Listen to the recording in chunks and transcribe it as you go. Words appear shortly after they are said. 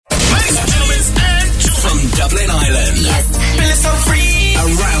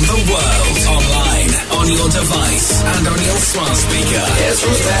device and on your smart speaker. Guess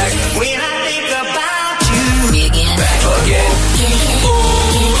who's back? When I think about you. Me again. Back again.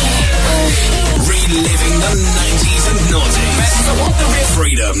 Reliving the 90s and noughties. I want the real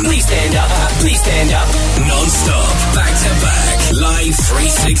freedom. Please stand up. Please stand up. Non-stop. Back to back. Live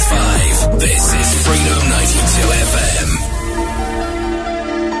 365. This is Freedom 92 FM.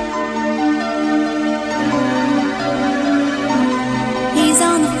 He's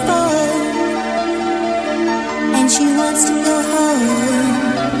on the phone and she wants to go home.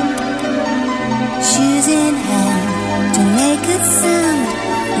 Shoes in hand to make a sound.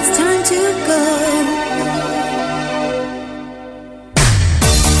 It's time to go.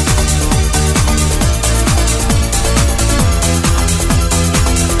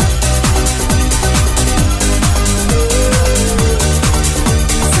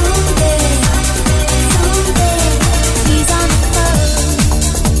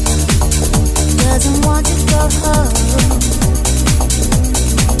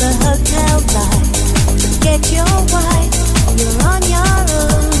 Get your wife, you're on your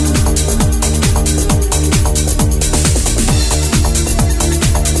own.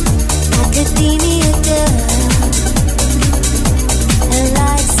 Academia girl, her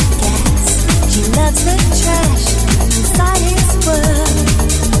life's a gas. She loves the trash inside his world.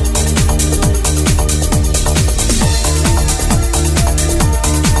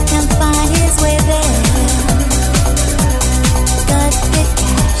 Can't find his way there. Got the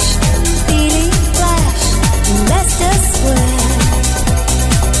cash, feeling flash. Let's just swear.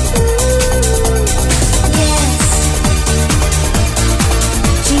 Yes.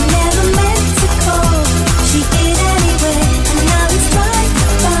 She never meant to call. She did anyway. And now he's trying to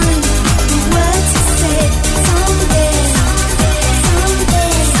find the words to say. Someday.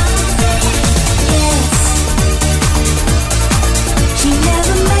 Yes. She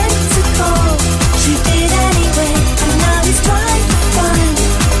never meant to call. She did anyway. And now he's trying to find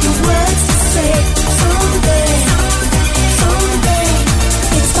the words to say. Someday.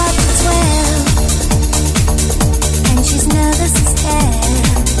 It's 5 to 12 and she's nervous as hell.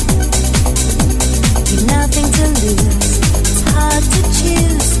 You've nothing to lose. It's hard to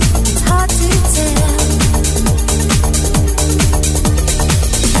choose. It's hard to tell.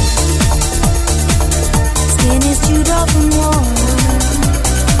 Skin is chewed off and warm.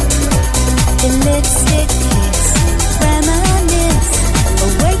 The lipstick kiss. Reminisce.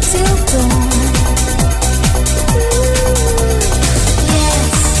 Awake till dawn.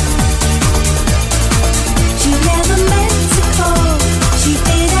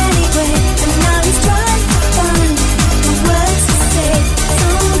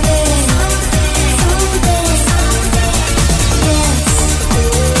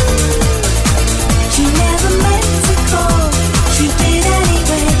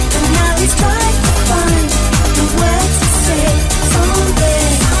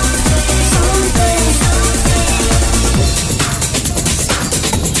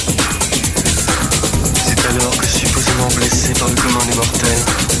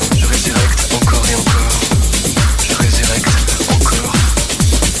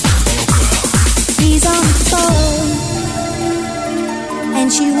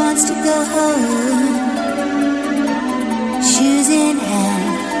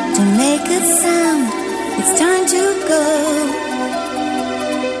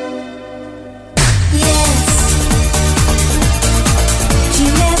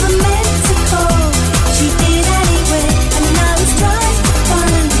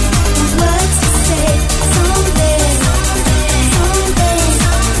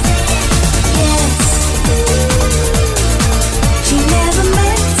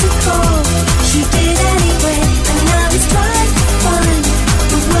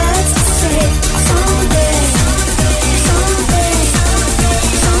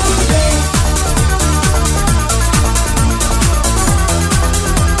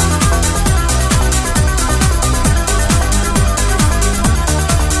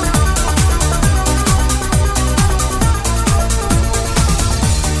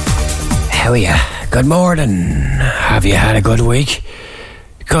 Good morning. Have you had a good week?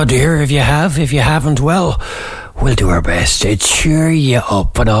 Good to hear if you have. If you haven't, well, we'll do our best to cheer you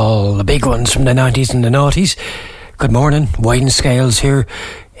up with all the big ones from the 90s and the noughties. Good morning. Wide and Scales here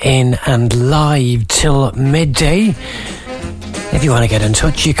in and live till midday. If you want to get in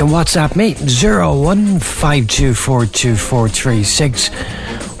touch, you can WhatsApp me 015242436,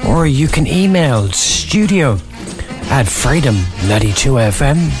 or you can email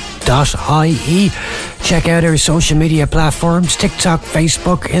studio@freedom92fm.ie. Check out our social media platforms: TikTok,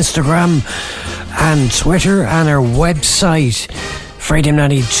 Facebook, Instagram and Twitter, and our website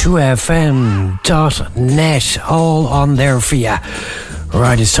freedom92fm.net, all on there for you.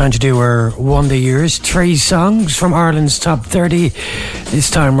 Right, it's time to do our Wonder Years. 3 songs from Ireland's top 30. This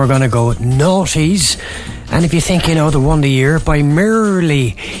time we're going to go noughties. And if you think you know the Wonder Year by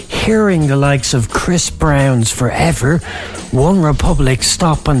merely hearing the likes of Chris Brown's Forever, One Republic,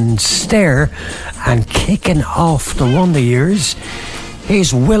 Stop and Stare, and kicking off the Wonder Years,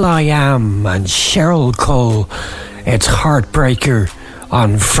 here's will.i.am and Cheryl Cole. It's Heartbreaker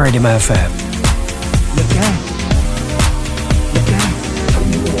on Freedom FM. Look out. Look out.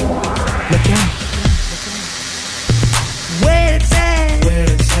 Look out. Where it's at? Where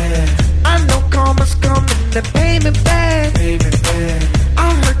it's at? I know karma's coming to pay me back. Pay me back.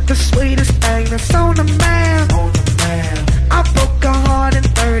 I heard the sweetest thing that's on the map. On the map. I broke her heart in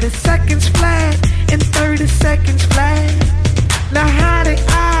 30 seconds flat. In 30 seconds flat. Now how did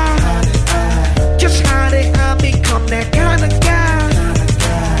I? Just how did I become that kind of guy?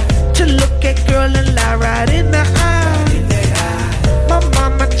 To look at girl and lie right in the eye. My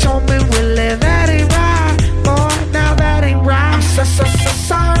mama told me, Willie, that ain't right. Boy, now that ain't right. I'm so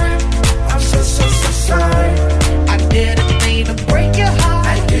sorry. I'm so sorry. I didn't mean to break your heart.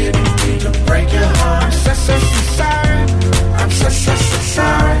 I didn't mean to break your heart. I'm so sorry. I'm so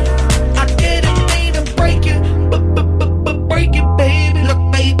sorry. I didn't mean to break you, break it, baby.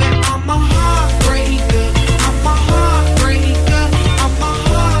 Look, baby, I'm a heartbreaker. I'm a heartbreaker. I'm a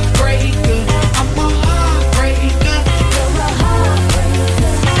heartbreaker. I'm a heartbreaker. You're a heartbreaker.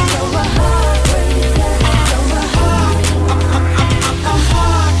 You're a heartbreaker. You're a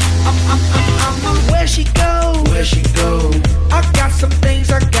heart. Where she go? Where she go? I got some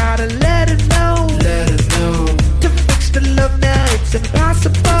things I gotta let her know. Let her know. To fix the love now it's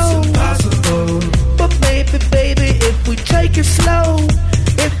impossible. It's impossible. But baby, if we take it slow,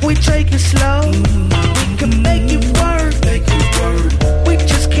 if we take it slow, we can make it work. Make it work. We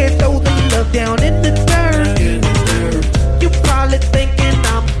just can't throw the love down in the dirt. In the dirt. You probably thinking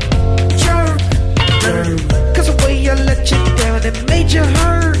I'm jerk. Cause the way I let you down, it made you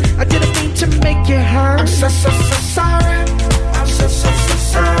hurt. I didn't mean to make you hurt. I'm so sorry. I'm so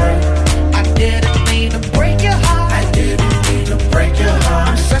sorry. I didn't mean to break your heart. I didn't mean to break your heart.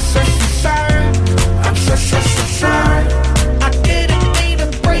 I'm so sorry. I'm so sorry. I didn't mean to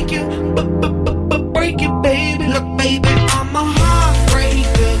break you, break it, baby. Look, baby, I'm a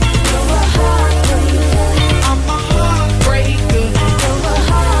heartbreaker. You're a heartbreaker. I'm a heartbreaker. You're a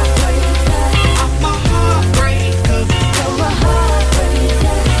heartbreaker. I'm a heartbreaker. You're a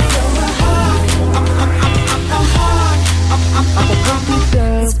heartbreaker. You're a heart. I'm a heart. I'm a heartbreaker.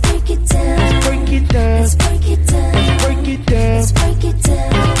 Let's break it down. Let's break it down. Let's break it down. Let's break it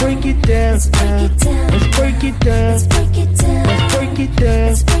down. Let's break it down. Let's break it down. Let's break it down. Let's break it down. Let's break it down.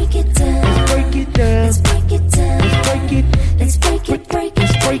 Let's break it down. Let's break it down. Let's break it down. Let's break it. Let's break it. Break it.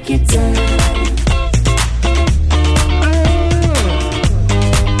 Let's break it down.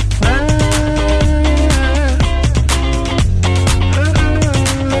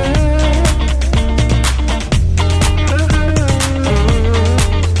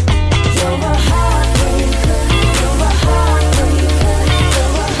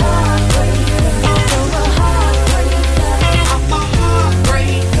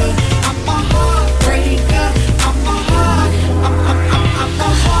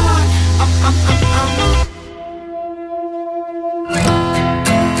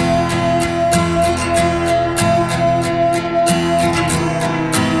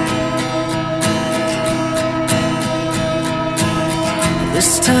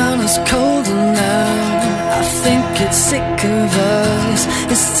 This town is colder now. I think it's sick of us.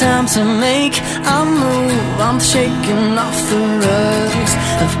 It's time to make a move. I'm shaking off the rust.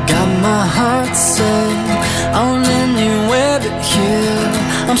 I've got my heart set on anywhere but here.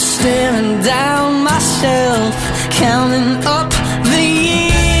 I'm staring down myself, counting up the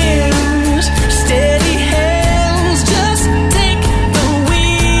years. Steady hands, just take the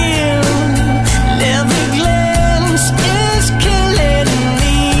wheel. Every glance is killing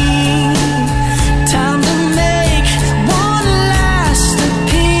me. Time to make one last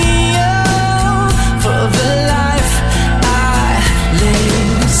appeal for the life I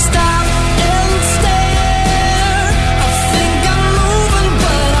live. Stop and stare. I think I'm moving,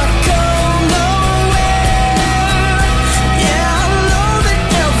 but I go nowhere.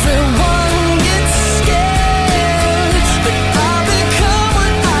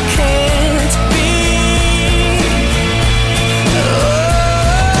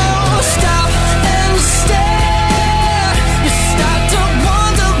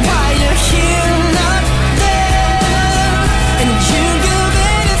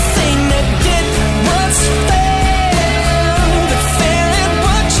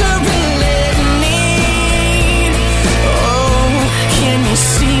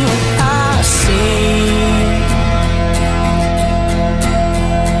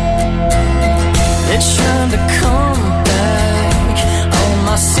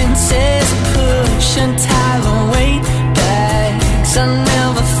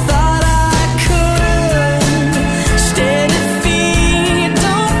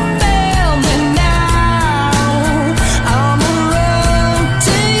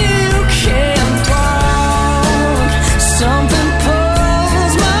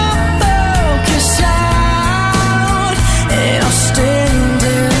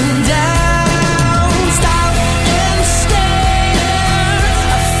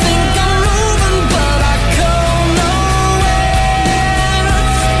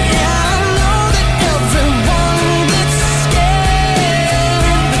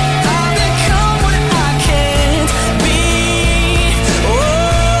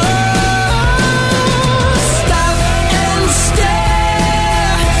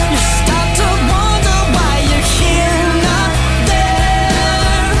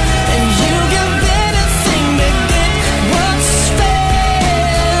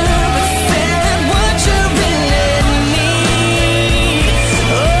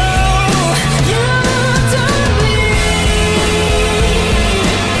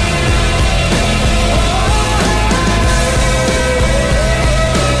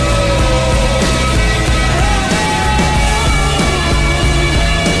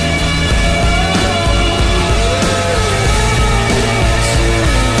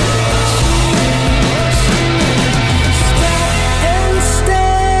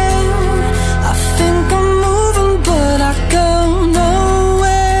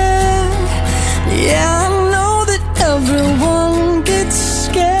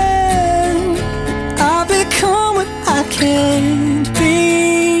 can't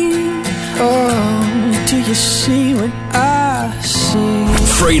be. Oh, do you see what I see?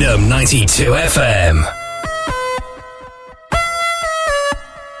 Freedom 92 FM.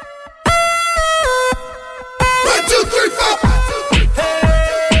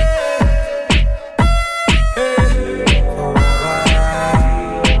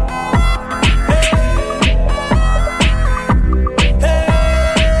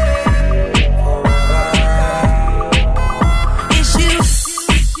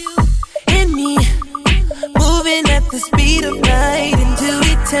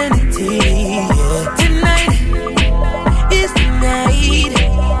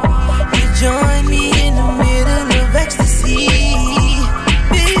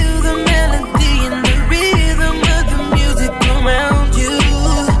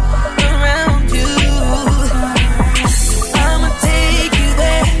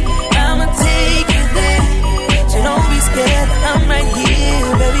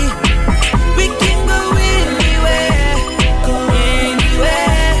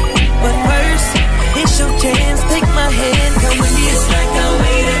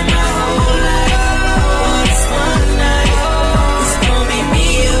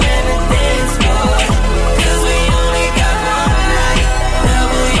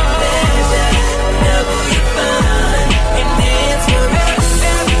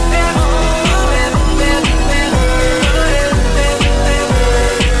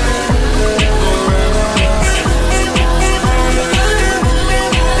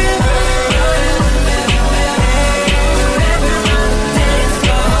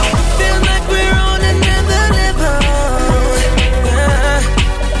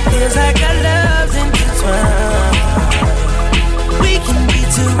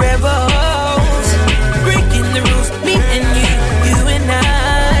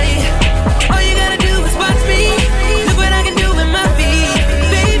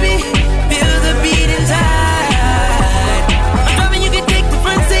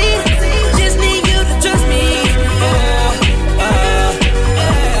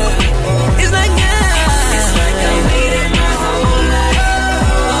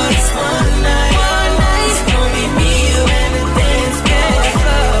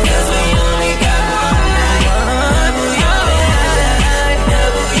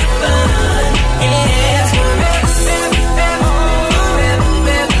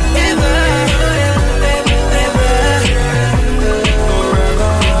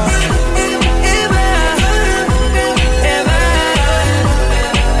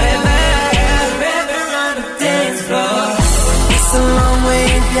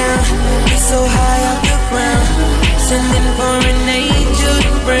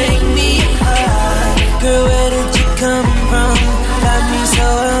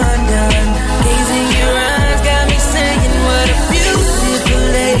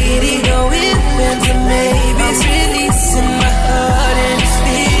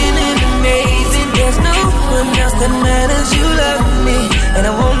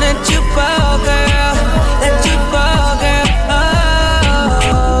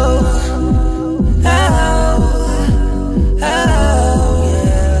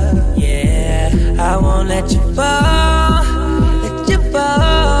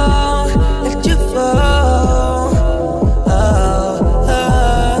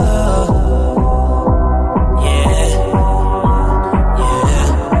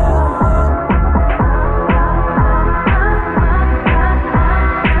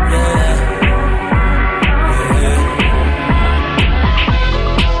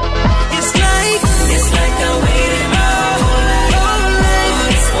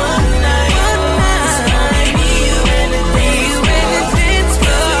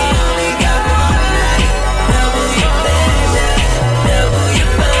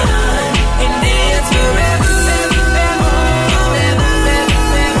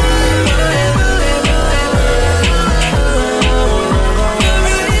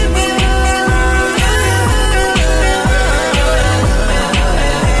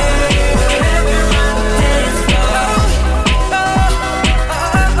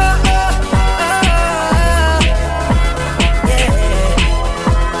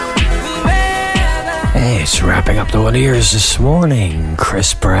 Years this morning,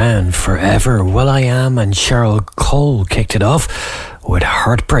 Chris Brown, Forever, Will.i.am and Cheryl Cole kicked it off with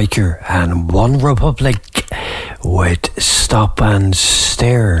Heartbreaker, and One Republic with Stop and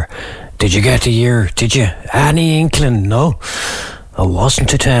Stare. Did you get the year? Did you? Any inkling? No? It wasn't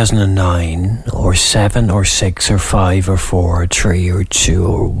 2009 or 7 or 6 or 5 or 4 or 3 or 2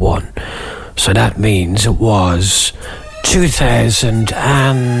 or 1. So that means it was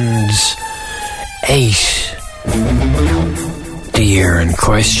 2008. The year in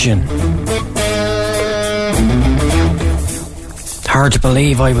question. Hard to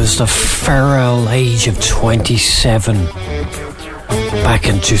believe I was the feral age of 27 back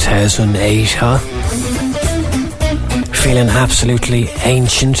in 2008, huh? Feeling absolutely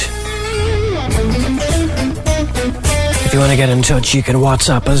ancient. If you want to get in touch, you can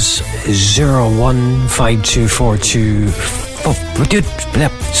WhatsApp us 015242.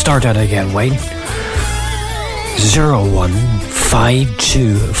 Start that again, Wayne.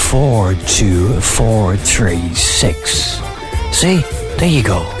 0152424436. See? There you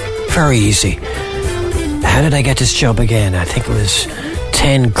go. Very easy. How did I get this job again? I think it was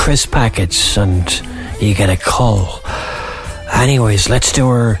 10 crisp packets and you get a call. Anyways, let's do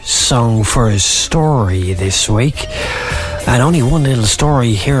our song for a story this week. And only one little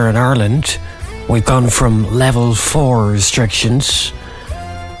story here in Ireland. We've gone from level 4 restrictions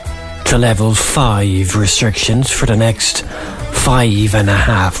to level 5 restrictions for the next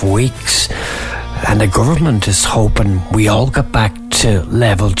 5.5 weeks. And the government is hoping we all get back to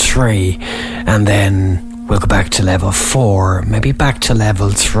level 3 and then we'll go back to level 4, maybe back to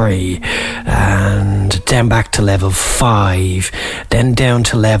level 3 and then back to level 5, then down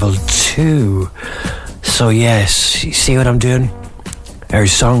to level 2. So yes, you see what I'm doing? Our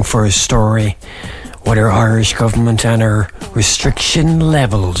song for a story with our Irish government and our restriction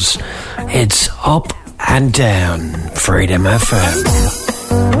levels. It's up and down. Freedom FM.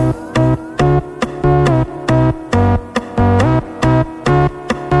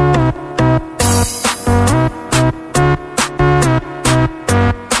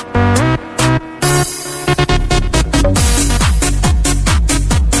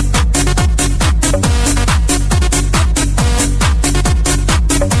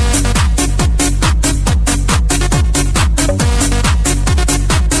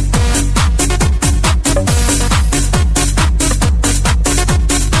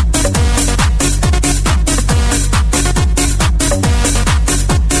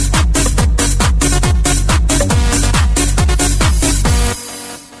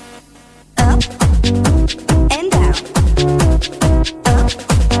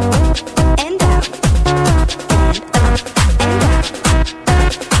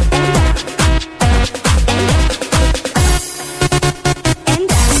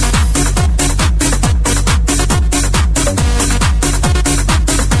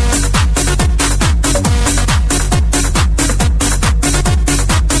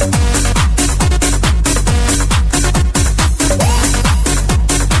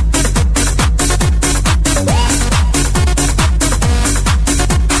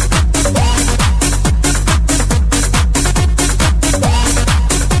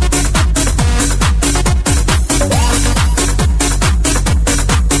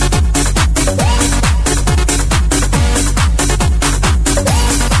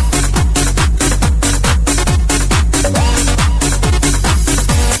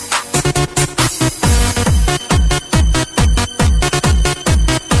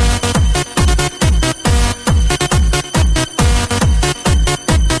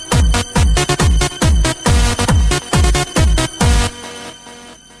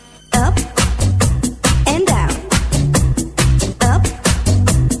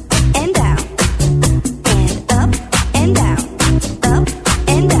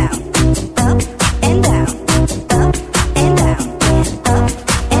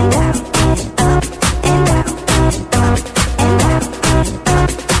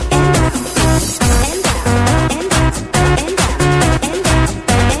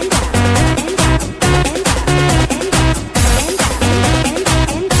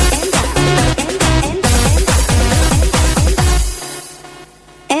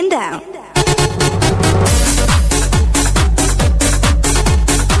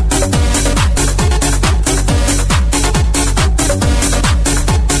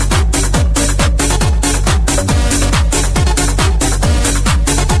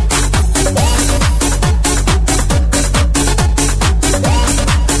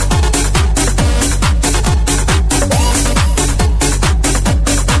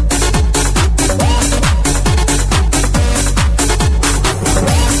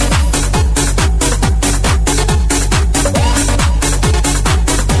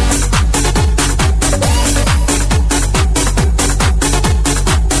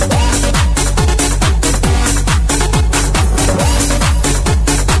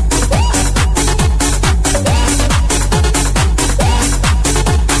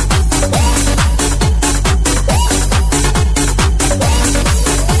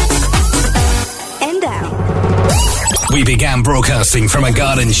 began broadcasting from a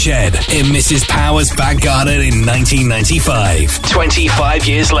garden shed in Mrs. Power's back garden in 1995. 25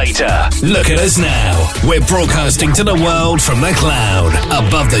 years later, look at us now. We're broadcasting to the world from the cloud,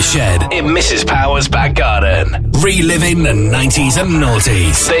 above the shed in Mrs. Power's back garden. Reliving the 90s and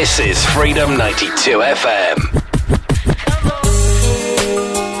noughties. This is Freedom 92 FM.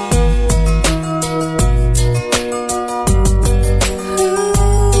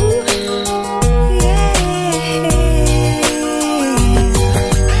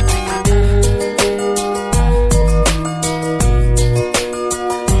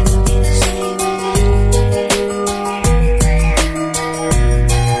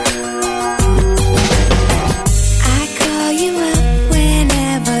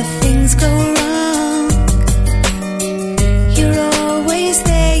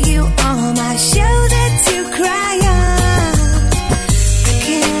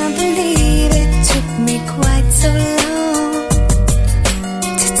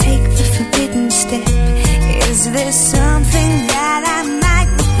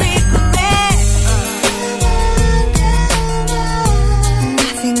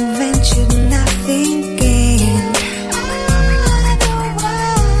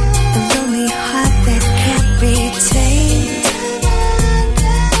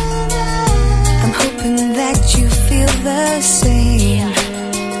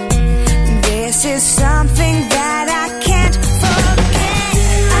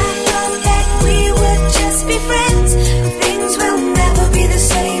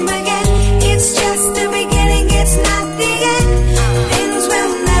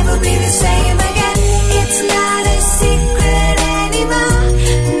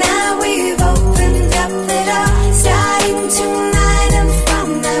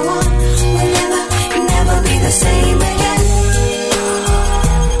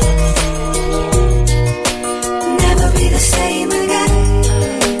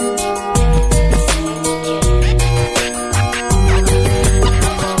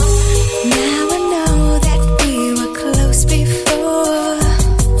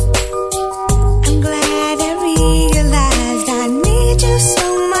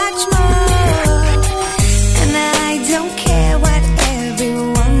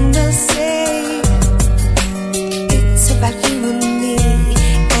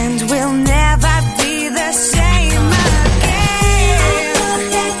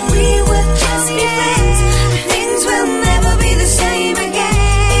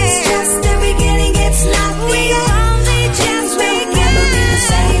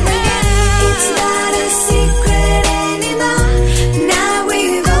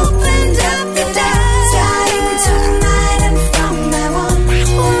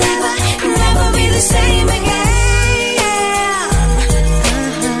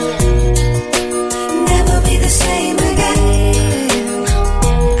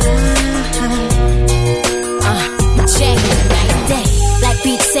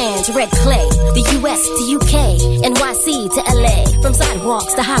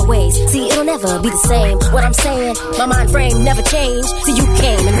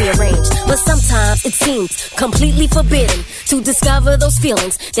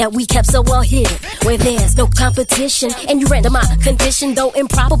 Feelings that we kept so well hidden, where there's no competition, and you render my condition, though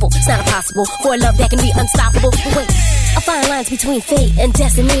improbable. It's not impossible for a love that can be unstoppable. But wait, a fine lines between fate and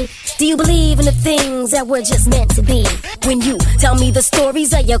destiny. Do you believe in the things that were just meant to be? When you tell me the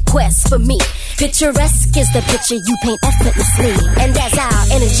stories of your quest for me, picturesque is the picture you paint effortlessly. And as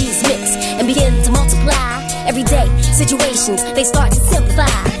our energies mix and begin to multiply, everyday situations, they start to simplify.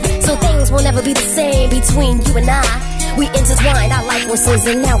 So things will never be the same between you and I. We intertwined our life forces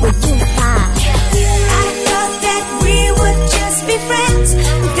and now we're unified. I thought that we would just be friends.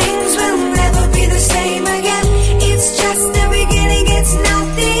 Things will never be the same again. It's just the beginning, it's not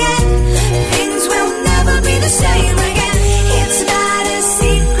the end. Things will never be the same again. It's not a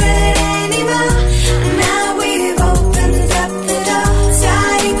secret anymore. Now we've opened up the door.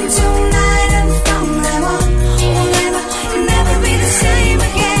 Starting tonight and from now on, we'll never be the same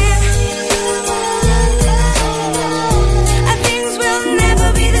again.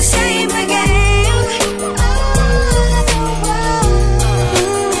 Same again.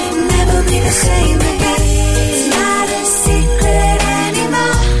 Never be the same again.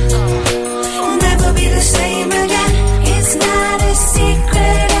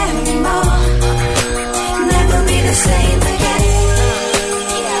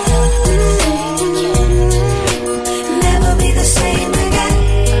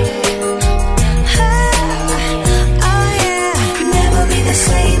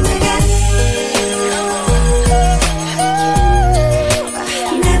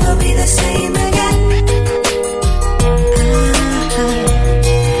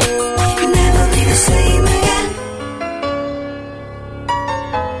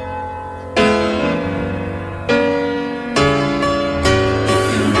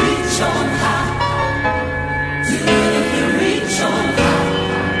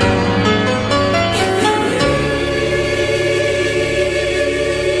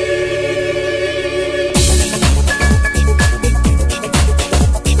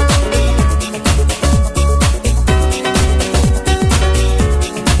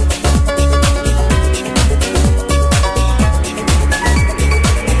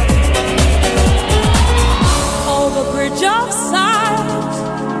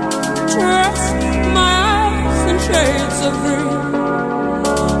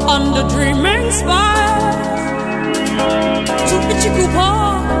 under dreaming spires. To Pichiku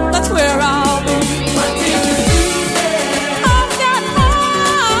Park, that's where I'll be. What did you do there? I've got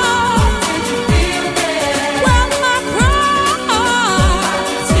heart. What did you feel there? Well, my pride.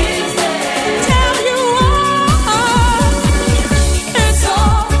 Tears there. Tell you what, it's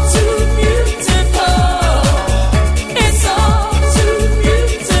all too beautiful. It's all too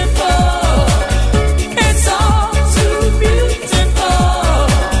beautiful. It's all too beautiful.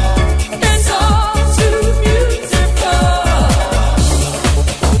 It's all too beautiful.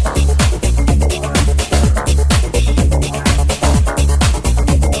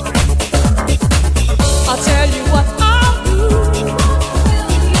 I'll tell you what I'll do.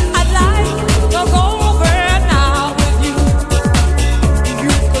 I'd like to go over now with you.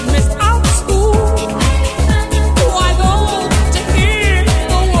 You could miss out school. Why go to hear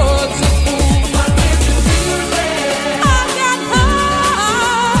the words of fools? What did you do there? I got high.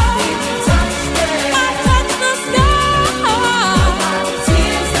 Did you touch there? I touched the sky.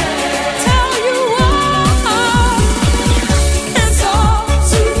 Tears there. Tell you what, it's all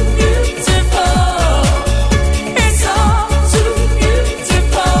too beautiful. It's all too beautiful.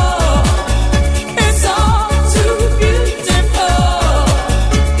 It's all too beautiful.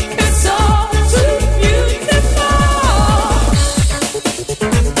 It's all too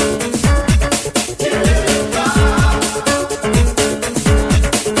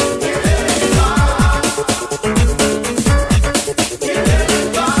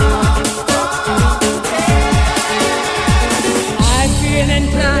I feel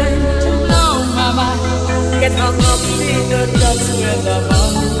inclined to blow my mind. Get hung up in the dust with the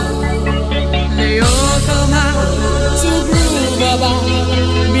bum. They all come out to groove about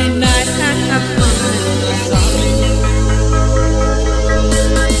midnight and have fun with the sun.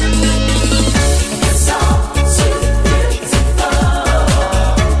 It's all too beautiful.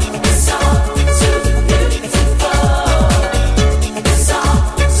 It's all too beautiful. It's all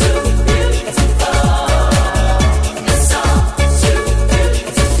too beautiful. It's all too beautiful.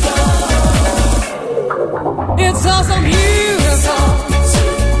 It's all so beautiful. It's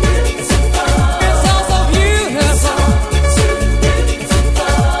all so beautiful.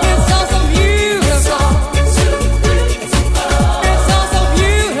 It's all so beautiful. It's all so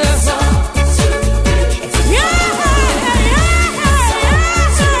beautiful. Yeah, yeah, yeah.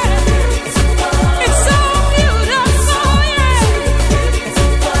 It's so beautiful, yeah.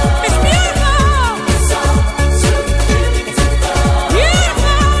 It's beautiful.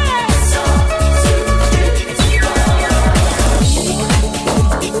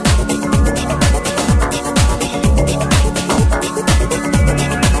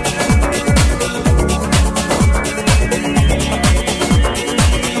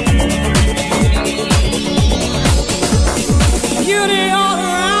 Beauty all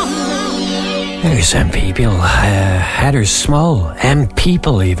around me. There's M people, headers small, M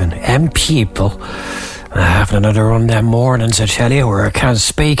people even, M people. Having another one them mornings, I tell you, where I can't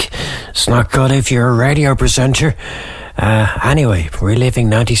speak. It's not good if you're a radio presenter. Anyway, reliving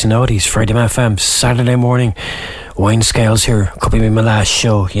 90s and 80s, Freedom FM, Saturday morning. Wine Scales here, could be my last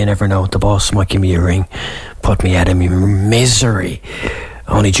show, you never know. The boss might give me a ring, put me out of my misery.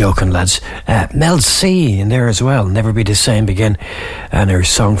 Only joking, lads. Mel C in there as well, Never Be the Same Again. And her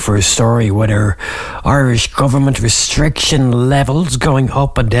song for a story with her Irish government restriction levels going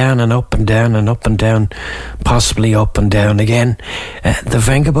up and down and up and down and up and down, possibly up and down again. The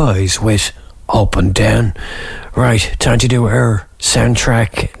Venga Boys with Up and Down. Right, time to do our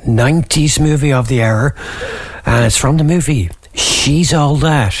soundtrack 90s movie of the hour. And it's from the movie She's All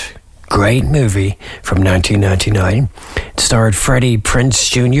That. Great movie from 1999. It starred Freddie Prinze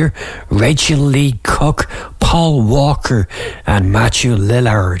Jr., Rachel Lee Cook, Paul Walker and Matthew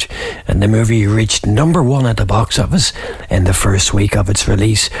Lillard. And the movie reached number one at the box office in the first week of its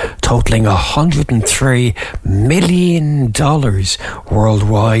release, totaling $103 million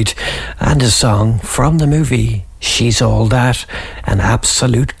worldwide. And a song from the movie She's All That, an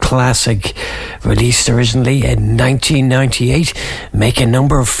absolute classic, released originally in 1998, making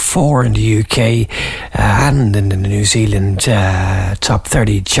number 4 in the UK and in the New Zealand top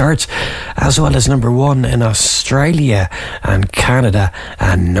 30 charts, as well as number 1 in Australia and Canada,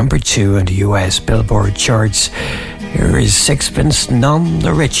 and number 2 in the US Billboard charts. Here is Sixpence None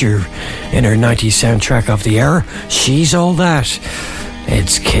the Richer in her 90s soundtrack of the hour, She's All That.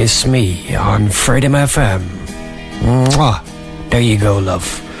 It's Kiss Me on Freedom FM. Mwah. There you go,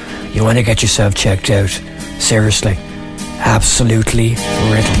 love. You want to get yourself checked out? Seriously. Absolutely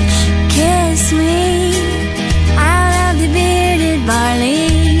riddled. Kiss me out of the bearded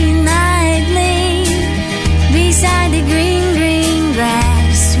barley nightly, beside the green, green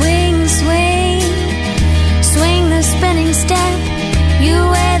grass.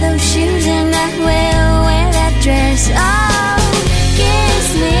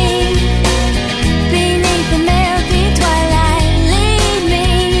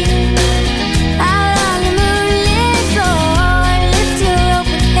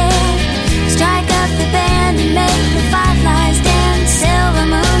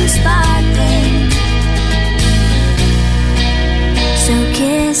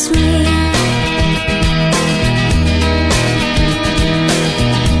 kiss me.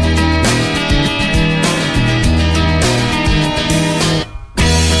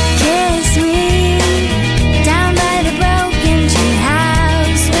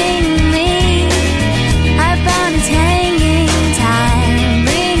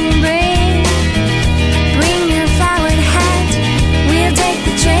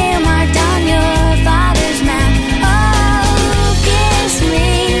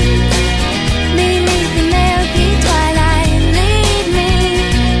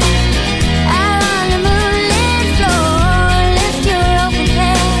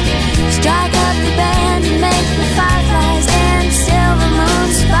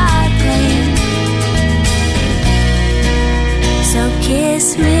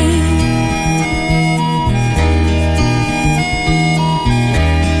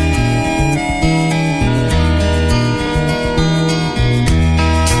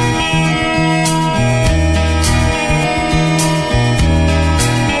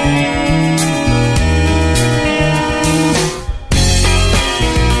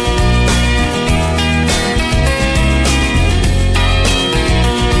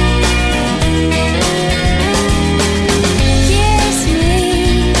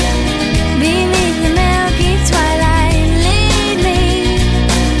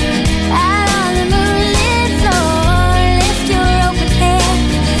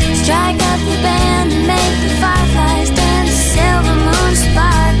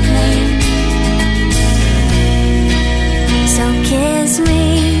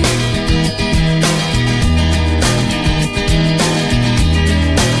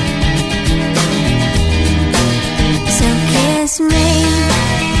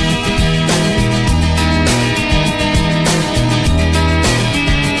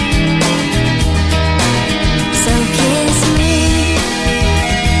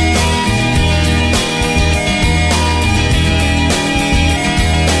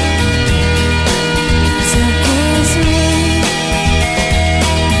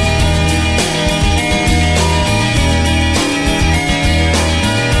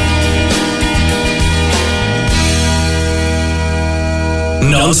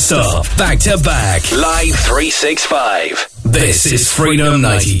 Non-stop, back-to-back, live 365. This is Freedom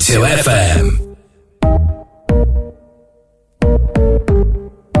 92 FM.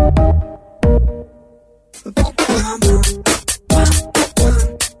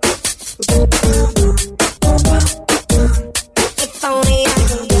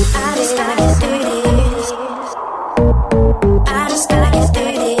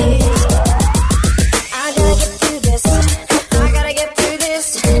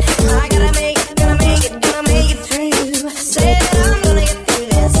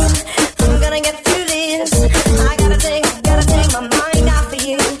 Gonna get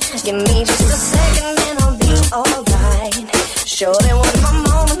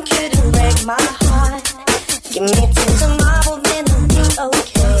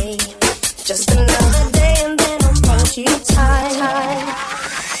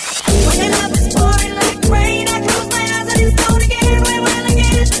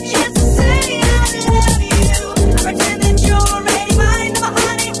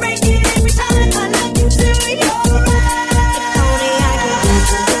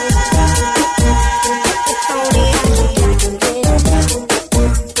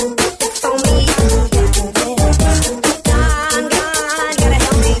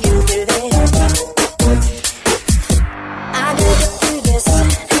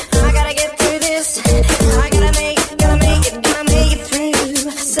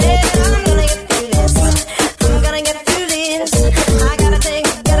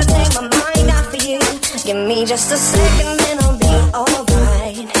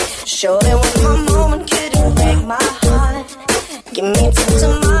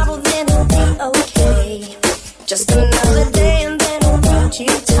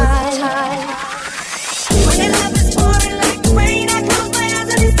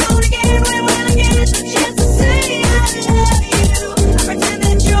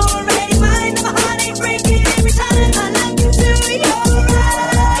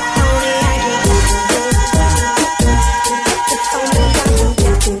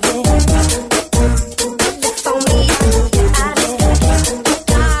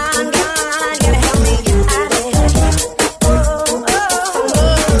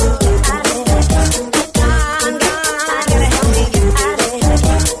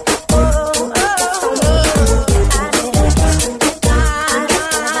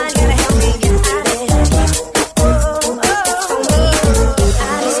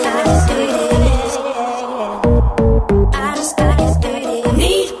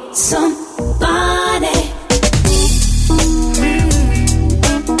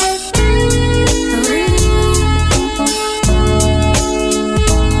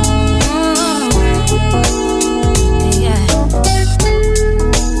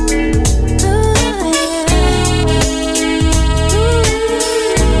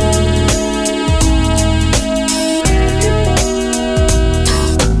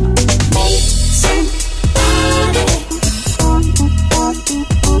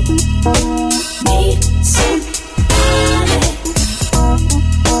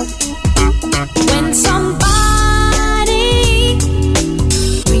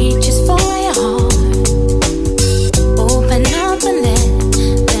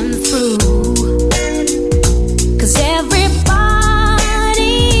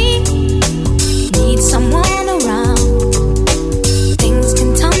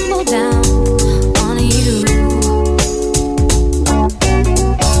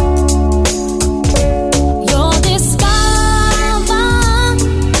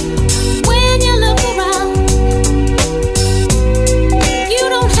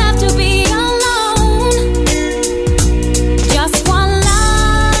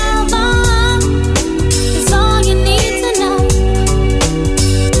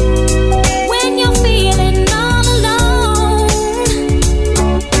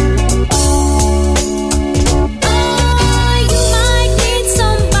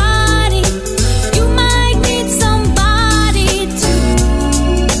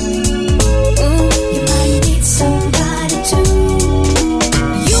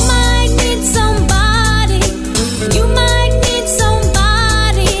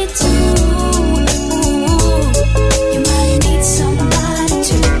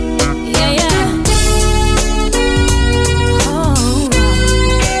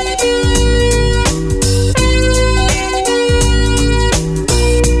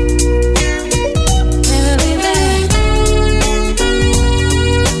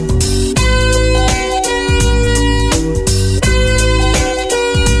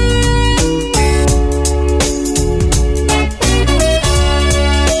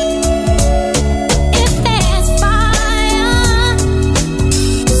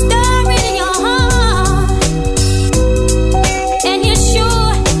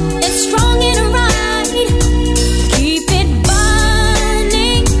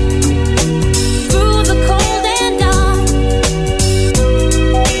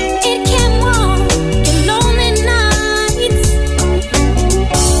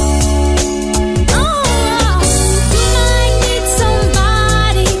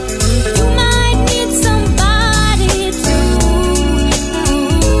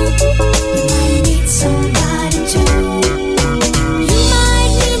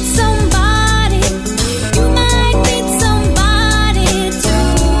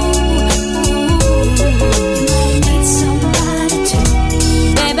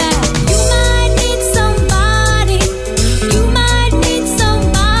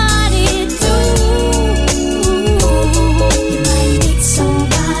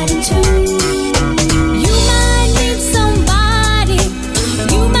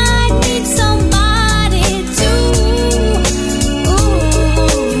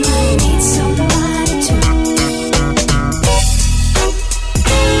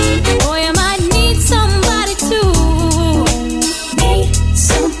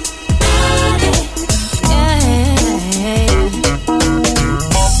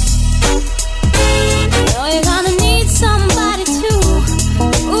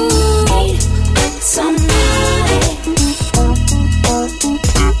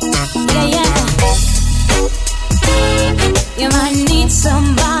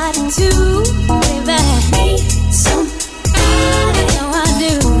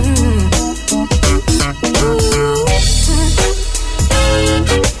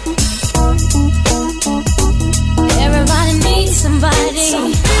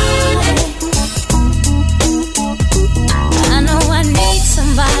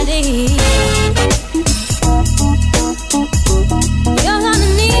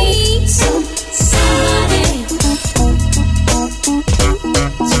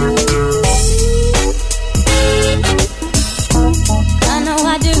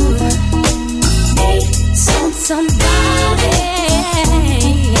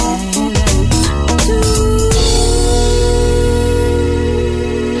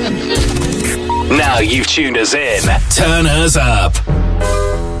you've tuned us in. Turn us up.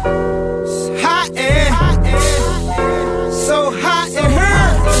 Hot air. So hot in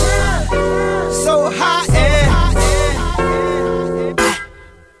her. So hot air.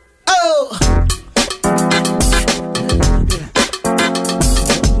 Oh.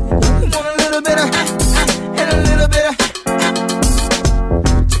 Want a little bit of, and a little bit of.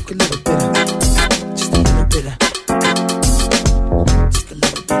 Just a little bit of. Just a little bit of. Just a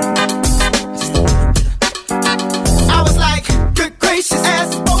little bit of. Just a little bit of. I was like, good gracious,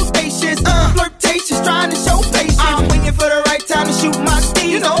 ass both spacious, flirtatious, trying to show patience. I'm waiting for the right time to shoot my steez,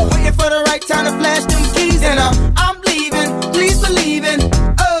 you know, waiting for the right time to flash them keys, and I'm leaving, please believe in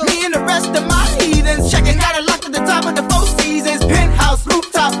me and the rest of my heathens. Checking out a lock at the top of the Four Seasons, penthouse,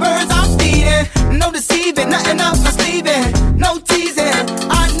 rooftop, birds I'm feeding. No deceiving, nothing up my sleeving, no teasing.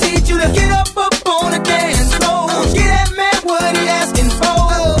 I need you to get up on the dance floor, get that man what he asking for,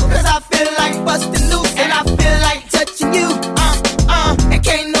 cause I feel like busting loose and I feel like touching you, and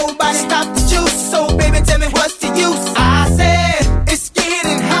can't nobody stop the juice. So baby, tell me what's the use? I said it's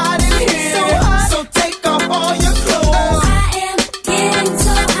getting hot in here, so hot. So take off all your clothes. I am getting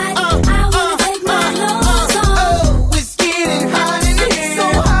so hot. I wanna take my clothes off. Oh, it's getting hot in here, so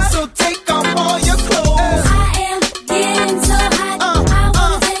hot. So take off all your clothes. I am getting so hot. I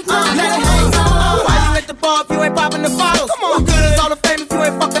wanna take my Let it clothes hang. off. Why you at the bar if you ain't popping the bottles? Come on, what good is all the fame if you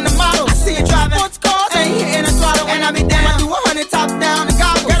ain't fucking the models? I see you driving sports cars, ain't hitting a throttle, and I be down. I do 100 top down and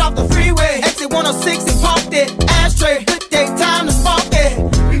gobble. Get off the freeway, exit 106 and parked it. Ashtray, good day, time to spark it.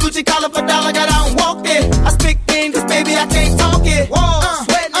 Gucci collar for dollar, got out and walked it. I speak in, cause baby I can't talk it. Whoa,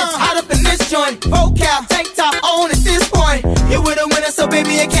 sweating, it's hot up in this joint. Vocab, tank top on at this point. You with a winner, so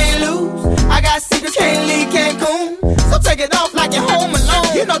baby you can't lose. I got secrets, can't leave Cancun. So take it off like you're home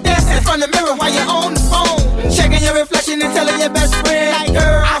alone. You know dancing in front of the mirror while you're on the phone. Checking your reflection and telling your best friend, like,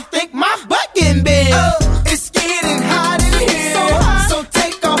 girl, I think my butt getting big. It's getting hot in here, so hot. So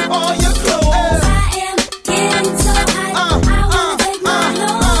take off all your clothes. I am getting so hot. I wanna take my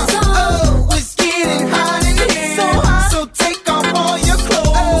clothes off. Oh, it's getting hot in here, so hot. So take off all your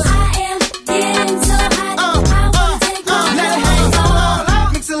clothes. I am getting so hot. I wanna take my Let it clothes hang off. all out.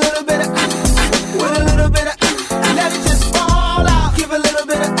 Mix a little bit of with a little bit of let it just fall out. Give a little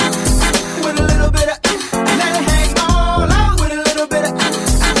bit of with a little bit of let it hang all out with a little bit of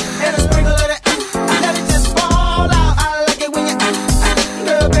and a sprinkle of it. Let it just fall out. I like it when you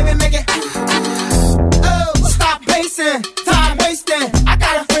girl, baby, make it. Oh, stop pacing, time wasting. I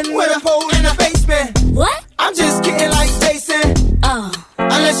got a friend with a pole in the basement. What? I'm just kidding like Jason. Oh.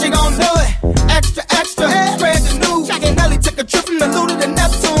 Unless you gon' do it, extra, extra, spread the news. Jack and Nelly took a trip from the Luda to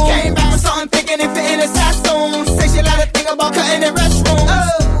Neptune. Came back with something thinking it fit in his costume. Say she let her think about cutting in restrooms.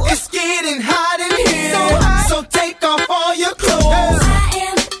 Oh, it's getting hot in here, so hot. So take off all your clothes. I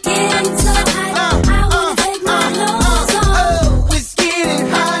am getting so hot. I wanna take my clothes off. Oh, it's getting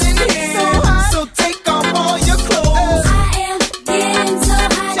hot in here, so hot. So take off all your clothes. I am getting so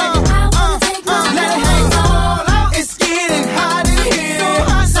hot. I wanna take my Let it clothes hang off. all out. It's getting hot in here, so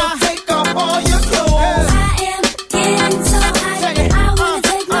hot. So take off all your clothes. I am getting so hot. I wanna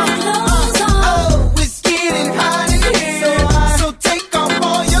take my clothes off. Oh, it's getting hot in here, so hot. So take off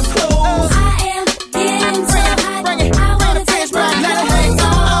all your clothes. I am getting so hot. Bring it, I wanna bring take it, my let it hang clothes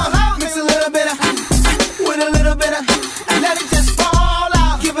off. all out. Mix a little bit of with a little bit of let it just fall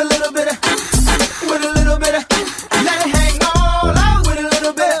out. Give a little bit of with a little bit of let it hang all out with a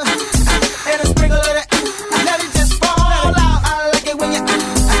little bit of and a sprinkle of it. Let it just fall out. I like it when you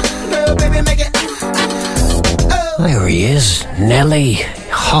girl, baby, make it. There he is, Nelly.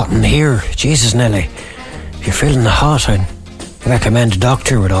 Hot in here. Jesus, Nelly. If you're feeling hot, I'd recommend a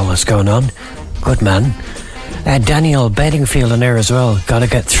doctor with all that's going on. Good man. Daniel Bedingfield in there as well. Gotta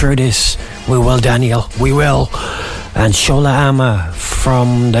get through this. We will, Daniel. We will. And Shola Ama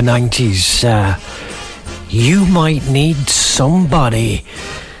from the 90s. You might need somebody.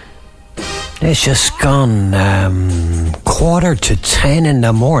 It's just gone 9:45 in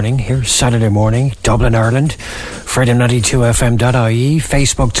the morning, here Saturday morning, Dublin, Ireland. Freedom92fm.ie,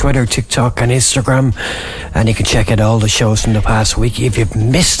 Facebook, Twitter, TikTok and Instagram. And you can check out all the shows from the past week if you've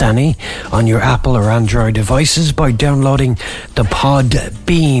missed any on your Apple or Android devices by downloading the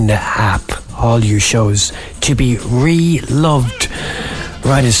Podbean app. All your shows to be re-loved.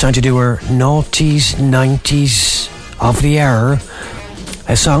 Right, it's time to do our naughties, 90s of the hour.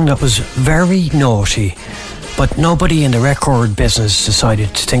 A song that was very naughty But nobody in the record business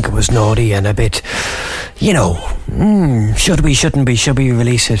decided to think it was naughty and a bit, should we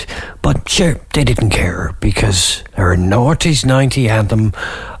release it? But sure, they didn't care, because our noughties 90 anthem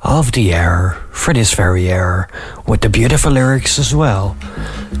of the hour, for this very hour, with the beautiful lyrics as well.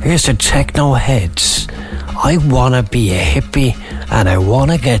 Here's the Techno Heads. I wanna be a hippie and I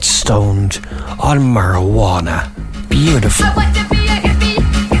wanna get stoned on marijuana. Beautiful. I want to be a hippie.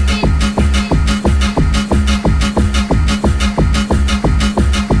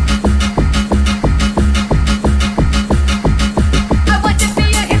 I want to be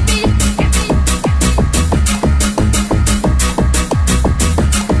a hippie.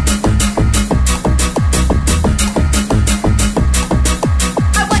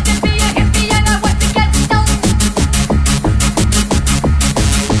 I want to be a hippie and I want to get stoned.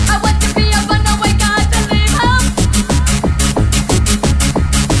 I want to be a runaway guy to leave home.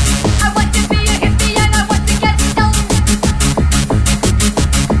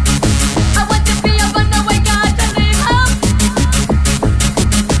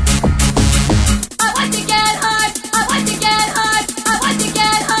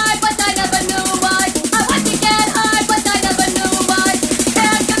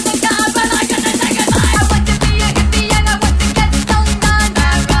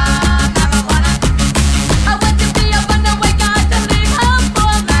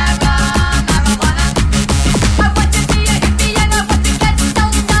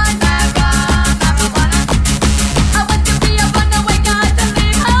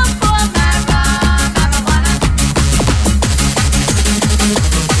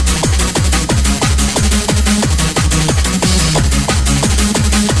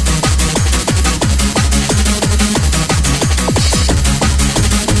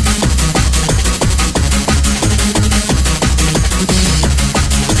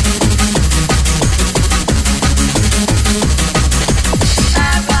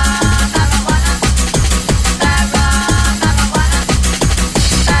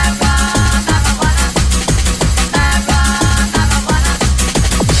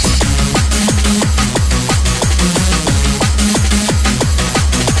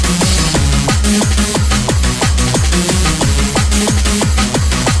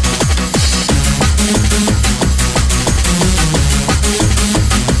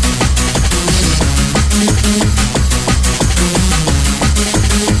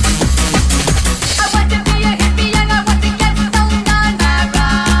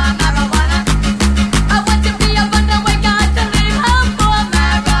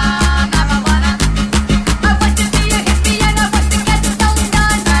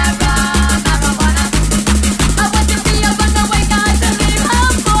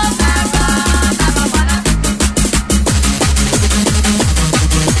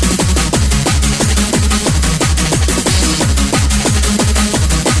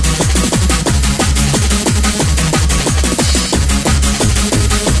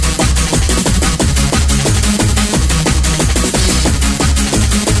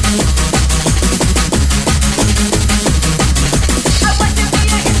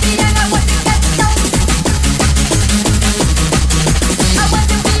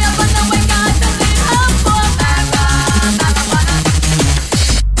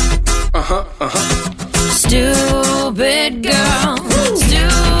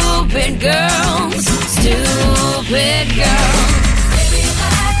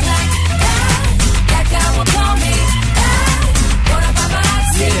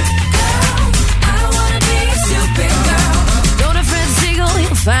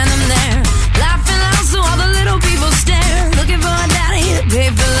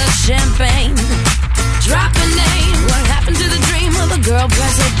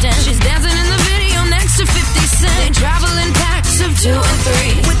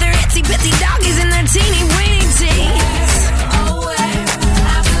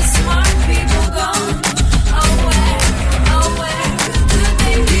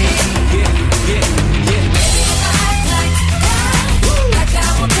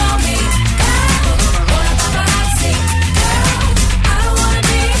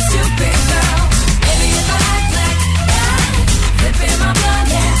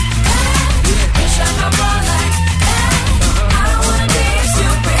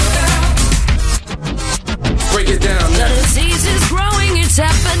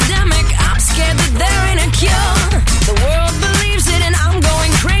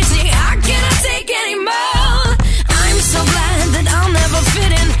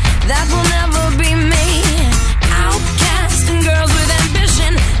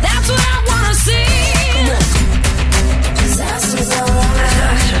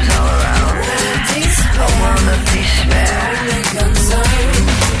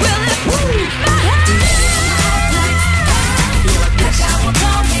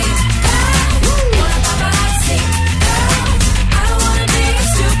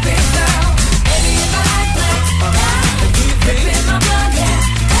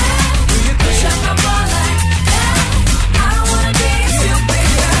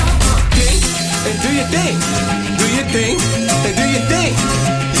 thing. Do your thing. And do your thing.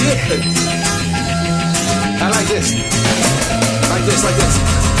 Yeah. I like this. Like this, like this.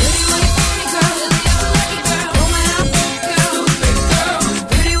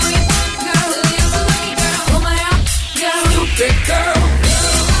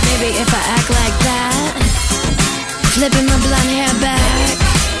 Maybe if I act like that, flipping my blonde hair back,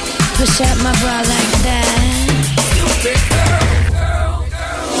 push up my bra like that.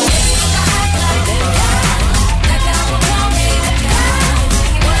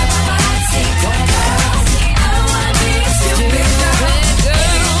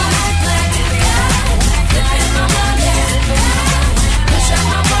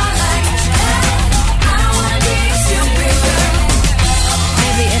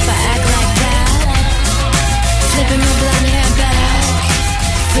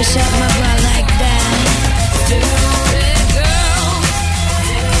 Push up my bra like that. Stupid girl.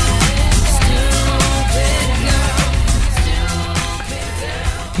 Stupid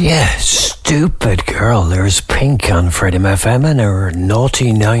girl. Yeah, Stupid Girl. There's Pink on Freedom FM and her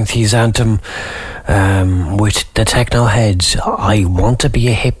naughty 90s anthem with the Techno Heads. I want to be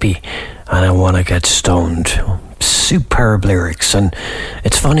a hippie and I want to get stoned. Superb lyrics. And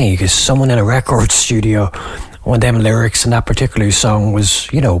it's funny because someone in a record studio, when them lyrics in that particular song was,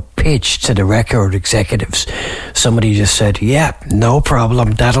 you know, pitched to the record executives, somebody just said, yeah, no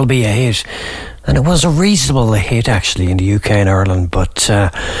problem, that'll be a hit. And it was a reasonable hit actually in the UK and Ireland, but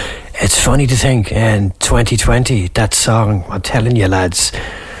it's funny to think in 2020 that song, I'm telling you lads,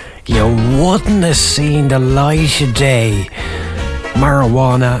 you wouldn't have seen the light of day.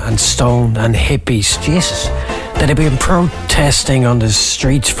 Marijuana and stone and hippies, Jesus, that have been protesting on the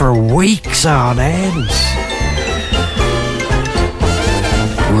streets for weeks on end.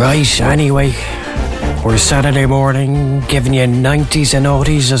 Right, anyway, we're Saturday morning, giving you 90s and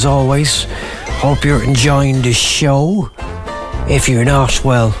 80s as always. Hope you're enjoying the show. If you're not,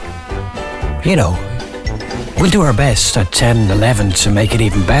 well, you know, we'll do our best at 10, 11 to make it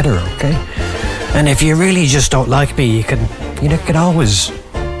even better, okay? And if you really just don't like me, you can always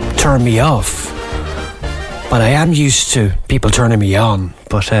turn me off. But I am used to people turning me on,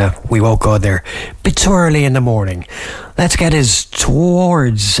 but we won't go there. Bit too early in the morning. Let's get us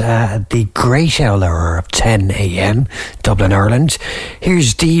towards the great hour of 10 a.m. Dublin, Ireland.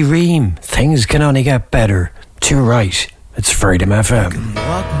 Here's D. Ream. Things can only get better. Too right. It's Freedom FM. You can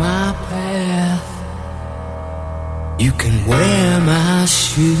walk my path. You can wear my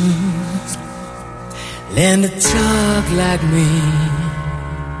shoes. Learn to talk like me.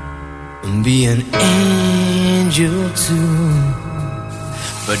 And be an angel too.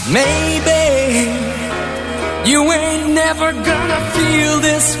 But maybe you ain't never gonna feel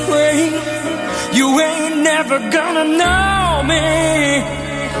this way. You ain't never gonna know me.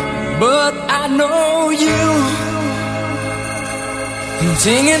 But I know you. And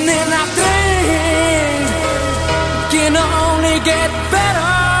singing in our things can only get better.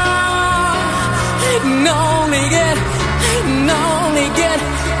 It can only get,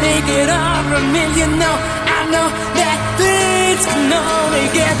 take it on from me, you know. I know that things can only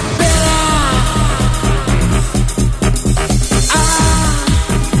get better. I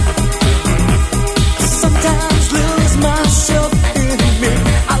sometimes lose myself in me.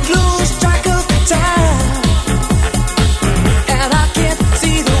 I lose track of time, and I can't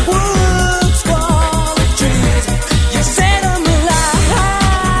see the woods for the trees. You set them alive,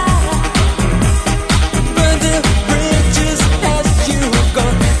 burn the bridges as you've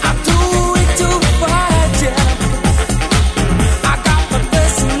gone. I'm too weak to fight you. I got my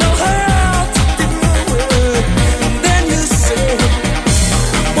personal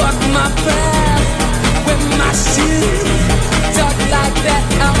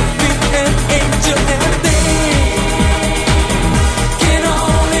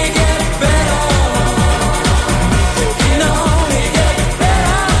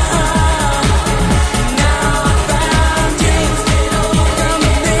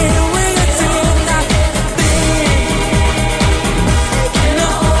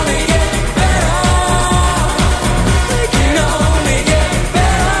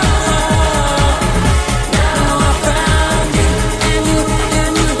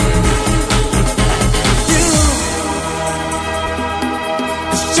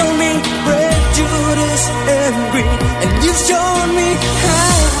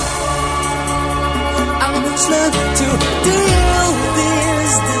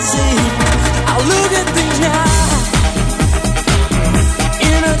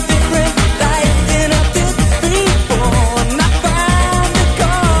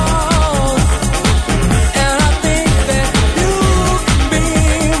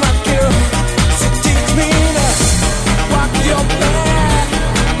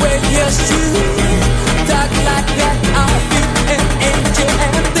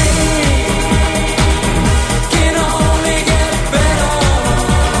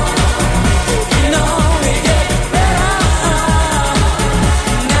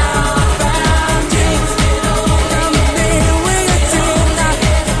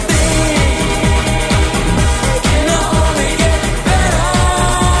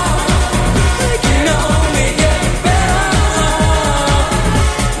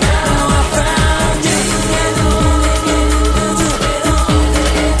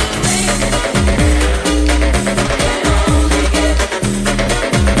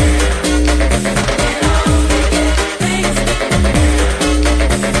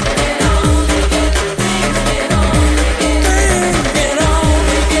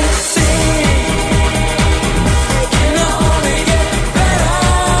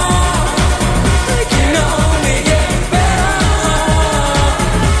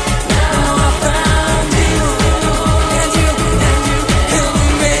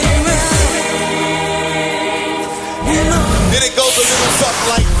goes up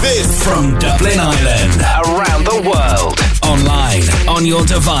like this. From Dublin Island, around the world, online, on your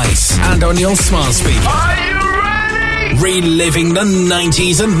device, and on your smart speaker. Are you ready? Reliving the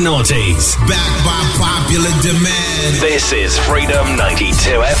 90s and noughties. Backed by popular demand. This is Freedom 92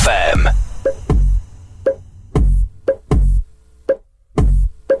 FM.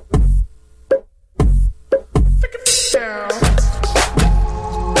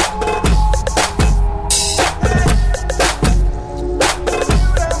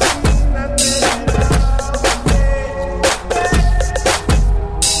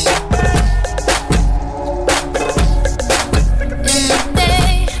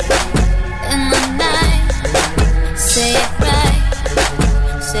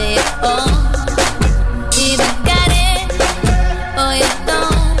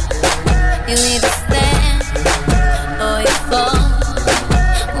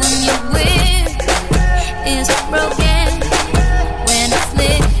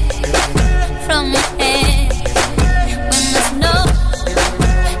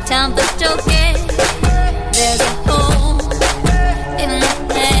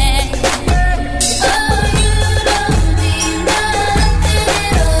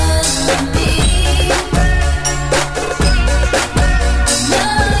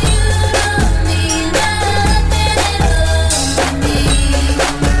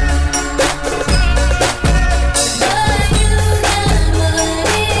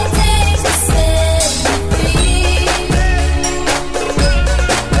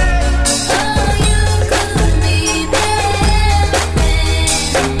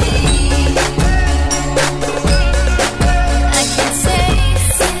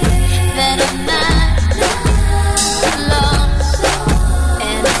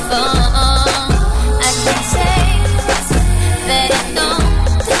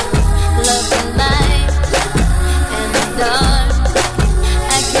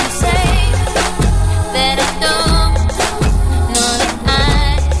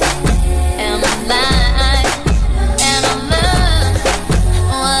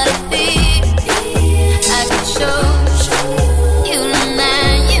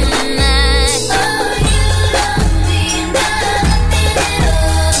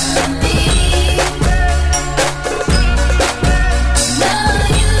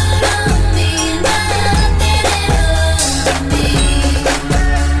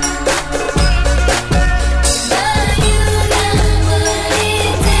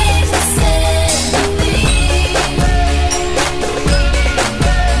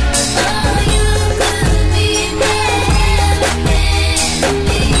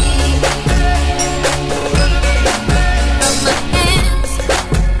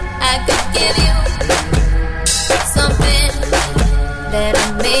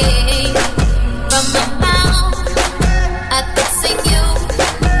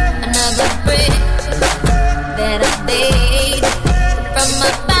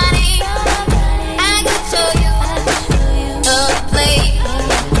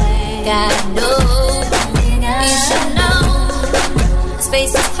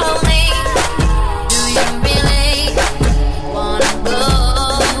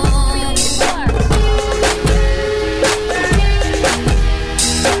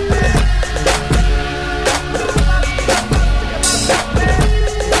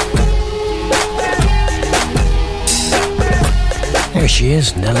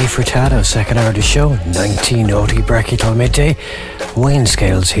 Nelly Furtado, second hour of the show, 1980 bracket till midday. Wayne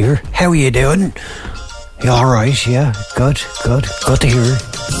Scales here. How are you doing? You alright? Yeah, good to hear.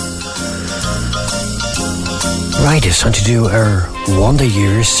 Right, it's time to do our Wonder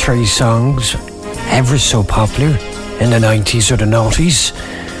Years, 3 songs ever so popular in the 90s or the noughties.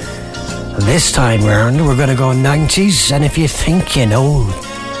 This time round, we're going to go 90s, and if you think you know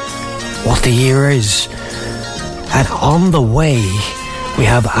what the year is, and on the way, we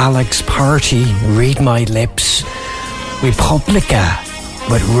have Alex Party, Read My Lips, Republica,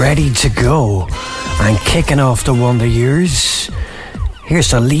 with Ready to Go, and kicking off the Wonder Years,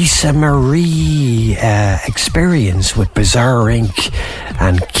 here's the Lisa Marie Experience with Bizarre Inc.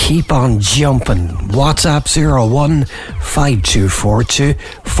 and Keep On Jumping. WhatsApp 015242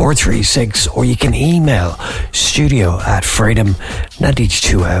 436, or you can email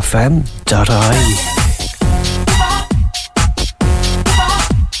studio@freedom92fm.ie.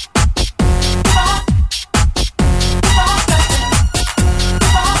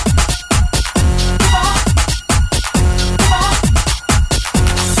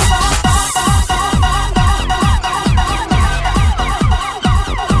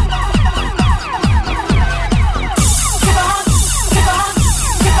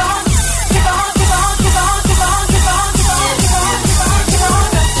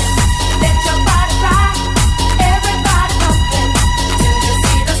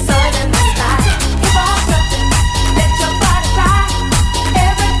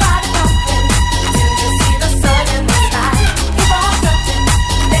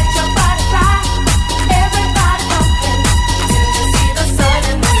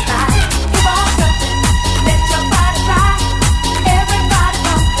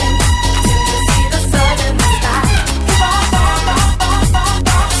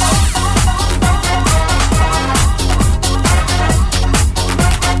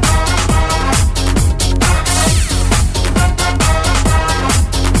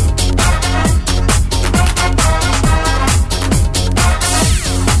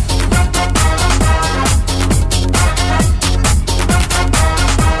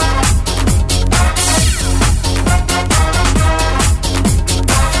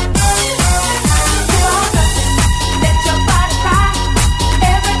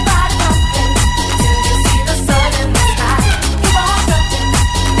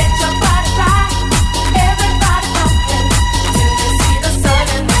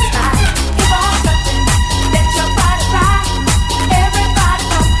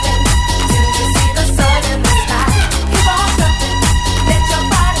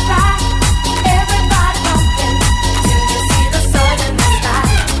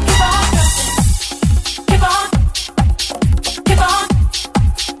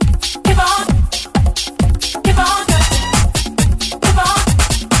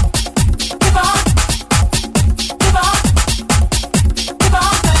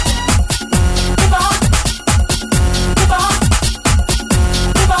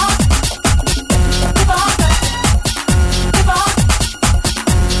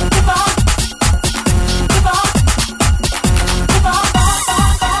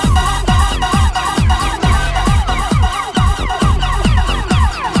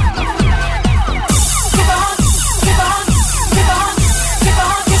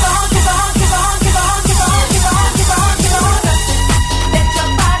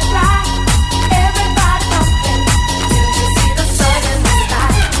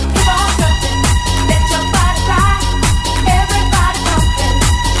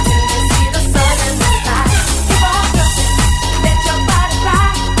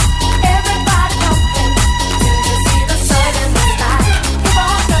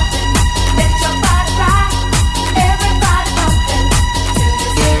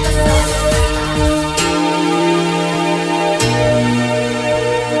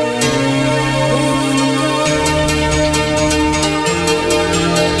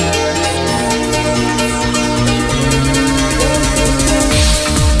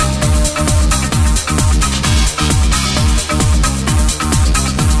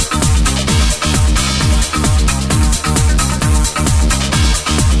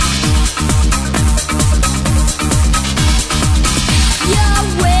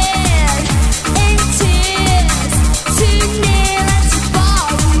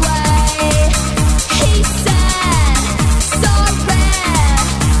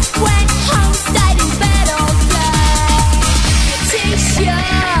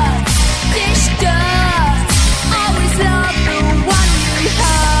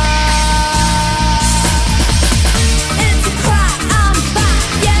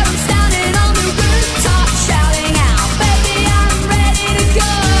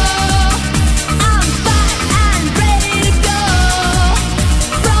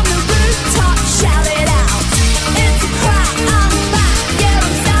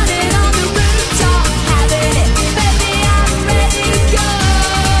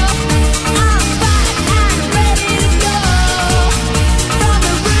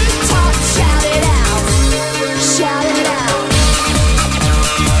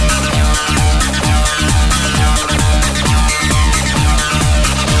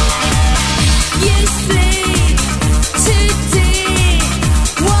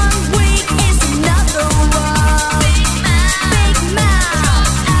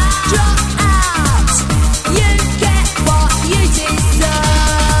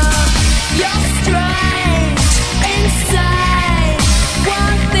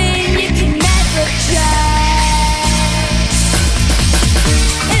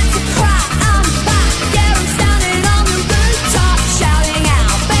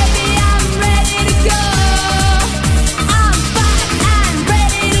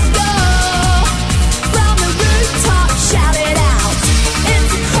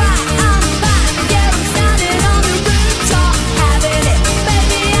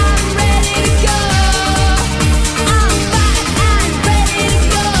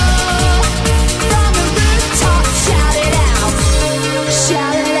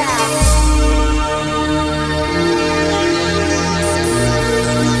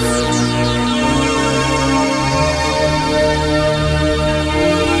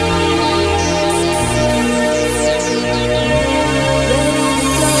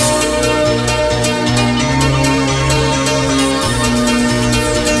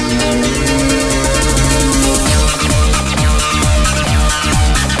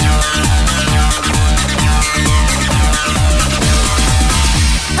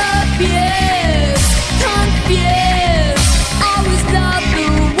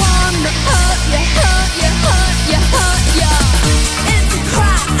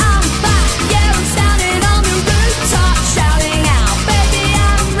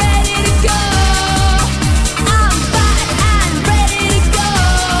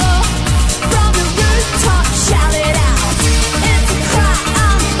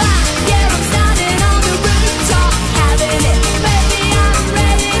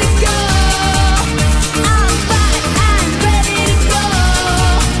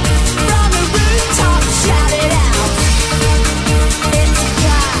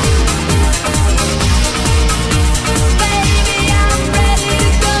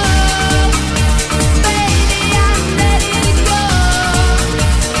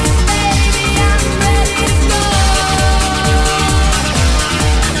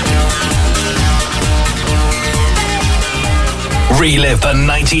 Relive the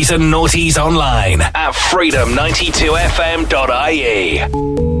 90s and noughties online at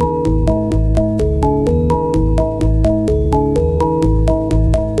freedom92fm.ie.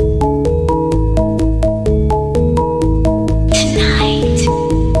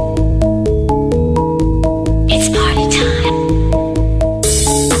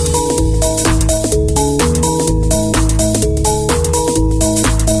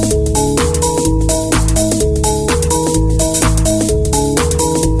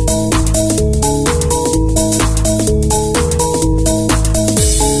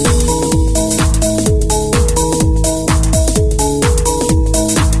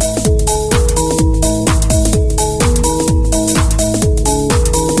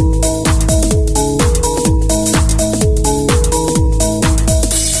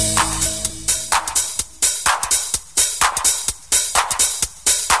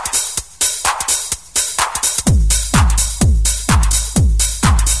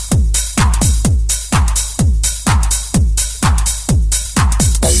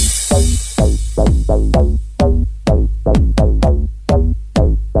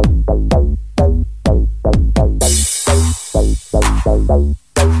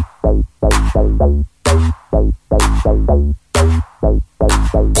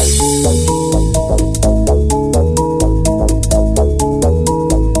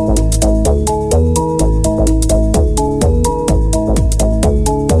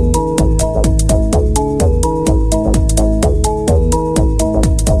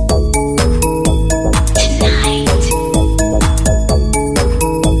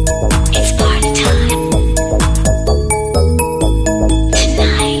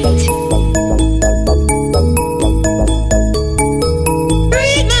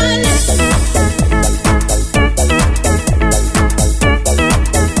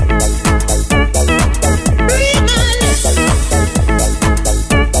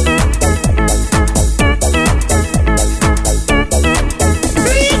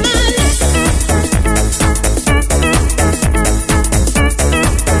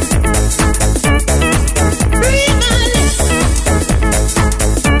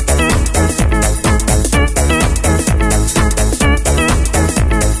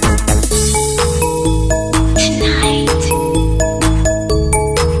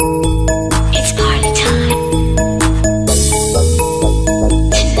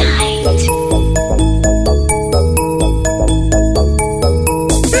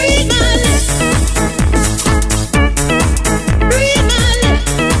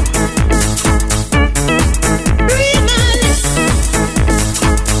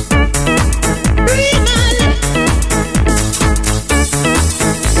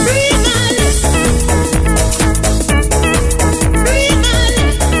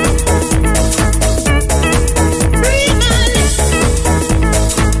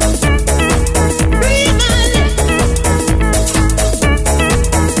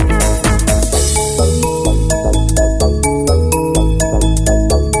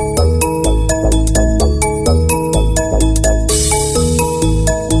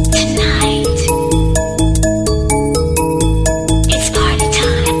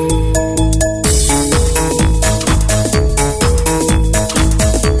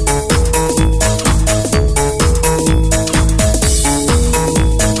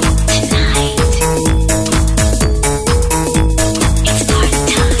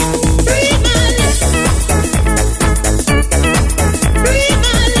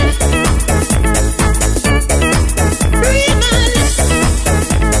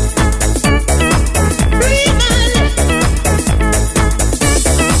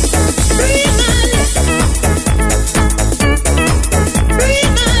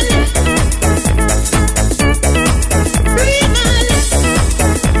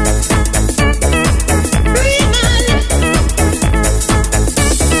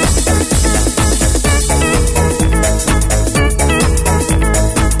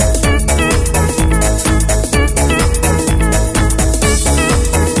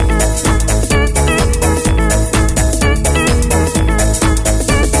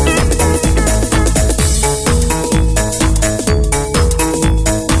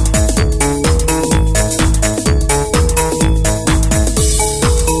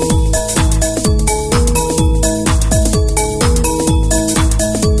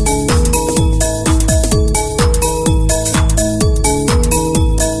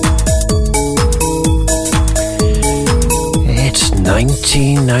 It's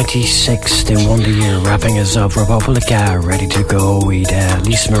 1996, the wonder year, wrapping us up. Republica, ready to go. We'd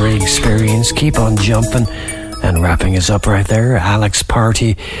Lisa Marie Experience, Keep on Jumping. And wrapping us up right there, Alex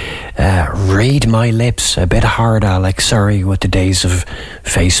Party, Read My Lips. A bit hard, Alex, sorry, with the days of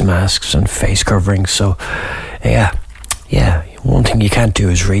face masks and face coverings. So, yeah, one thing you can't do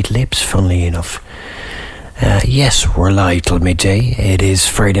is read lips, funnily enough. Yes, we're live till midday. It is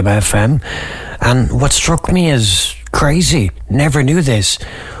Freedom FM. And what struck me as crazy, never knew this,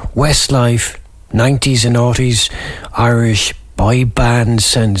 Westlife, 90s and noughties, Irish boy band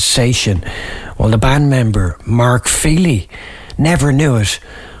sensation. Well, the band member, Mark Feely, never knew it,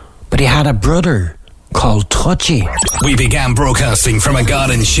 but he had a brother called Touchy. We began broadcasting from a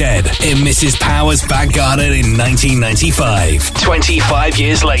garden shed in Mrs. Power's back garden in 1995. 25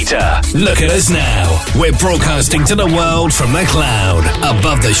 years later, look at us now. We're broadcasting to the world from the cloud,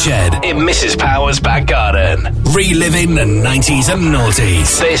 above the shed in Mrs. Power's back garden. Reliving the 90s and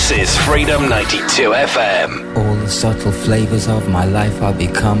noughties. This is Freedom 92 FM. All the subtle flavors of my life are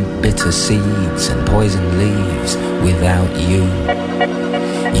become bitter seeds and poison leaves without you.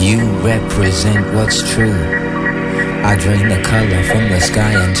 You represent what's true. I drain the color from the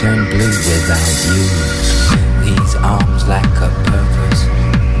sky and turn blue without you. These arms lack a purpose,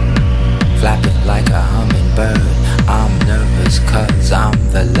 flapping like a hummingbird. I'm nervous cause I'm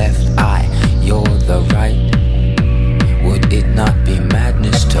the left eye, you're the right. Would it not be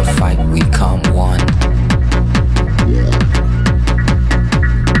madness to fight? We come one.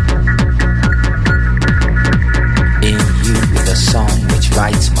 In you, the song which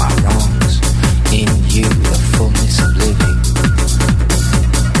rights my wrongs. In you, the fullness of living.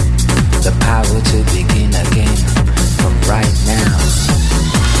 The power to begin again from right now.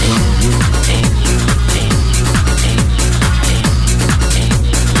 In you, in you, in you, in you, in you, in you, in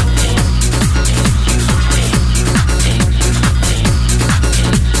you, in you, in you, in you,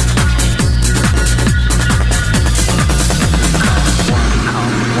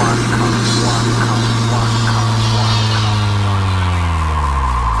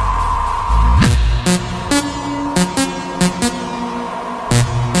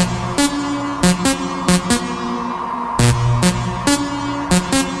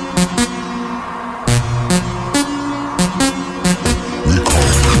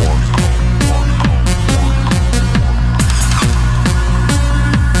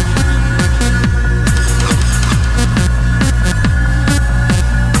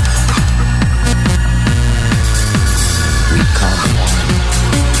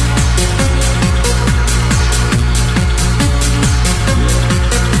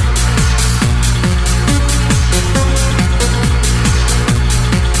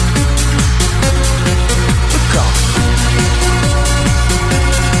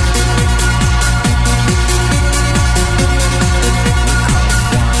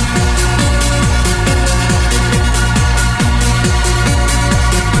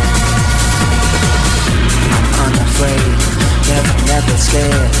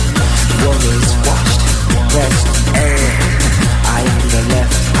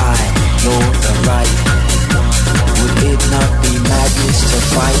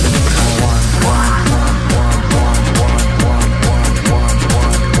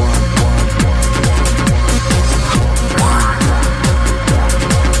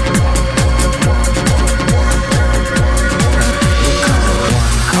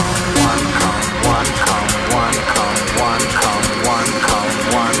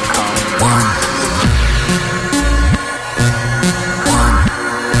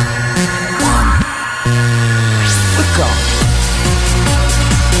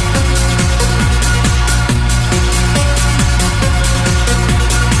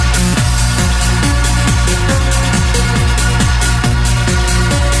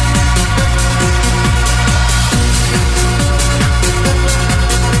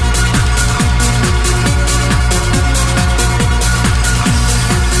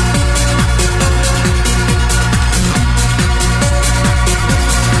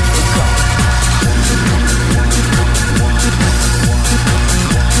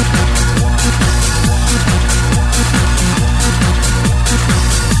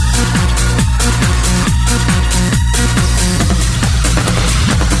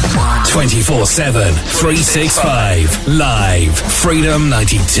 ...24/7, 365, live, Freedom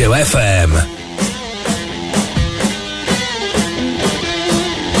 92 FM.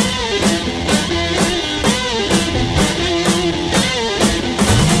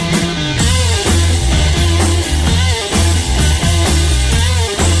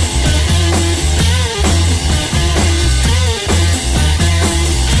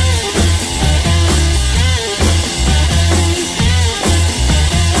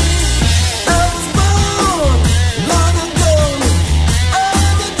 Long ago, all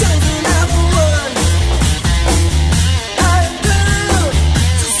the days and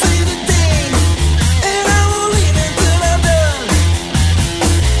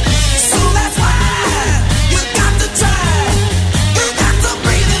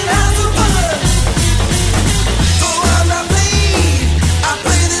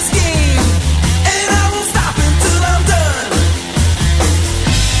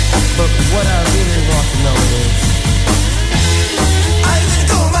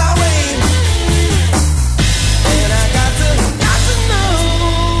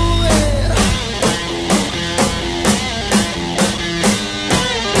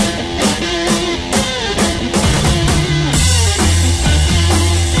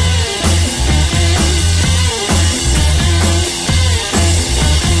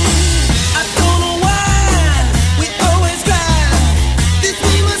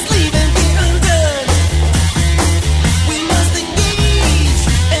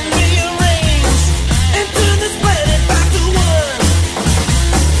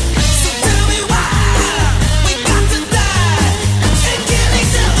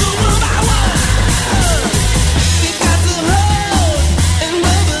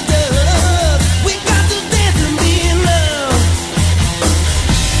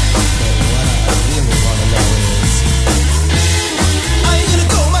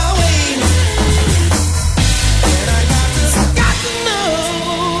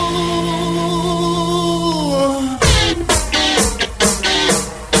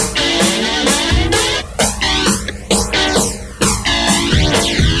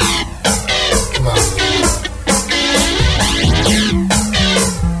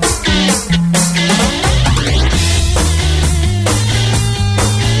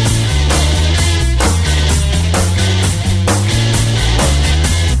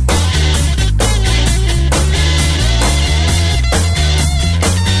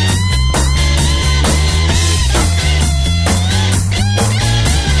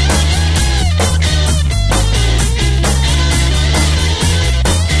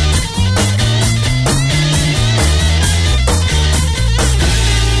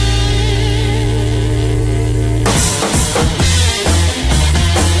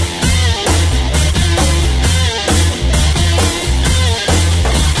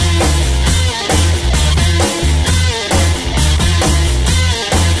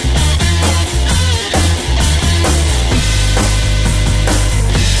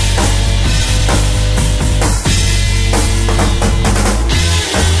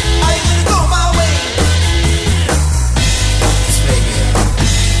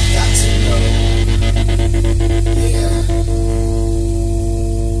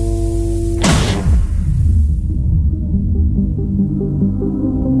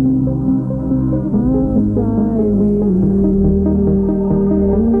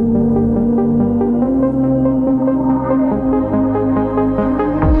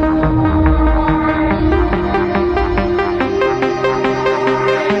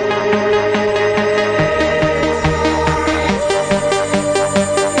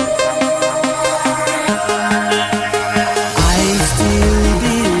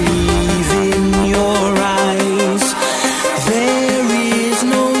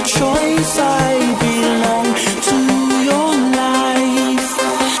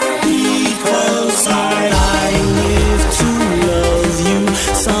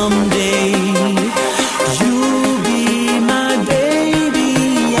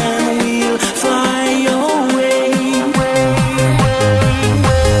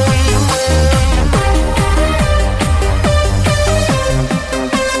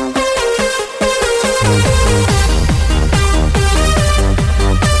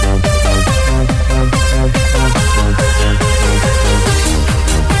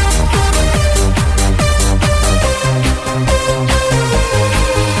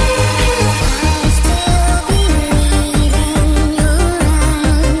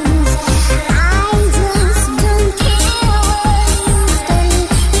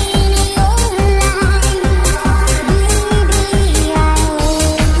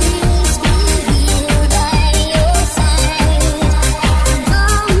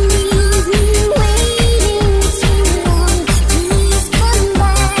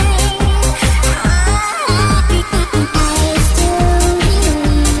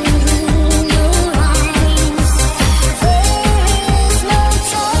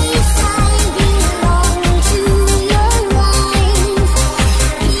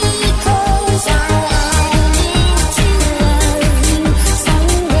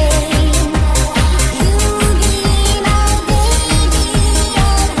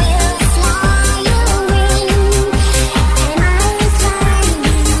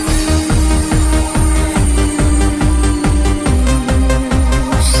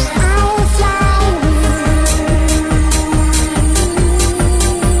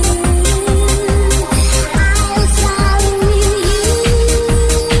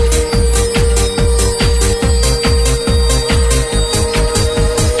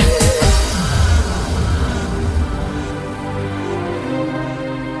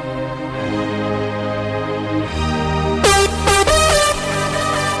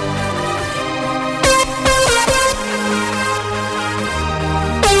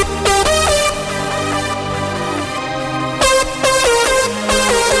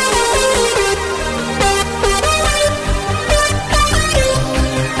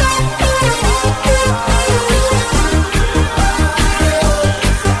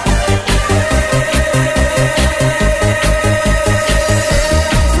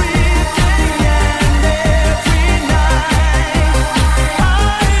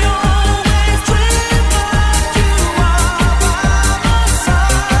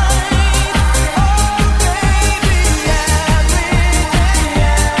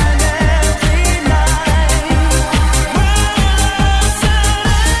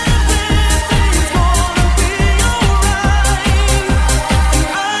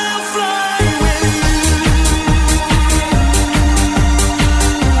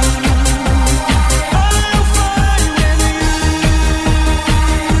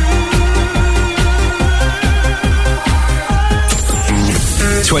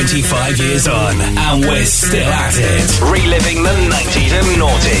 25 years on, and we're still at it. Reliving the 90s and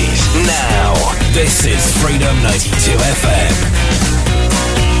noughties. Now, this is Freedom 92 FM.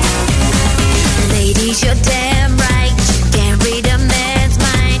 Ladies, you're damn right. You can't read a man's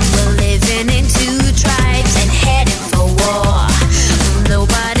mind. We're living in two tribes and heading for war.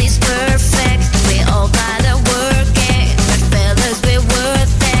 Nobody's perfect. We all gotta work it. But fellas, we're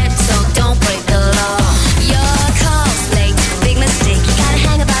worth it. So don't break the law. Your call's late. Big mistake. You gotta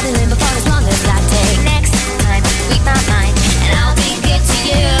hang about it in before as long as I take. Next time, read my mind. And I'll be good to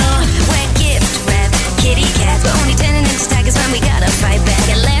you. We're gift wrap, kitty cats. We're only turning into tigers when we gotta fight back.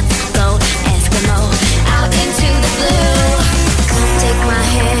 And let's go Eskimo out into the blue. Come take my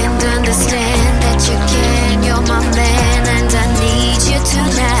hand, understand that you can. You're my man and I need you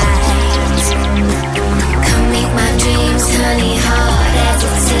tonight. Come meet my dreams, honey, hard as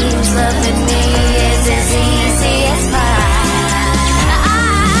it seems. Loving me is as easy as pie.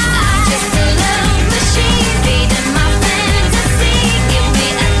 I'm just a love machine, feeding my fantasy. Give me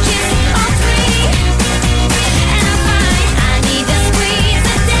a kiss or three, and I'm fine. I need a squeeze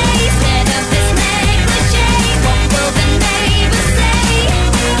a day instead of this negligee. What will the neighbors say?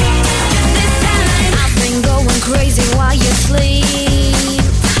 This time I've been going crazy while you sleep,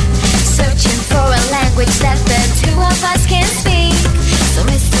 searching for a language that the two of us can speak. So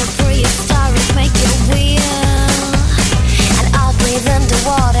Mr. Prehistoric, make it real, and I'll breathe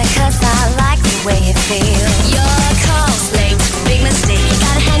underwater 'cause I like the way it feels. Your call's late, big mistake. You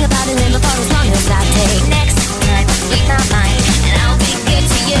gotta hang about it in before as long as I take. Next time, read my mind, and I'll be good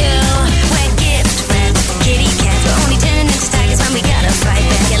to you. We're gift wrapped, kitty cats. We're only turning into tigers when we gotta fight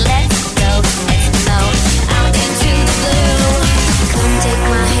back. And let's go out into the blue. Come take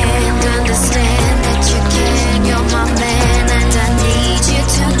my hand, understand that you can. You're my man and I need you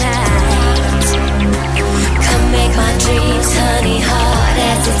tonight. Come make my dreams, honey, hard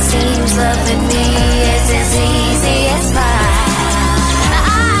as it seems. Loving me is as easy as pie.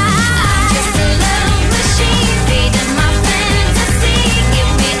 I'm just a love machine, feeding my fantasy.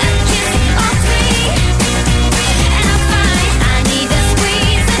 Give me a kiss or three, and I'm fine. I need a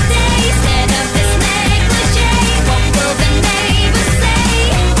squeeze a day instead of this negligee. What will the neighbors say?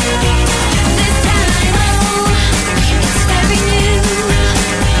 This time, oh, it's very new.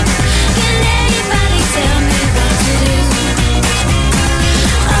 Can anybody tell me what to do?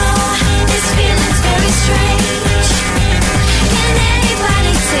 Oh, this feeling's very strange. Can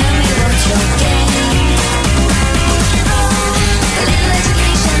anybody tell me what you're getting? A little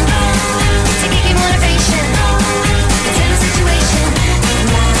education to give you motivation. It's in a situation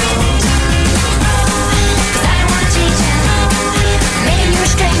now. 'Cause I don't wanna change you, making you a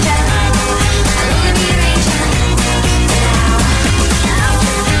stranger. I'll only be arranging now.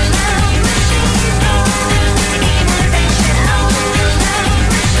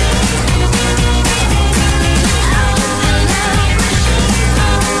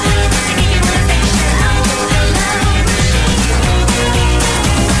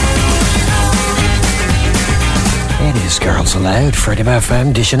 It is Girls Aloud, Freedom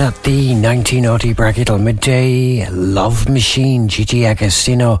FM, dishing at the 1980 bracket till midday. Love Machine, Gigi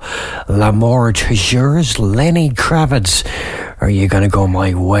Agostino, L'amour toujours, Lenny Kravitz, Are You Gonna Go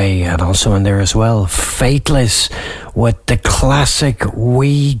My Way? And also in there as well, Fateless with the classic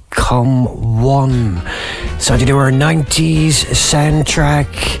We Come One. So to do our 90s soundtrack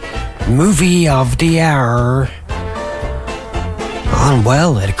movie of the hour. And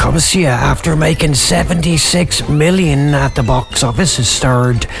well, it comes to you after making 76 million at the box office. It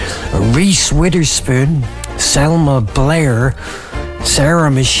starred Reese Witherspoon, Selma Blair, Sarah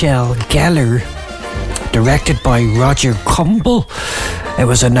Michelle Gellar, directed by Roger Kumble. It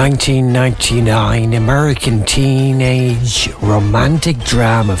was a 1999 American teenage romantic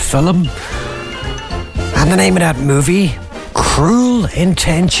drama film. And the name of that movie, Cruel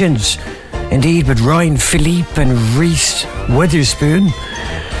Intentions. Indeed, with Ryan Philippe and Reese Witherspoon.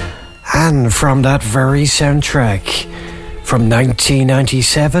 And from that very soundtrack, from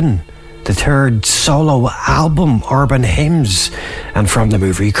 1997, the third solo album, Urban Hymns. And from the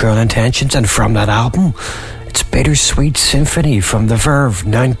movie Cruel Intentions, and from that album, it's Bittersweet Symphony from The Verve,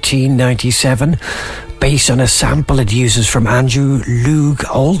 1997, based on a sample it uses from Andrew Loog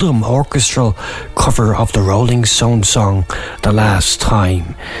Oldham orchestral cover of the Rolling Stones song The Last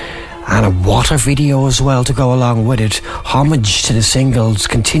Time. And a what a video as well to go along with it. Homage to the single's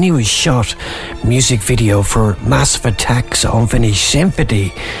continuous shot music video for Massive Attack's Unfinished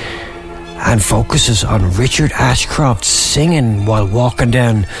Symphony, and focuses on Richard Ashcroft singing while walking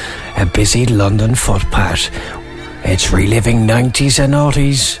down a busy London footpath. It's reliving 90s and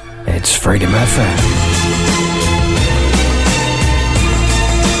noughties. It's Freedom FM.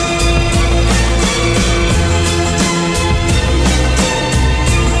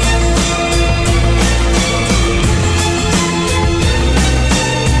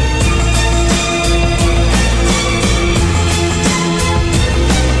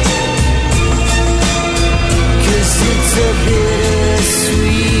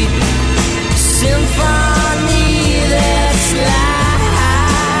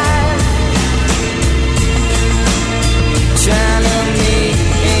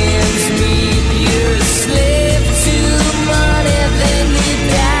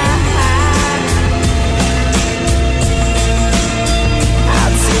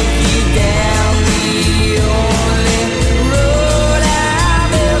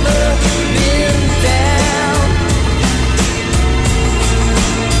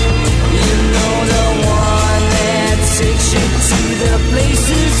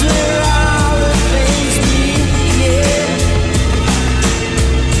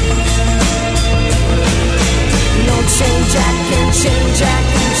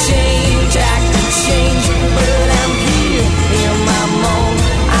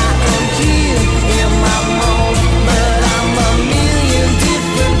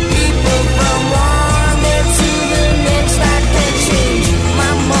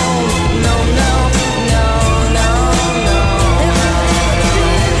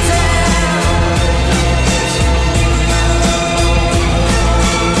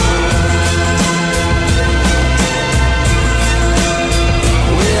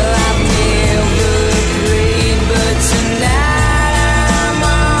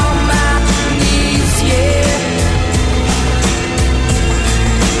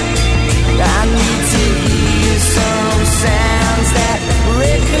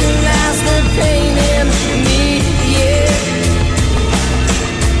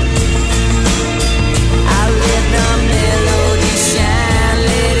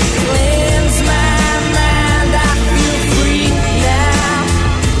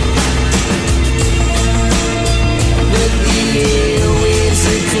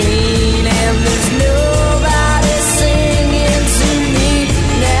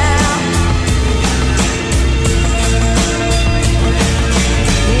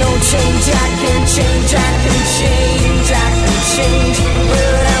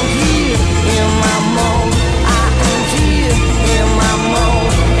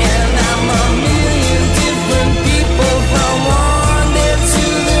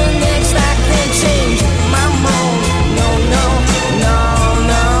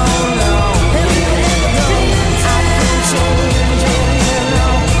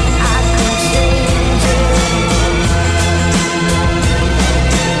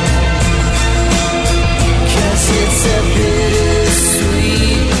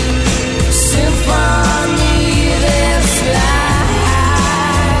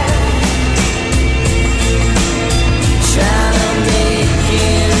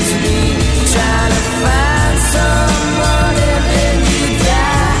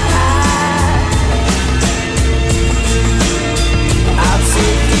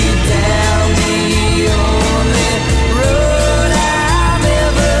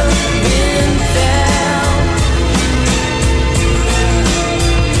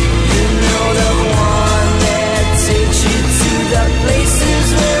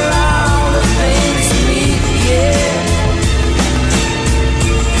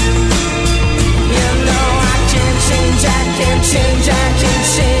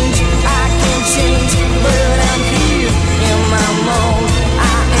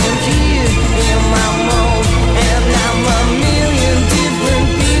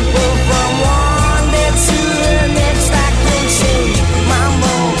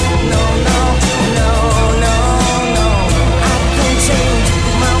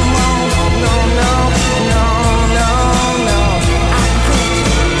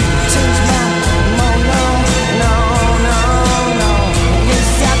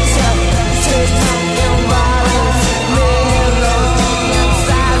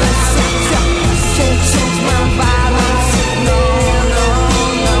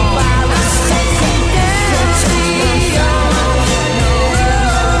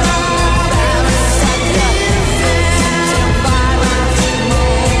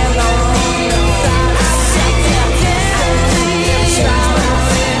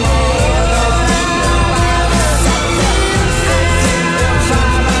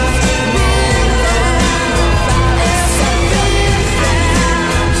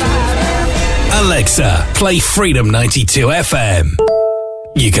 play Freedom 92 FM.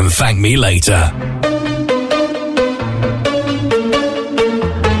 You can thank me later.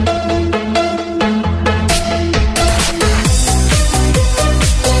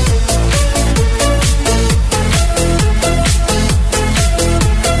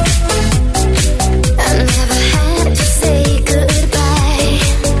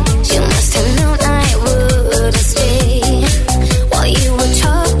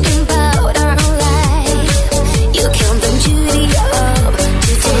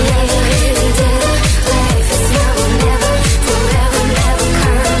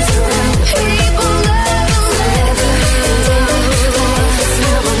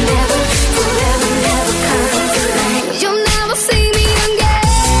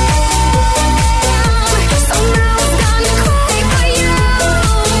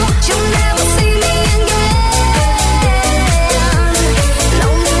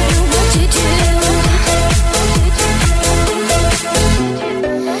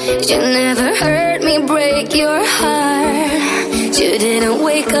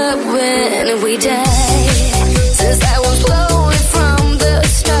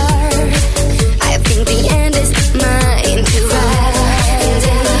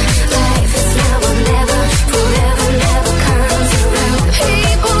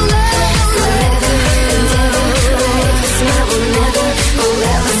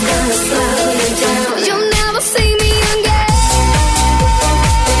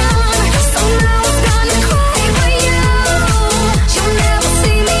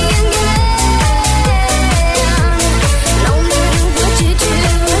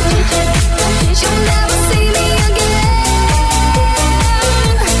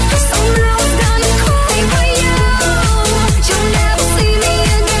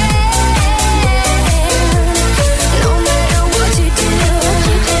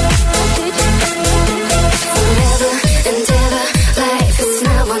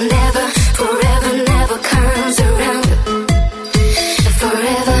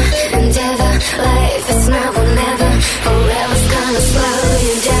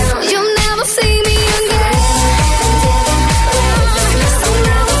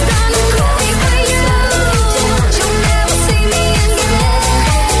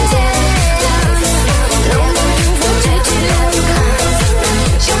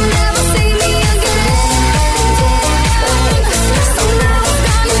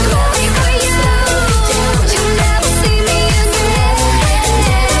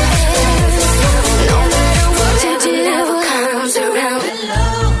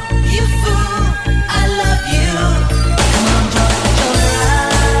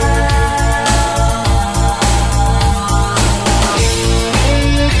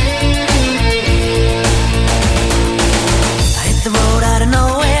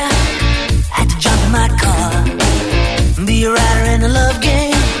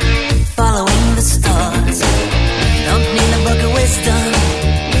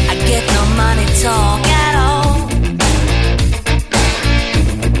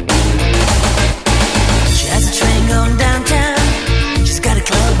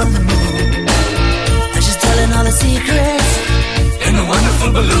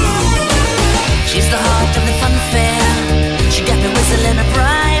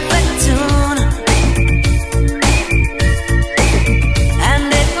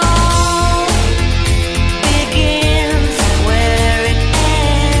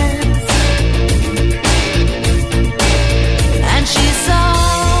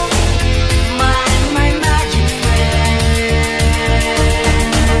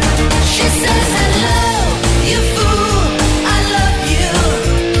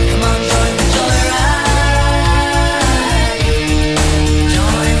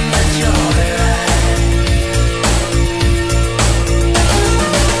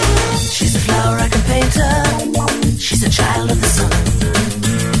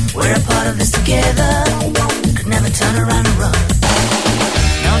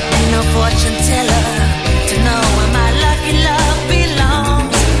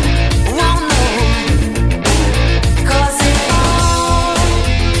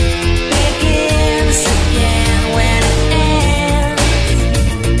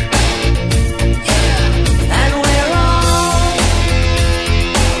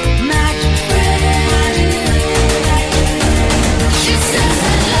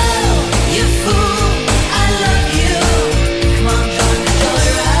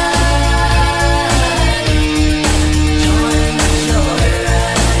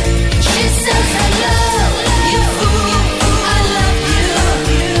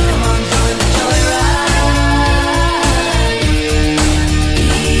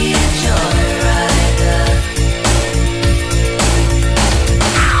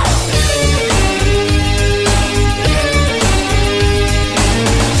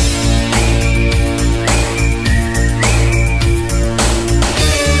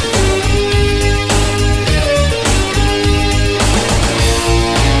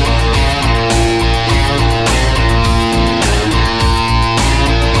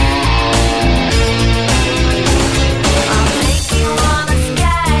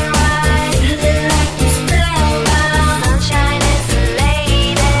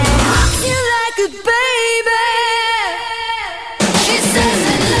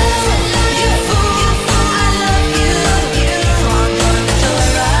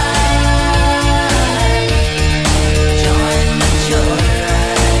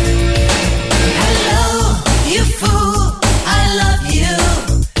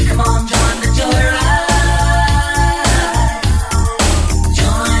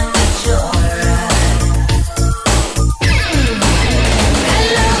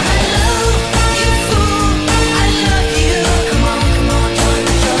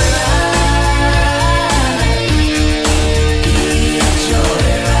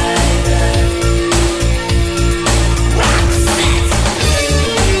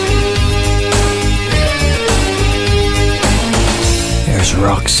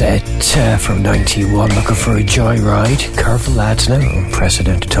 Set from 91, looking for a joyride. Careful lads now,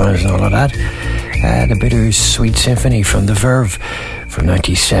 unprecedented times and all of that. The Bittersweet Symphony from The Verve from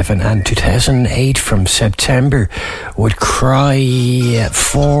 97, and 2008 from September would Cry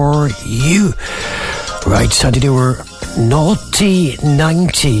For You. Right, so to do our naughty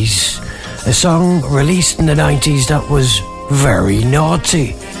 90s, a song released in the 90s that was very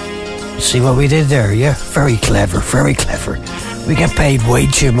naughty. See what we did there, yeah? Very clever, very clever. We get paid way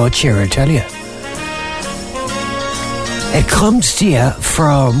too much here, I tell you. It comes to you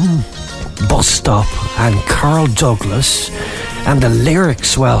from Bus Stop and Carl Douglas, and the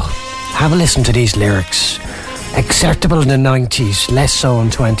lyrics, well, have a listen to these lyrics. Acceptable in the 90s, less so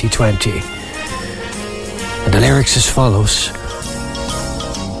in 2020. And the lyrics as follows.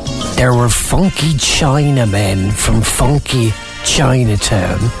 There were funky Chinamen from funky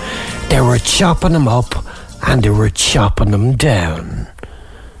Chinatown. They were chopping them up and they were chopping them down.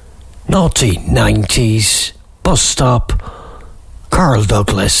 Naughty 90s, Bus Stop, Carl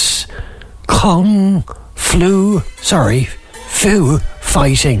Douglas, Foo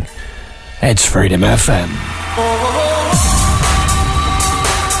Fighting. It's Freedom FM.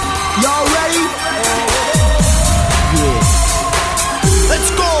 Y'all ready? Yeah. Let's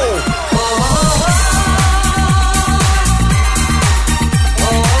go!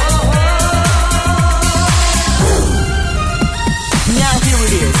 Now here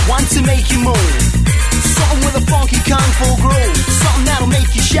it is, one to make you move. Something with a funky kung fu groove. Something that'll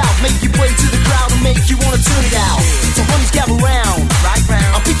make you shout, make you play to the crowd and make you wanna turn it out. So honeys gather round, right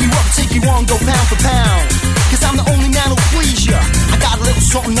round. I'll pick you up, take you on, go pound for pound. Cause I'm the only man who'll please ya. I got a little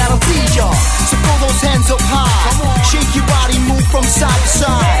something that'll tease ya. So throw those hands up high. Shake your body, move from side to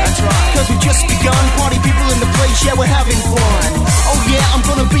side. That's right. Cause we've just begun. Party people in the place, yeah, we're having fun. Oh yeah, I'm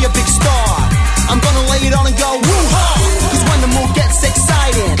gonna be a big star. I'm gonna lay it on and go woo-ha. Cause when the mood gets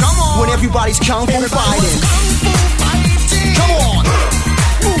exciting, when everybody's kung fu fighting. Come on.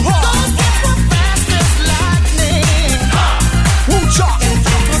 Woo-ha. Those kids were fast as lightning. Woo-cha.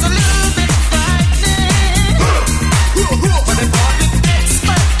 Was a little bit frightening. But they brought me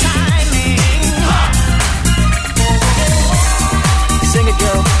expert timing. Sing it,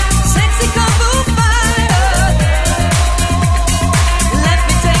 girl. Sexy kung fu fighter, let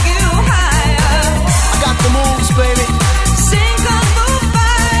me take you higher. I got the moves, baby. Sing kung fu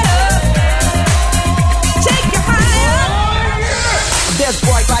fighter, take you higher. There's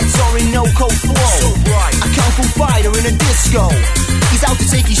bright lights or in no cold flow. So bright. A kung fu fighter in a disco. He's out to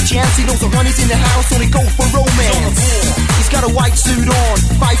take his chance. He knows the honey's in the house, so they go for romance. He's got a white suit on,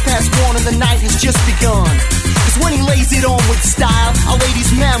 1:05 and the night has just begun. Cause when he lays it on with style, a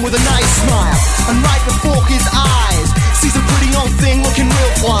ladies' man with a nice smile. And right before his eyes, sees a pretty young thing looking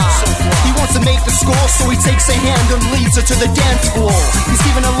real fly. He wants to make the score, so he takes a hand and leads her to the dance floor. He's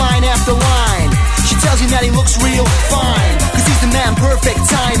giving her line after line. She tells him that he looks real fine, cause he's the man, perfect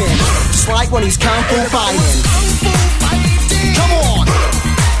timing. Just like when he's kung fu fighting. Come on!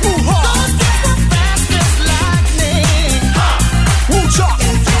 Woo-ha! Those kids were fast as lightning. Woo-cha!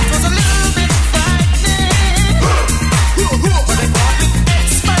 Was a little bit frightening. But they brought me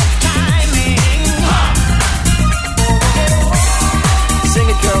expert timing. Sing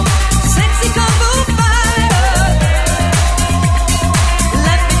it, girl. Sexy kung fu fighter,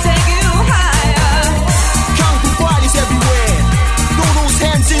 let me take you higher. Kung fu fighters everywhere. Throw those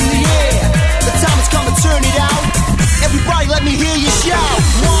hands in the air. The time has come to turn it out. Everybody let me hear you shout.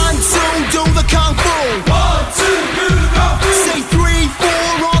 1, 2, do the kung fu. 1, 2, do the kung fu. Say 3,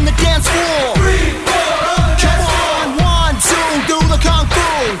 4 on the dance floor. 3, 4 on the dance floor. Come on, 1, 2, do the kung fu.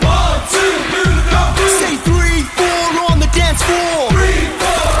 1, 2, do the kung fu. Say 3, 4 on the dance floor. 3,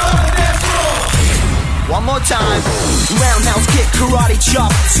 4 on the dance floor. One more time. Roundhouse kick, karate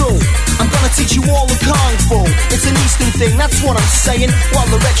chop, 2. I'm gonna teach you all the kung fu. It's an Eastern thing, that's what I'm saying. While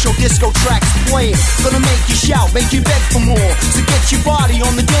the retro disco track's playing, gonna make you shout, make you beg for more. So get your body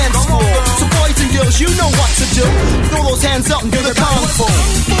on the dance floor. So boys and girls, you know what to do. Throw those hands up and do the kung fu.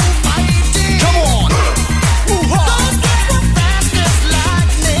 Come on. Woo-ha. Those kids were fast as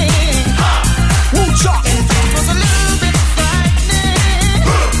lightning. Woo-cha. Was a little bit frightening.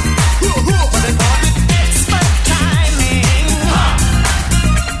 But they brought me expert timing.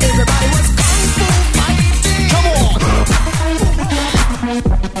 Everybody was kung fu fighting. Come on.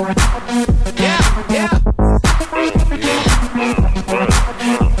 Yeah, yeah.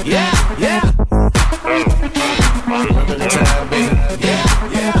 Yeah, yeah. One at a time, baby.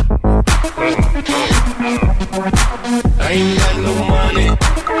 Yeah, yeah.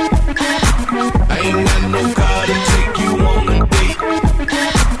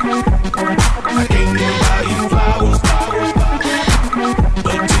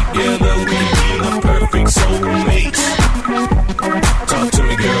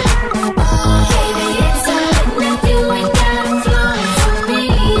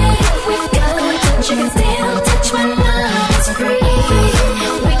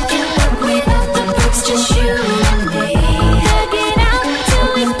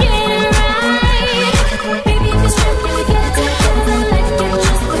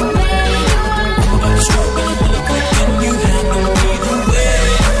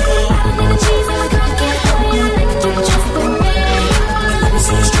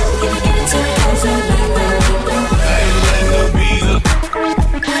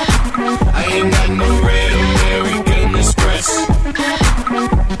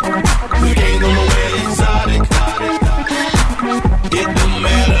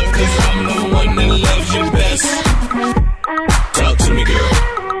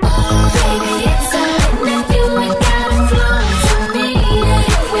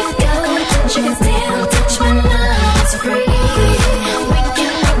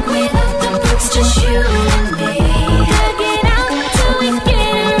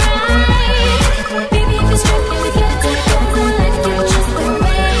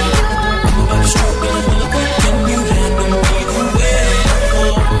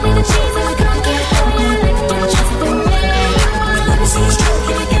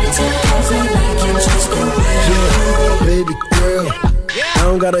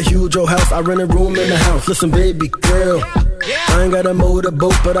 got a huge old house, I rent a room in the house. Listen, baby girl, I ain't got a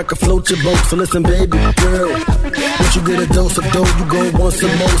motorboat, but I can float your boat. So listen, baby girl, once you get a dose of dough, you gon' want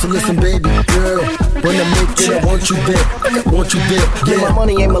some more. So listen, baby girl, when I make it, I want you there, I want you there. Yeah, my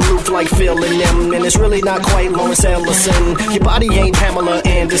money ain't Maloof like Phil and them, and it's really not quite Lawrence Ellison. Your body ain't Pamela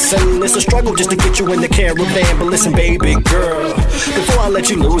Anderson. It's a struggle just to get you in the caravan. But listen, baby girl, before I let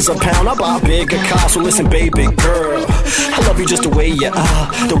you lose a pound, I'll buy a bigger car. So listen, baby girl, I love you just the way you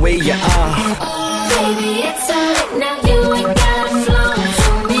are, the way you are. Baby, it's alright now, you ain't gotta flow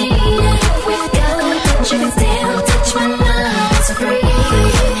for me. We go, but you can still touch my love, it's free.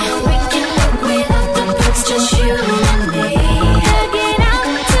 We can work without the books, just you and me. Hug it out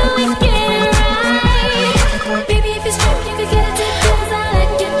till we get it right. Baby, if you're stripped, you could get it too, 'cause I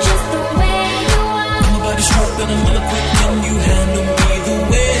like you just the way you are. My body's sharp and I'm gonna quick when you handle me the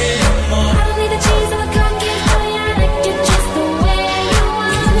way I'm on. I don't need the cheese or the cocky, boy, I like you just the way you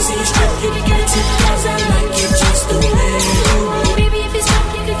are. Let me see you strip, you can get it too, 'cause I like it just the way you are. Baby, if you're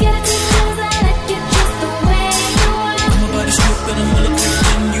stripped, you could get it too, 'cause I like you just the way you are. My body's sharp and I'm gonna quick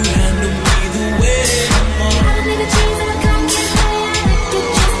when you handle me the way I'm on. I don't need the cheese or the cocky, boy, I like you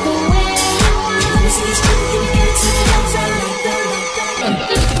just the way you are. Let me see you strip, you can get it too, 'cause I like that.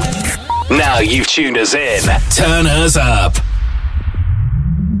 Now you've tuned us in. Turn us up.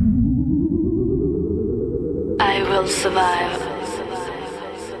 I will survive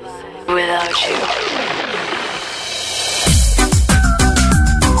without you.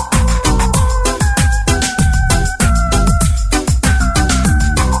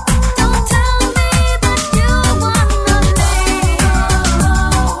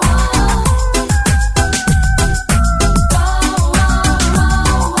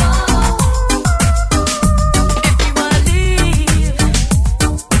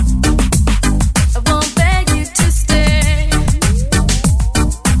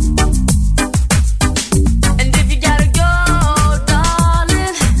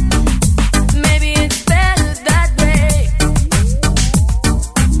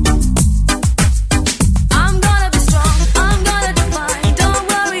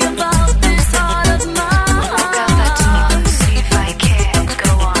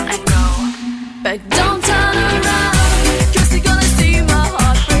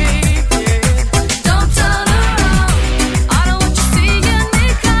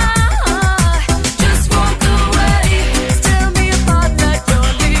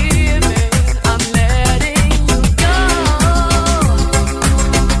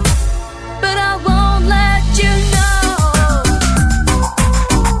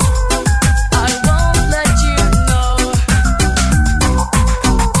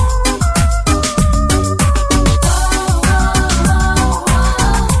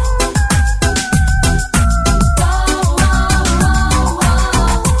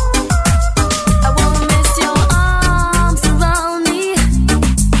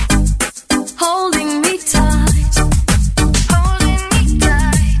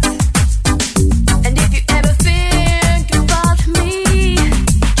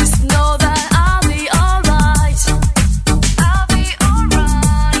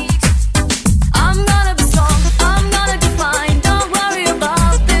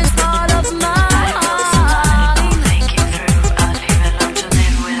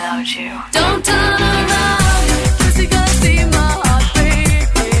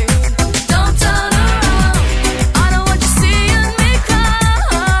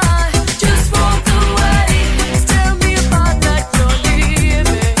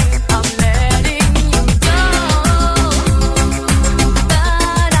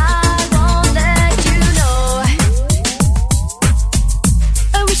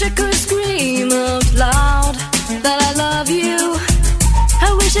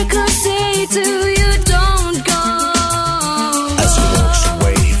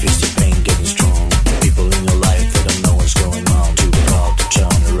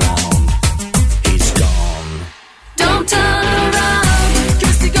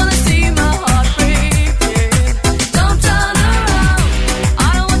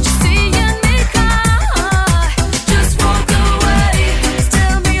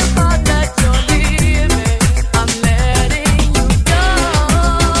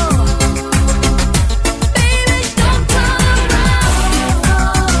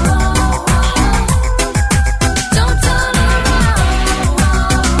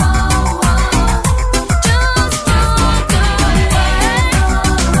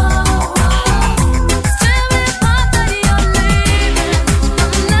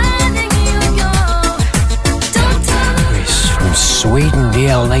 Sweden, the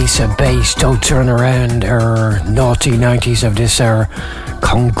Elisa bass, Don't Turn Around, her naughty 90s of this hour.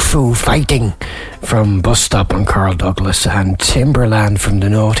 Kung Fu Fighting from Bus Stop and Carl Douglas, and Timberland from the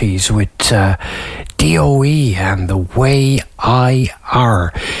Naughties with DOE and The Way I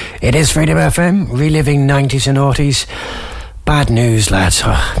Are. It is Freedom FM, reliving 90s and noughties. Bad news, lads.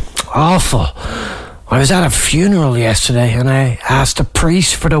 Awful. I was at a funeral yesterday and I asked the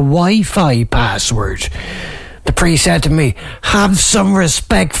priest for the Wi-Fi password. The priest said to me, "Have some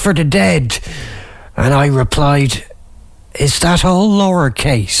respect for the dead." And I replied, "Is that all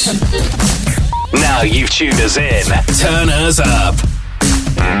lowercase?" Now you've tuned us in. Turn us up.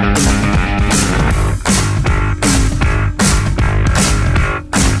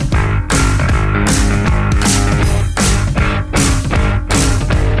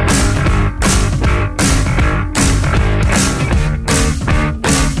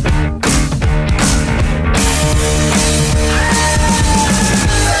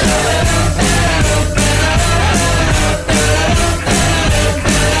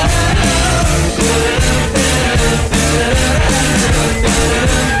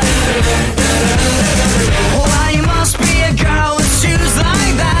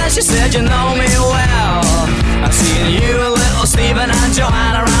 You know me well. I've seen you, little Stephen and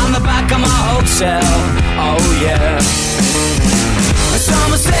Joanna around the back of my hotel. Oh yeah.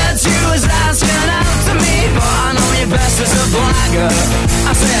 Someone said you was asking out to me, but I know you best as a blagger.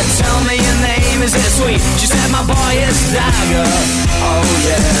 I said, "Tell me your name, is it sweet?" She said, "My boy is Dagger." Oh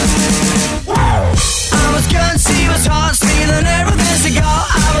yeah. I was good, she was hot, stealing everything she got.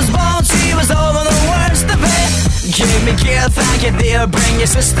 I was bold, she was over the worst of it. Give me gear, thank you dear. Bring your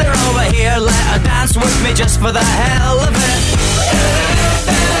sister over here, let her dance with me just for the hell of it.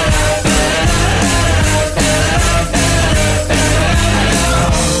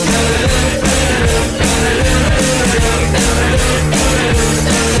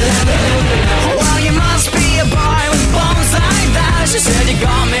 Well, you must be a boy with bones like that. She said you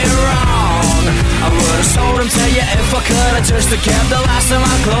got me wrong. I would've sold him to you if I could. I just have kept the last of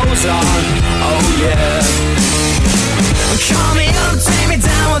my clothes on. Oh yeah. Call me up, take me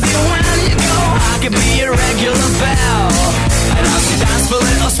down with you when you go. I could be your regular bell. And I'll dance for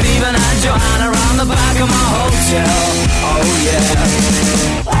little Stephen and Joanna around the back of my hotel. Oh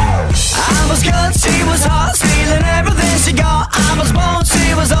yeah. I was good, she was hot, stealing everything she got. I was bold,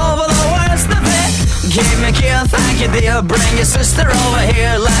 she was over the worst of it. Give me a kill, thank you dear. Bring your sister over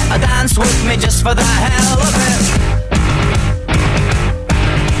here, let her dance with me just for the hell of it.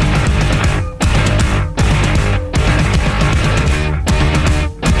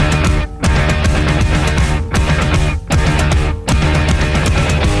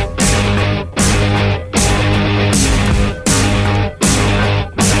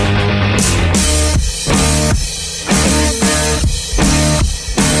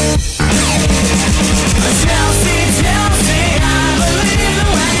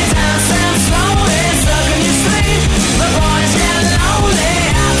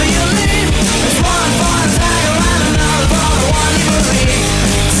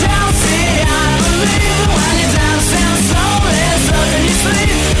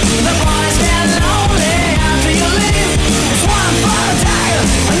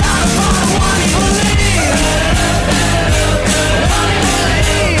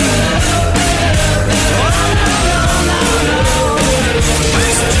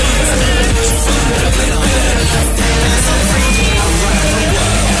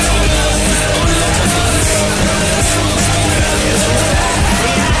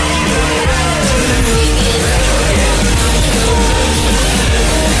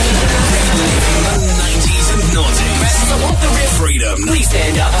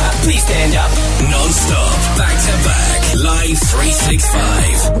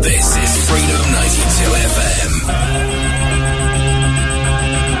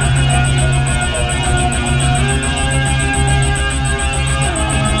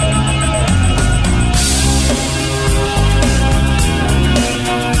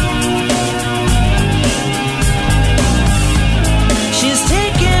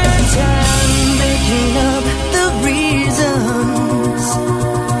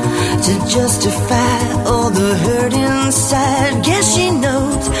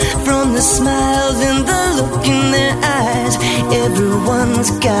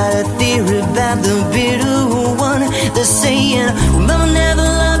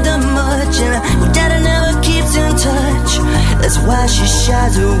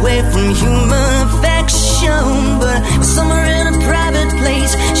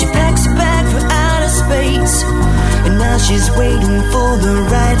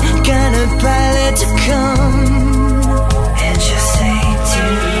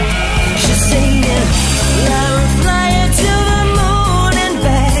 She's saying, I will fly her to the moon and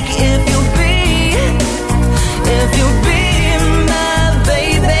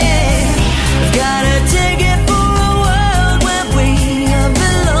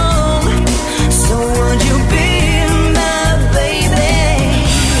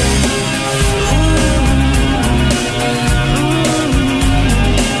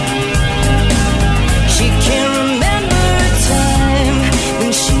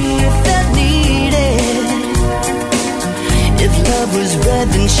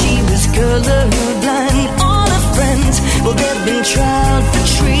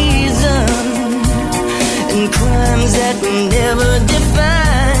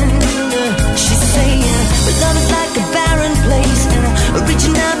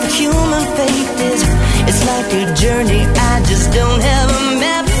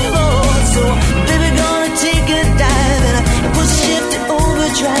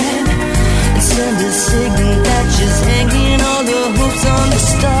drive and send a signal that she's hanging all the hopes on the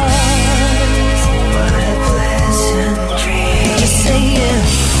stars. What a pleasant dream. Just say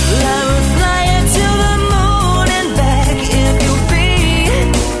yeah, I will fly you to the moon and back if you'll be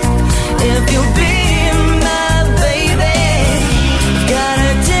my baby. Got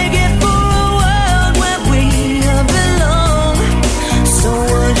a ticket for a world where we belong. So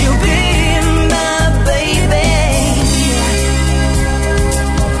would you be my baby?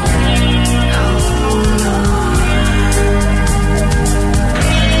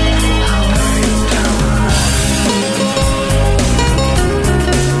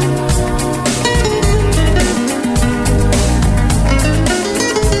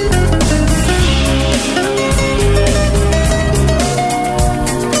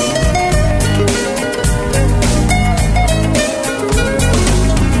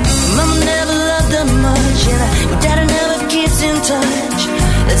 Mama never loved her much, and my daddy never keeps in touch.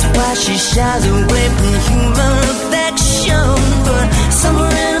 That's why she shies away from human affection. But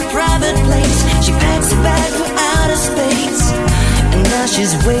somewhere in a private place, she packs a bag for outer space. And now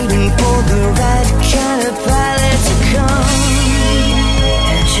she's waiting for the right kind of pilot to come.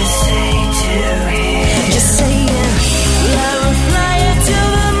 And just say to him, just say yeah, I will fly you to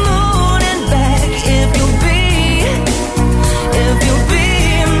the moon and back if you'll be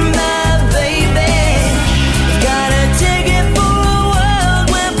my baby. Got a ticket for a world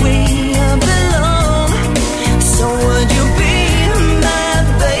where we belong. So would you be my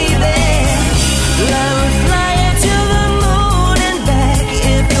baby? I will fly you to the moon and back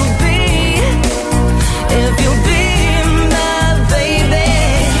if you'll be my baby.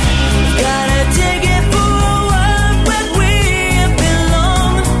 Got a ticket for a world where we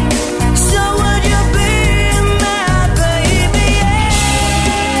belong. So would you be my baby?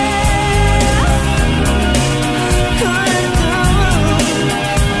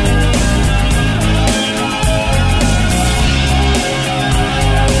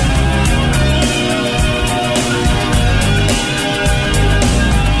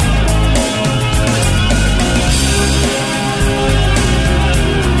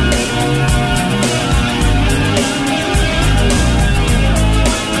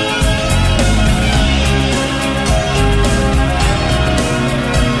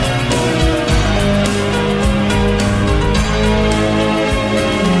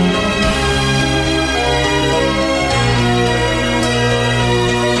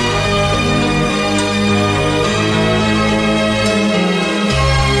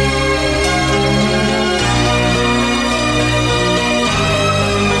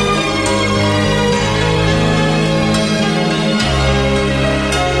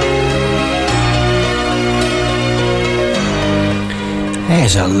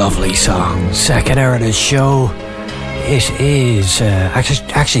 There's a lovely song. Second hour of the show. It is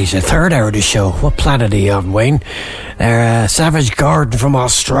actually it's the third hour of the show. What planet are you on, Wayne? They're Savage Garden from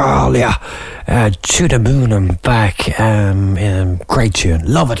Australia. To the Moon and Back. Great tune.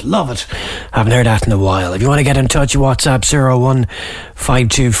 Love it. Haven't heard that in a while. If you want to get in touch, WhatsApp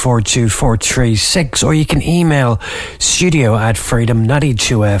 0152424436, or you can email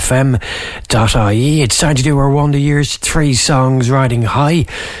studio@freedom92fm.ie. It's time to do our Wonder Year's 3 songs riding high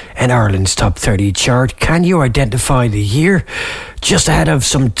in Ireland's top 30 chart. Can you identify the year? Just ahead of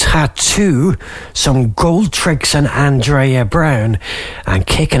some Tattoo, some Gold Tricks and Andrea Brown, and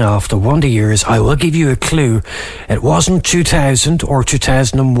kicking off the Wonder Years, I will give you a clue. It wasn't 2000 or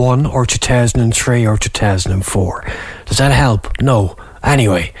 2001 or 2003 or 2004. Does that help? No.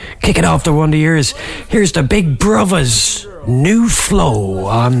 Anyway, kicking off the Wonder Years, here's the Big Brothers, New Flow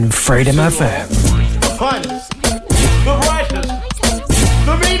on Freedom FM. The finest, the brightest,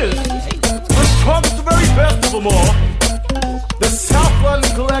 the meanest, the strongest, the very best of them all. The South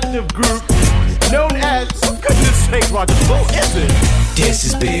London Collective Group, known as, goodness sake, Roger, who is it? This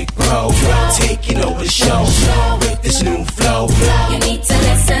is Big Bro, taking over the show with this new flow. You need to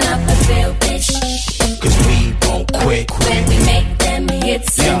listen up and feel this. Cause we won't quit. When we make them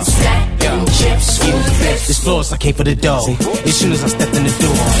hits and stack them chips. This floor's I came for the dough. As soon as I stepped in the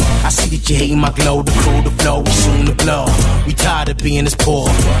door, I see that you hating my glow. The crew, the flow, we soon to blow. We tired of being this poor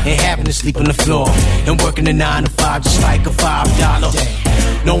and having to sleep on the floor and working a 9 to 5 just like a $5.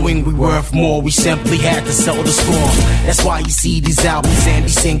 Knowing we worth more, we simply had to sell the score. That's why you see these albums and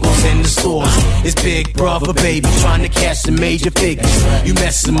these singles in the stores. It's Big Brother, baby, trying to cash some major figures. You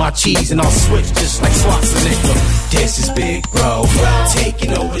messing my cheese and I'll switch just like Schwarzenegger. This is Big Bro,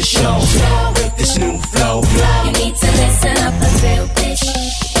 taking over the show with this new flow. You need to listen up and feel this.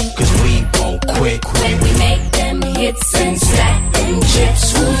 Cause we won't quit. When we make them hits and stack them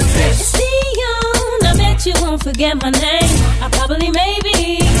chips. Who's this? It's Dion, I bet you won't forget my name. I probably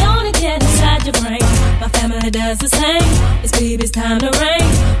maybe does the same. It's baby's time to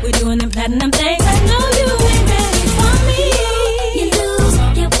reign. We're doing them platinum things. I know you ain't ready for me. You lose,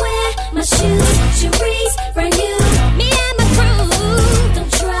 can't wear my shoes. Cherise, brand new. Me and my crew.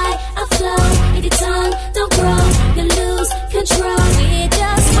 Don't try, I'll flow. If your tongue don't grow, you lose control. We're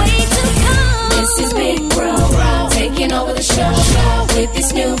just way too cold. This is Big Bro, taking over the show with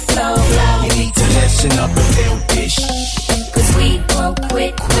this new flow. You need to listen up and feel this. Cause we won't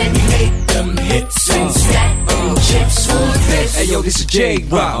quit. We make them hits and stack them chips for this. Hey yo, this is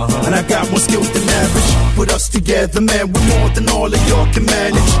J-Rock. And I got more skills than average. Put us together, man, we're more than all of y'all can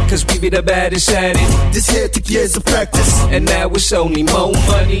manage. Cause we be the baddest at it. This here took years of practice. And now it's only more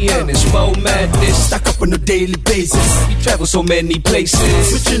money and it's more madness. Stack up on a daily basis. We travel so many places.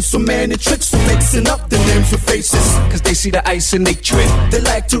 Switching so many tricks, we're mixing up the names with faces. Cause they see the ice and they trip. They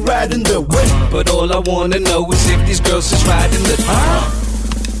like to ride in the whip. But all I wanna know is if these girls is riding the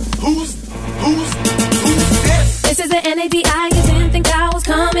Who's this? This is the NADI. You didn't think I was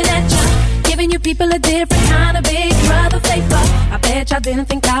coming at ya. Giving you people a different kind of Big Brother flavor. I bet y'all didn't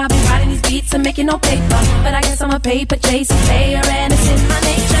think I'd be writing these beats and making no paper. But I guess I'm a paper chasing player and it's in my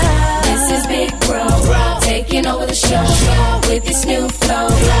nature. This is Big Bro, taking over the show with this new flow.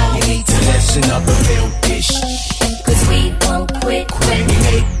 You need to listen up and feel this. Cause we won't quit. We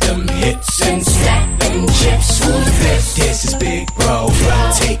make them hits and stack them chips for this. This is Big Bro,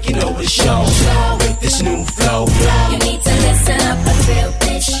 taking over the show with this new flow. You need to listen up and feel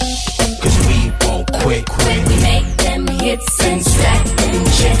this. Cause we won't quit. We make them hits and stack them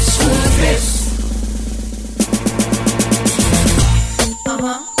chips for this.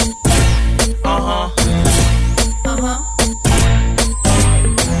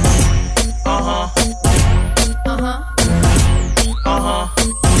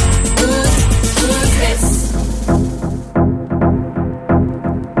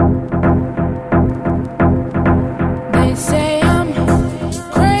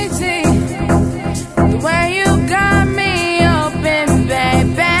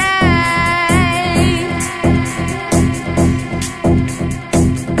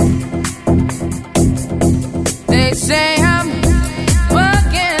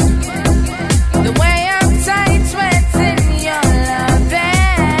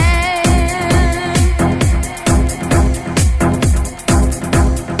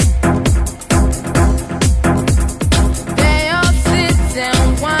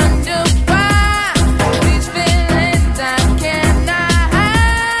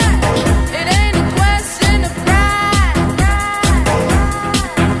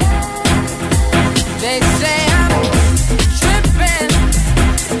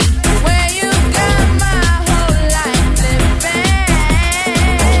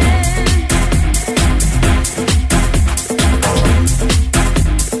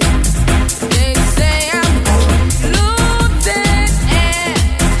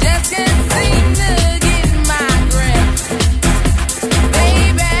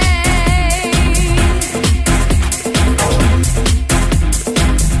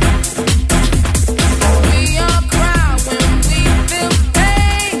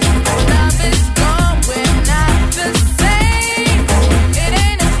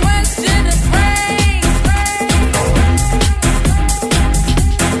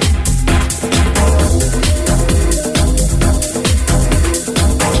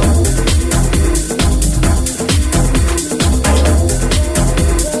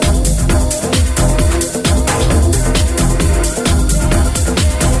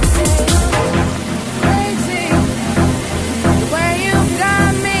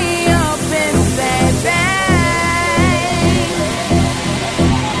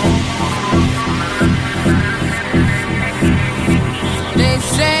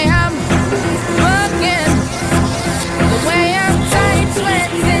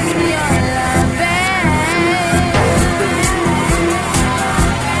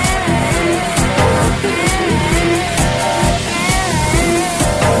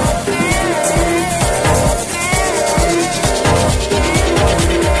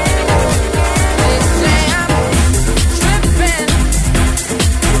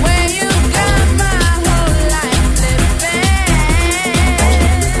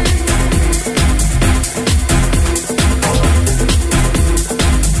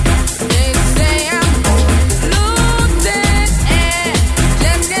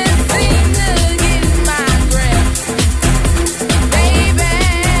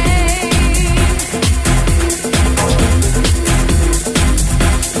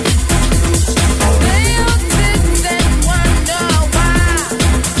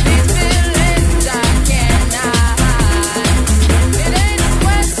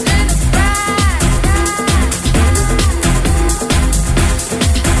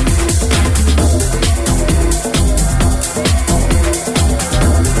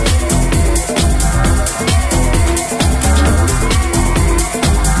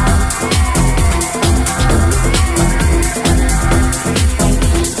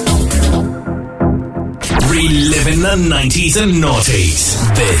 the 90s and noughties.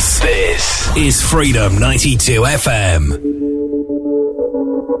 This is Freedom 92 FM.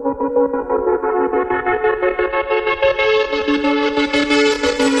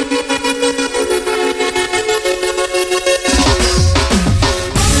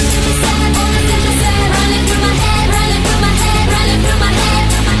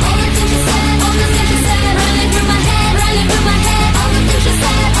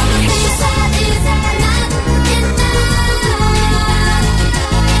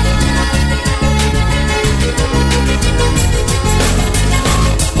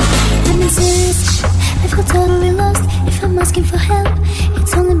 Asking for help,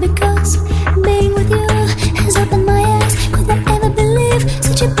 it's only because being with you has opened my eyes. Could I ever believe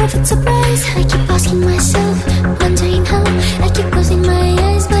such a perfect surprise? I keep asking myself, wondering how. I keep closing my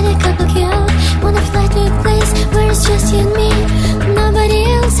eyes, but I can't look you out. Wanna fly to a place where it's just you and me, nobody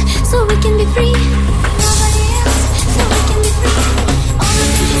else, so we can be free. Nobody else, so we can be free. All the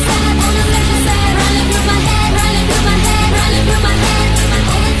things you said, all the things you said, running through my head, running through my head, running through my head.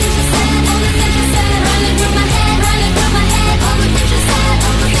 All the things you said, all the things you said, running through my head, running through my head. All the things you said,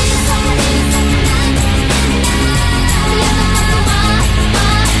 all the things you said,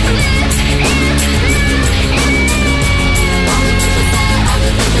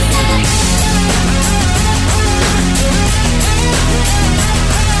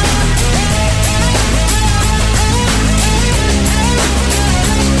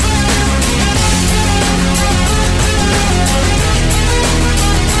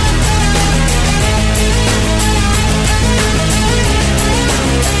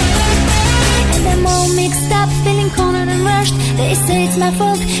 They say it's my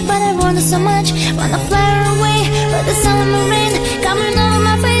fault, but I want it so much. Wanna fly away, but the sun and the rain coming over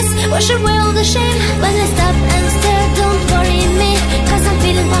my face, wash away all the shame. When I stop and stare, don't worry me, cause I'm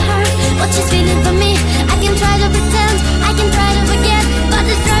feeling for her, what she's feeling for me. I can try to pretend, I can try to forget, but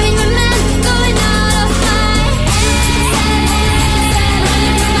it's driving me mad, going out of my head.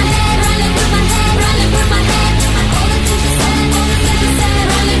 Running through my head, running through my head, running through my head. All the things you said, all the things you said,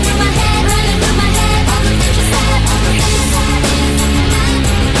 running through my head, running through my head. All the things you said, all the things you said.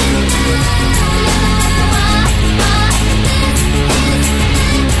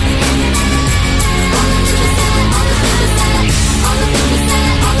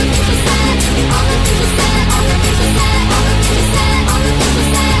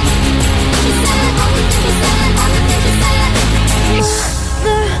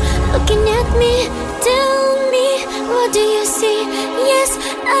 Looking at me, tell me, what do you see? Yes,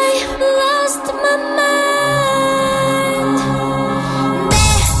 I lost my mind.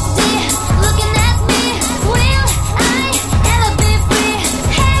 Daddy, looking at me, will I ever be free?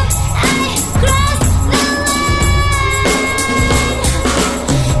 Have I crossed the line?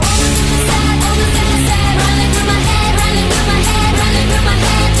 All the things you said, running through my head, running through my head, running through my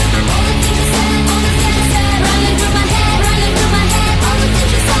head. All the things you said, all the things you said, running through my head, running through my head. All the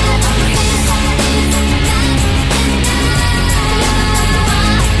things you said.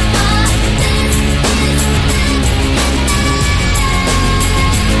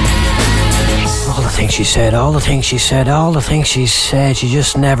 All the things she said, all the things she said, all the things she said. She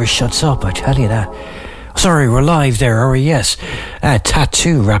just never shuts up, I tell you that. Sorry, we're live there, are we? Yes.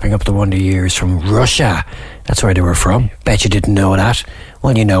 Tattoo wrapping up the Wonder Years from Russia. That's where they were from. Bet you didn't know that.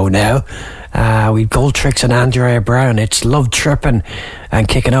 Well, you know now. We've Gold Tricks and Andrea Brown. It's Love Trippin', and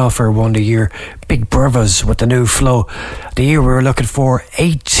kicking off our Wonder Year Big Brothers with the new flow. The year we were looking for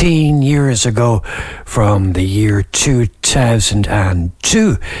 18 years ago, from the year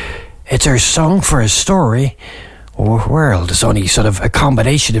 2002. It's our song for a story. Well, there's only sort of a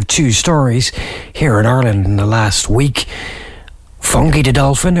combination of two stories here in Ireland in the last week. Funky the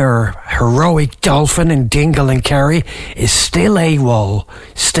Dolphin, or Heroic Dolphin in Dingle and Kerry, is still AWOL,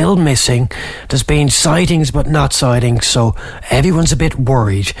 still missing. There's been sightings but not sightings, so everyone's a bit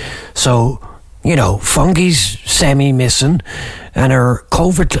worried. So, you know, Funky's semi-missing, and our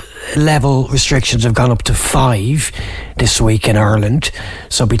COVID level restrictions have gone up to 5 this week in Ireland.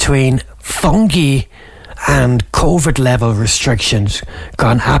 So between Funky and COVID level restrictions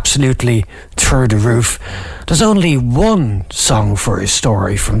gone absolutely through the roof, there's only one song for a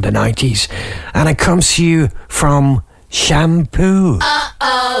story from the 90s, and it comes to you from Shampoo.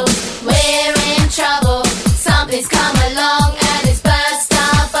 Uh-oh, we're in trouble. Something's come along and it's burst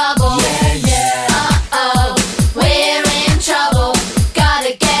our bubble. Yeah, yeah. Uh-oh, we're in trouble.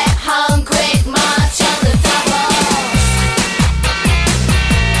 Gotta get home quick, march on the double.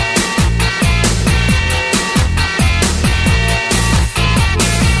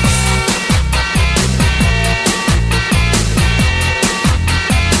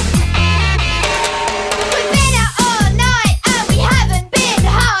 We made our own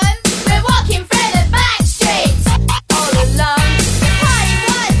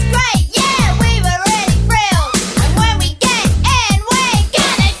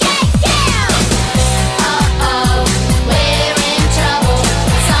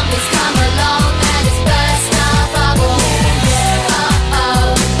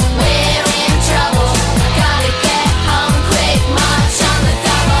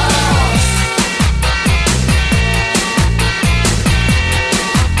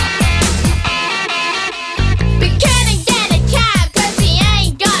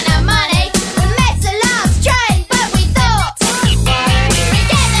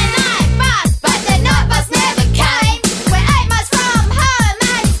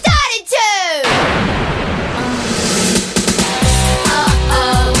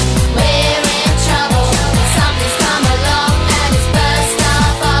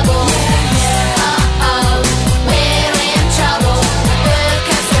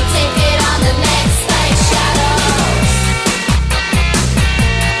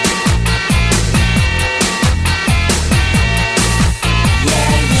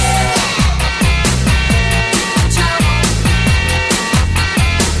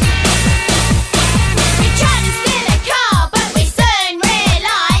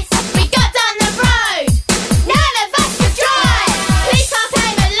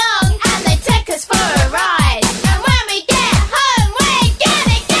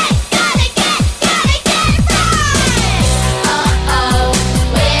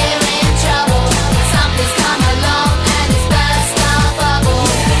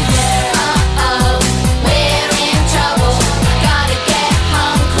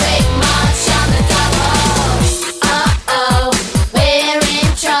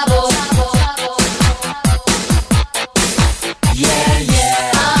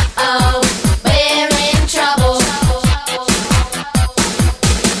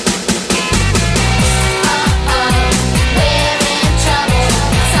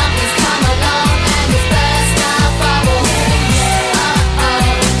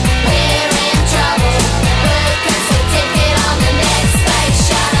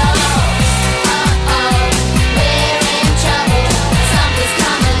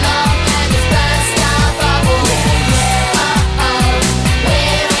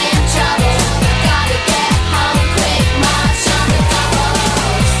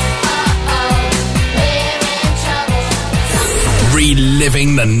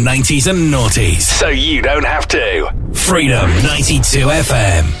the 90s and noughties, so you don't have to. Freedom 92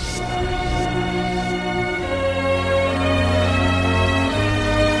 FM.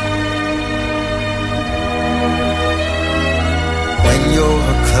 When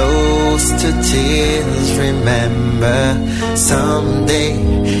you're close to tears, remember someday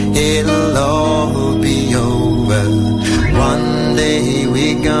it'll all be over. One day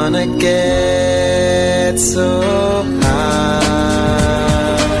we're gonna get so high.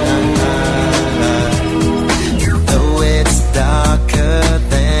 Though it's darker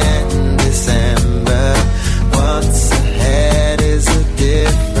than December, what's ahead is a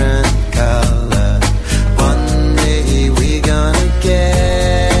different color. One day we're gonna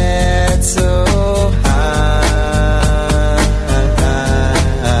get so high.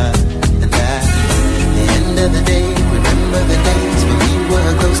 And at the end of the day, remember the days when we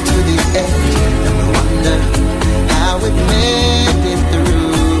were close to the edge, and we wonder how it made it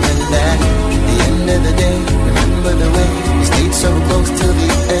through. And at the end of the day, remember the way we stayed so close to the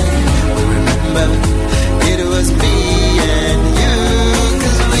end. We remember it was me and you,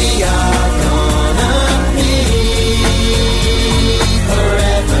 'cause we are gonna be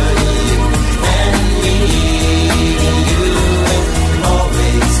forever, you and me. You will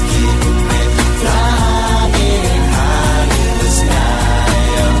always keep me flying high in the sky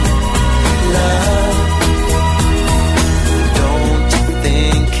of love. Don't you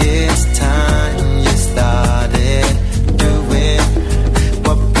think it's time you started doing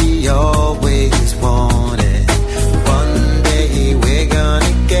what we always wanted? One day we're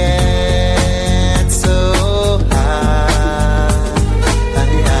gonna get so high.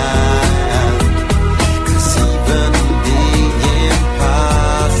 'Cause even the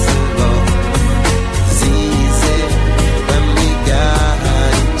impossible is easy when we got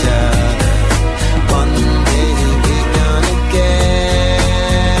each other. One day we're gonna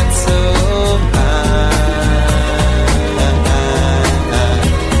get so high. And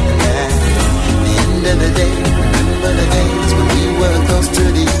at the end of the day, remember the days when we were close to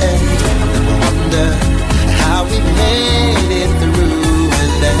the end, and we wonder how we made it through.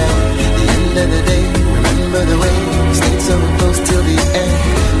 And at the end of the day, remember the way we stayed so close till the end.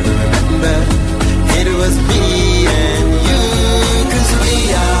 We remember it was me and you, 'cause we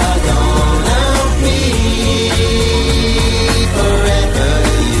are gonna be forever,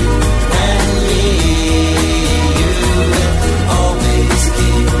 you and me. You will always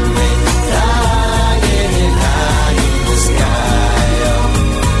keep me flying high in the sky of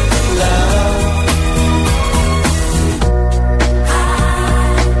love.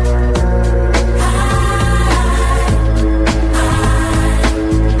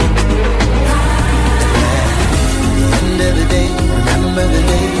 End of the day, remember the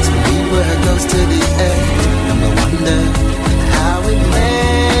days when we were close to the edge, and we wonder how we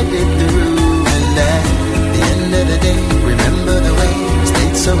made it through. And at the end of the day, remember the way we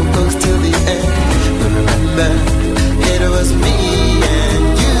stayed so close till the end. We remember it was me and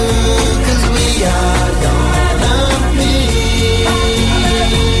you, 'cause we are gonna be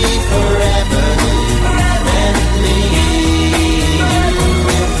forever, you and me. You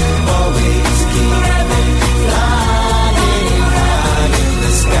will always keep me flying high in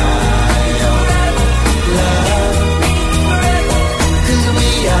the sky of love. 'Cause we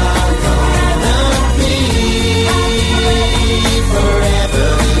are gonna be forever,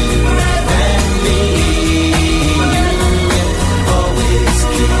 you and me. You will always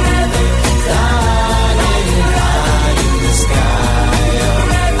keep me flying high in the sky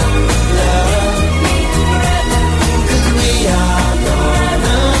of love. 'Cause we are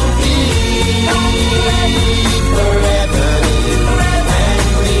gonna be forever, you and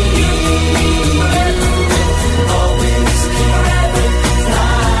me. You will always keep me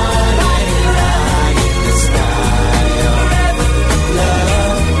flying high in the sky of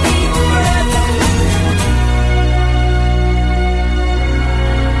love.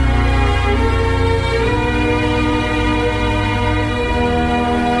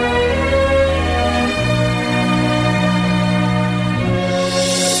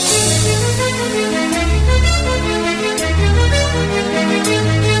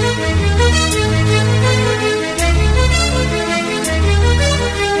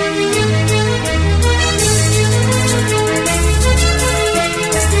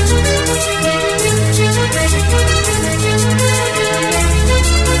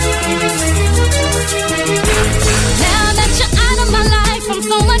 Now that you're out of my life, I'm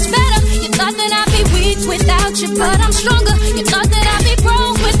so much better. You thought that I'd be weak without you, but I'm stronger. You thought that I'd be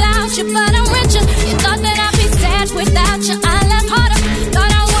broke without you, but I'm richer. You thought that I'd be sad without you, I laugh harder.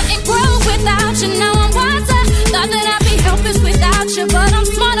 Thought I wouldn't grow without you, now I'm wiser. Thought that I'd be helpless without you, but I'm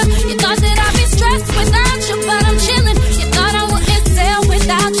smarter. You thought that I'd be stressed without you, but I'm chilling. You thought I wouldn't sell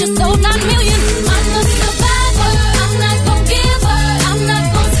without you, sold 9 million. I'm a survivor. I'm not gon' give up. I'm not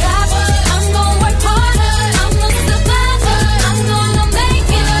gon' stop. I'm gon' work harder. I'm a survivor. I'm gonna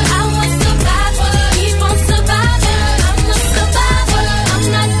make it. I was survivor. Keep on surviving. I'm a survivor. I'm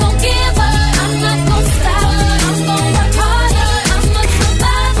not gon' give up. I'm not gon' stop. I'm gon' work harder. I'm a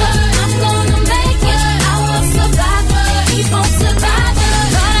survivor. I'm gonna make it. I was survivor. Keep on surviving.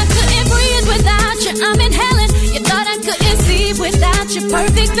 Thought I couldn't breathe without you. I'm inhaling. You thought I couldn't see without your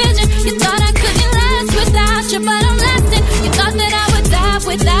perfect vision. You thought I couldn't last without you, but I'm lasting. You thought that I would die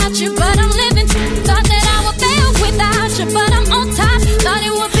without you, but I'm living. Thought that I would fail without you, but I'm on top. Thought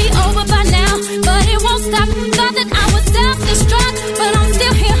it would be over by now, but it won't stop. Thought that I would self-destruct, but I'm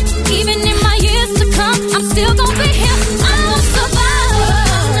still here. Even in my years to come, I'm still gonna be here. I'm a survivor.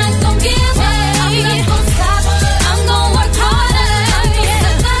 I'm not gonna give up. I'm not gonna stop. I'm gonna work harder. I'm a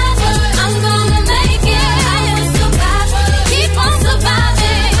survivor. I'm gonna make it. I'm a survivor. Keep on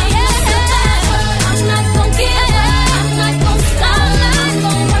surviving. I'm a survivor. I'm not gonna give up. I'm not gonna stop. I'm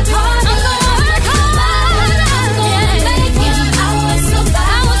gonna work hard. I'm gonna work hard. I'm gonna make it. I will survive.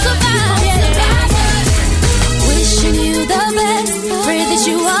 I will survive. Wishing you the best. Pray that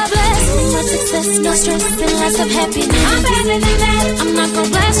you are blessed. Much success, no stress, and lots of happiness. I'm better than that. I'm not gonna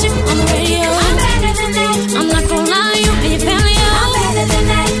blast you on the radio. I'm better than that. I'm not gonna lie to you and your family. I'm better than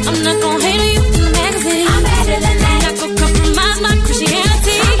that. I'm not gonna hate on you in the magazine. I'm better than that. I'm not gonna compromise my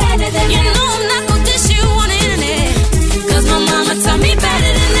Christianity. I'm better than that. You know I'm not gonna dish you on the internet. Cause my mama taught me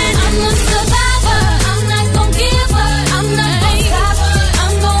better than that. I'm a survivor. I'm not gonna give up. I'm not gonna stop.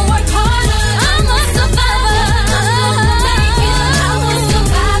 I'm gonna work harder. I'm a survivor. I'm gonna make it. I'm a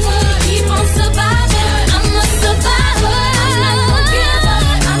survivor. Keep on surviving. I'm a survivor. I'm not gonna give up.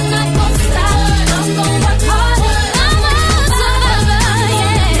 I'm not gonna stop. I'm gonna work harder. I'm a survivor.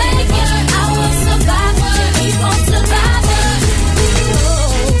 Yeah. Make it. I will survive. Keep on surviving.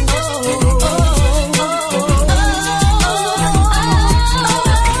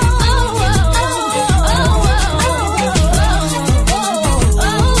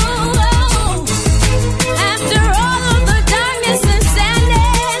 After all of the darkness and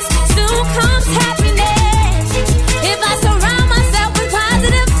sadness, soon comes happiness. If I surround myself with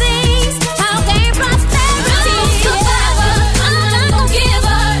positive things, I'll gain prosperity. I'm a survivor. I'm not gonna give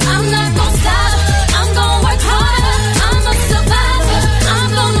up. I'm not gonna stop. I'm gonna work harder. I'm a survivor. I'm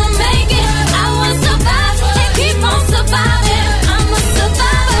gonna make it. I will survive and keep on surviving. I'm a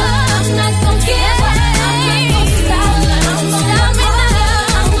survivor. I'm not gonna give up. I'm not gonna stop. I'm gonna make it.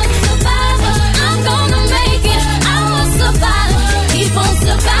 I'm a survivor. I'm gonna make it. I will survive. Keep on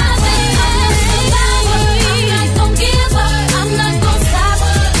surviving. I'm a survivor. I'm not gonna give up. I'm not gonna stop.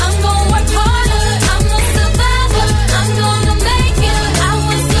 I'm gonna work harder. I'm a survivor. I'm gonna make it. I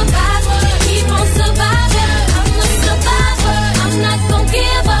will survive. Keep on surviving. I'm a survivor. I'm not gonna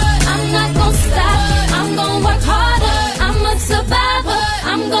give up. I'm not gonna stop. I'm gonna work harder. I'm a survivor.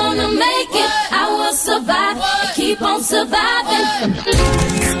 I'm gonna make it. I will survive. Keep on surviving.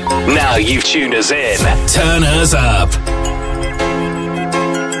 Now you tune us in. Turn us up.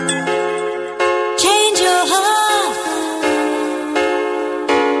 Change your heart.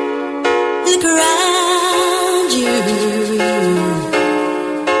 Look around you.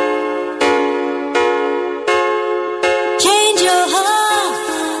 Change your heart.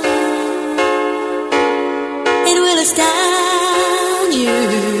 It will astound you.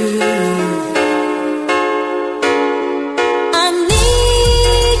 I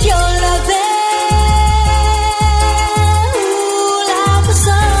need your loving.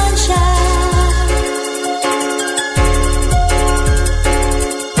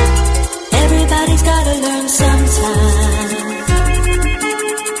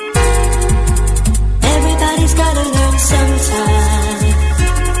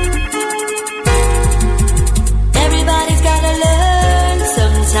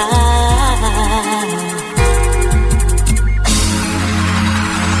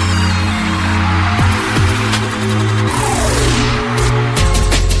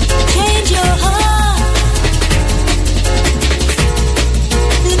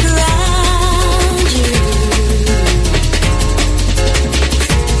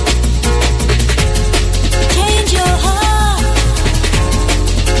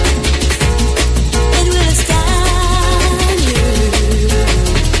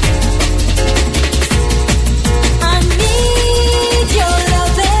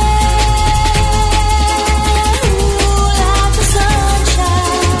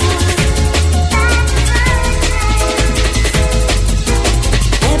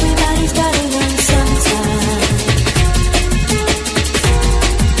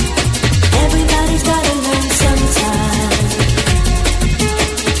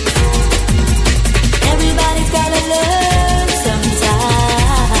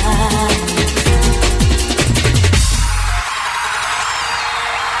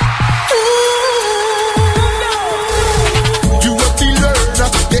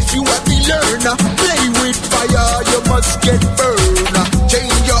 turn. Play with fire, you must get burned.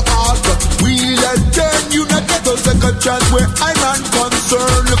 Change your heart, wheel and turn. You not get a second chance where I'm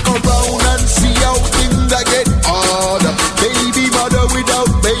unconcerned. Look around and see how things are get harder. Baby mother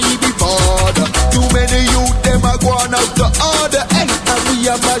without baby father. Too many youth them are going out to order. And we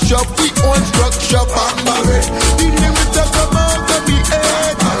a mash up we own structure. Bang the lyrics that come out of me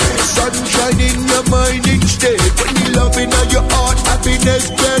head. Sunshine in your mind instead. When you love in your heart, happiness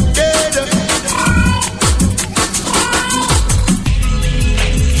get dead.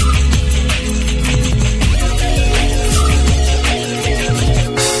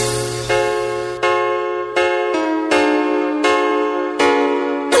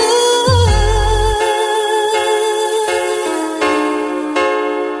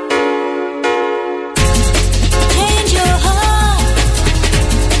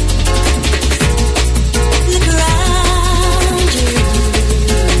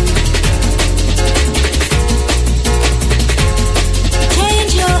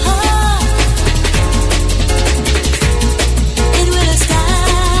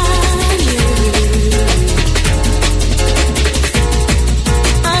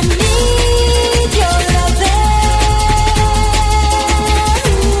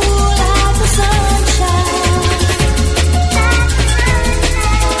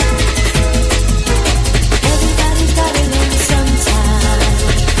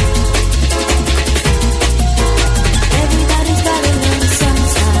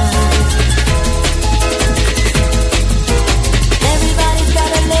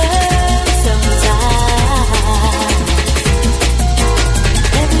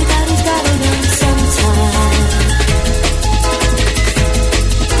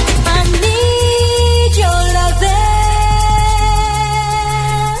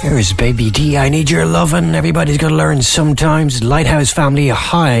 Baby D, I Need Your Lovin'. Everybody's got to learn sometimes. Lighthouse Family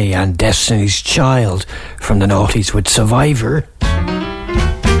High and Destiny's Child from the noughties with Survivor.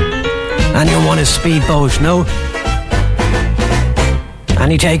 Anyone want a speedboat? No?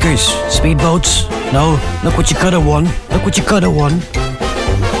 Any takers? Speedboats? No? Look what you could have won. Look what you could have won.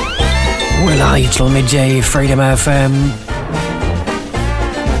 Well, aye, till midday, Freedom FM.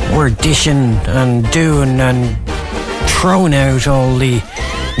 We're dishing and doing and throwing out all the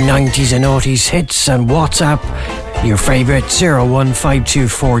 90s and noughties hits and WhatsApp your favourite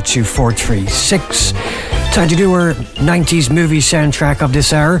 015242436. Time to do our 90s movie soundtrack of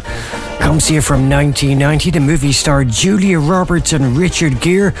this hour. Comes here from 1990. The movie starred Julia Roberts and Richard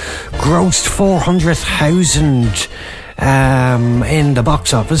Gere. Grossed 400,000 in the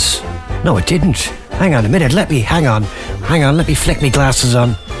box office. No, it didn't. Hang on a minute. Hang on. Let me flick me glasses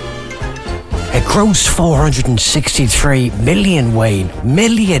on. It grossed 463 million, Wayne.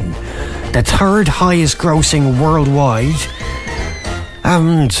 Million. The third highest grossing worldwide.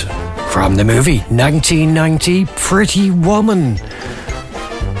 And from the movie 1990, Pretty Woman.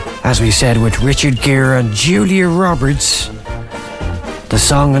 As we said, with Richard Gere and Julia Roberts. The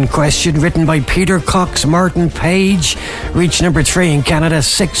song in question, written by Peter Cox, Martin Page, reached number 3 in Canada,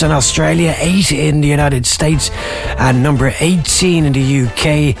 6 in Australia, 8 in the United States, and number 18 in the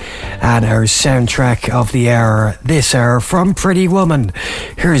UK. And our soundtrack of the hour, this hour, from Pretty Woman.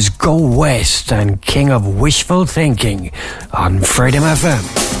 Here's Go West and King of Wishful Thinking on Freedom FM.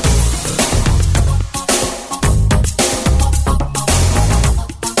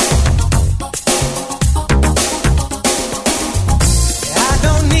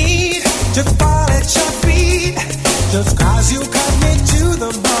 To fall at your feet, just cause you cut me to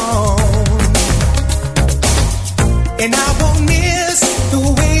the bone. And I won't miss the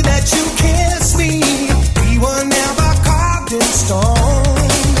way that you kiss me. We were never carved in stone.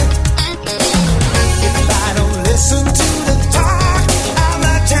 If I don't listen to the talk of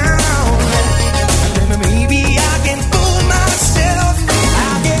the town, then maybe I can fool myself.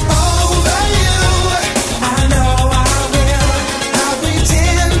 I'll get over you, I know I will. I'll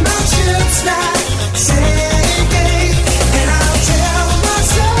pretend my ship's not sinking, and I'll take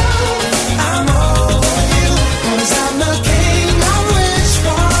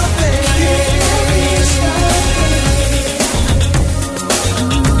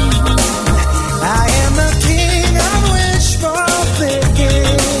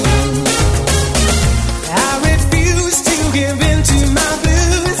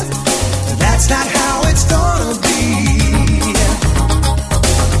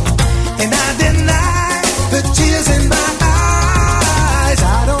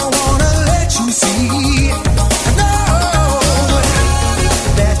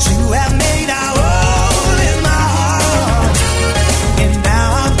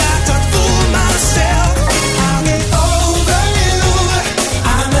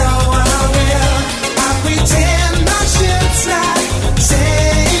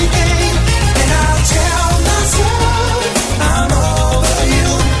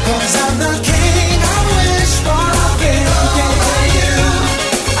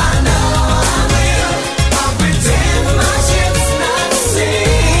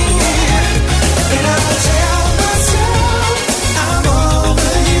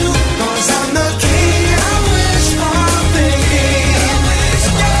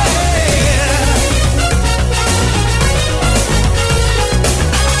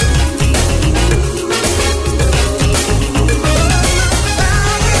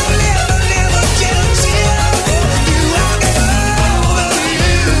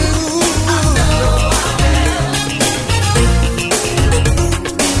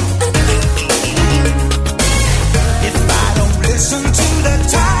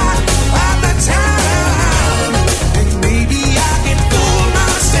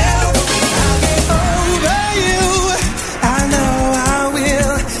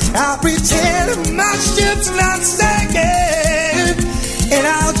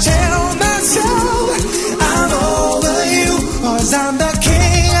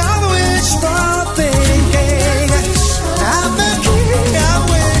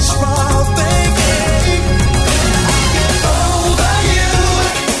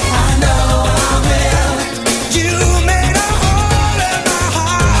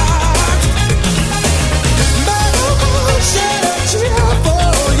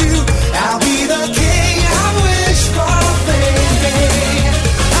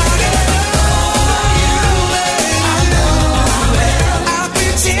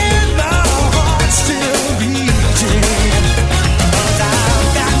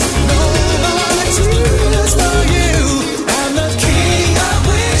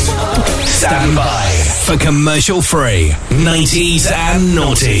Stand by for commercial free 90s and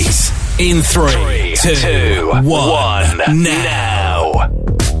noughties. In 3, 2, 1, now.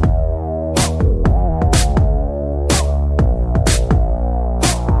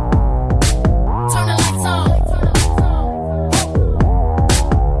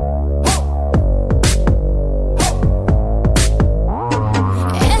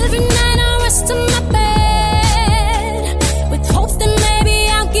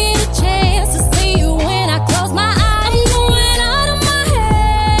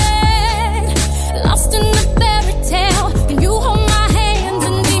 Lost in the fairy tale, can you hold my hand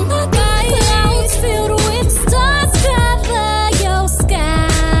and be my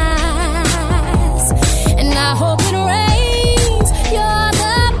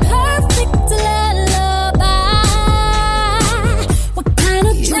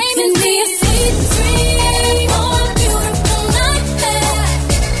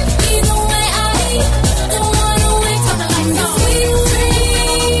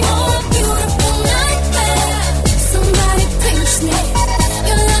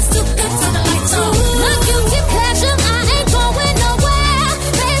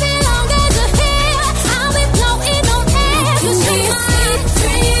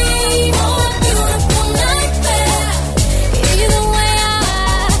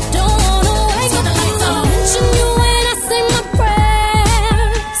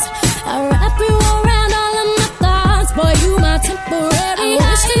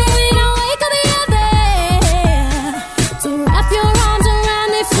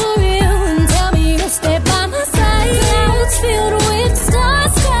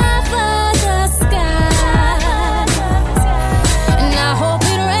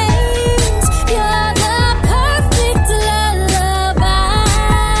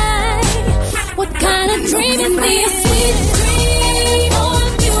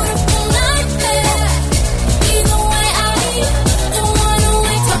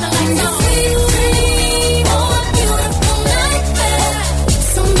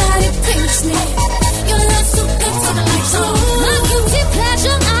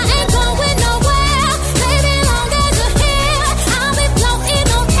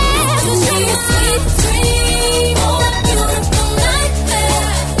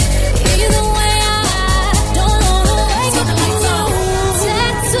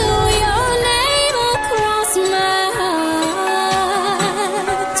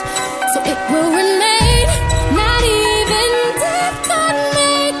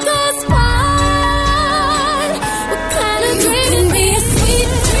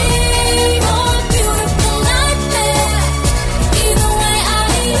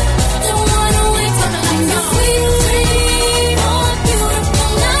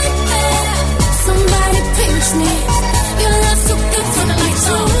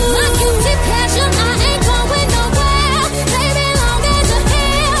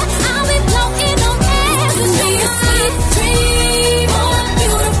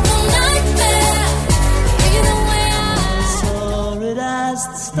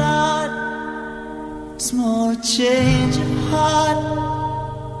change of heart.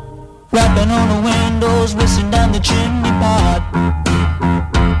 Rapping on the windows, whistling down the chimney pot.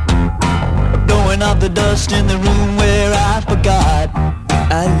 Blowing off the dust in the room where I forgot.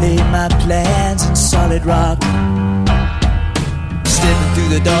 I laid my plans in solid rock. Stepping through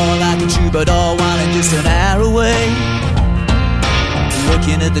the door like a troubadour, wanting just an hour away.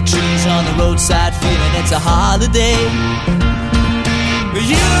 Looking at the trees on the roadside, feeling it's a holiday.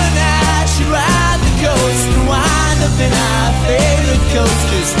 You and I should ride the coast and wind up in our favorite coast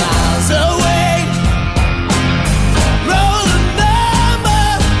just miles away. Roll a number,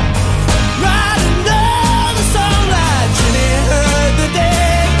 ride another song like Jimmy heard the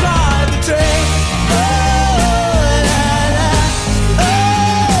day called the train. Oh, la la, oh, la la,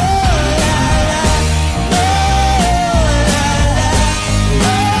 oh, la la, oh,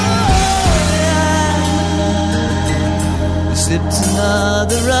 la. Sipped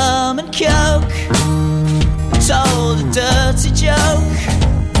another rum and coke, told a dirty joke,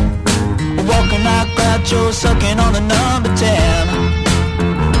 walking like Groucho, sucking on the number 10,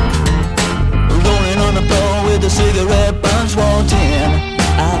 rolling on the floor with a cigarette bunch walked in.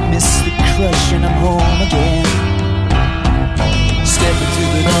 I miss the crush and I'm home again. Stepping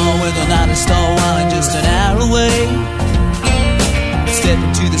through the door with a night star wine just an hour away.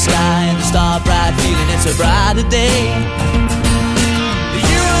 Stepping to the sky and the star bright, feeling it's a brighter day.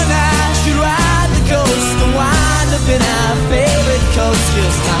 Ride the coast and wind up in our favorite coast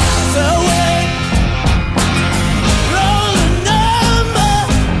just miles away. Roll a number,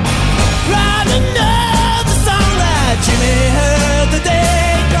 ride another song like Jimmy heard the day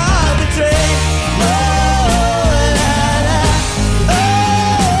called the train.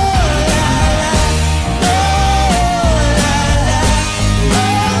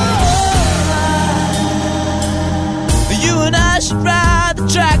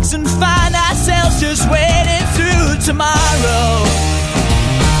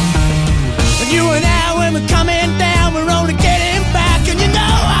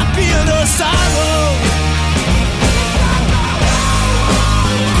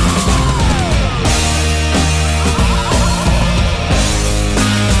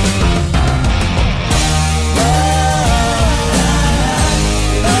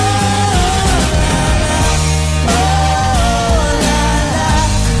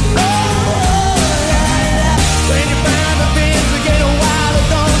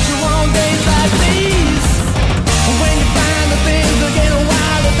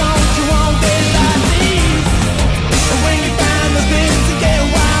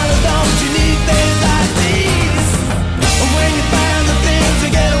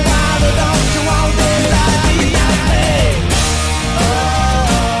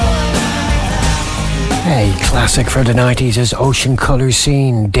 classic from the 90s is Ocean Colour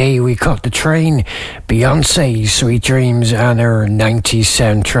Scene, Day We Caught the Train, Beyonce, Sweet Dreams, and her 90s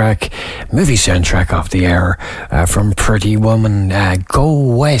soundtrack, movie soundtrack of the era, from Pretty Woman, Go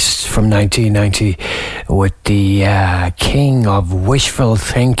West from 1990 with the king of wishful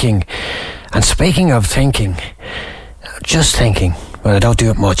thinking. And speaking of thinking, just thinking, well, I don't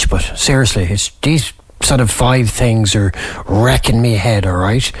do it much, but seriously, it's these sort of 5 things are wrecking me head,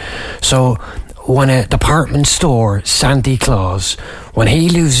 alright? So, when a department store Santa Claus, when he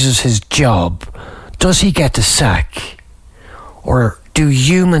loses his job, does he get the sack? Or do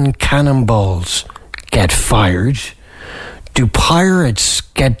human cannonballs get fired? Do pirates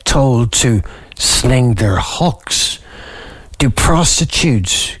get told to sling their hooks? Do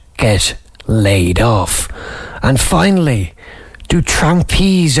prostitutes get laid off? And finally, do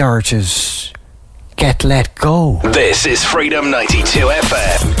trapeze artists get let go? This is Freedom 92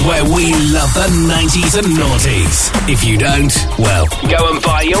 FM, where we love the 90s and noughties. If you don't, well, go and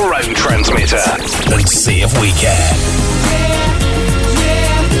buy your own transmitter and see if we care.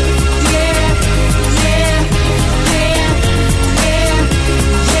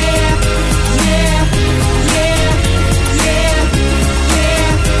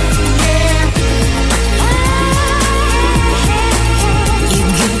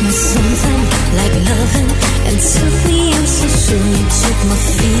 And took me in so soon. You took my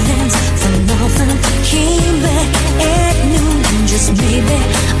feelings for nothing. Came back at noon. And just maybe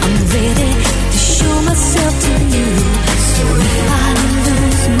I'm ready to show myself to you. So if I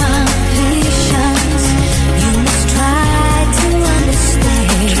lose my patience, you must try to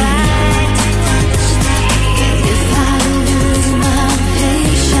understand. If I lose my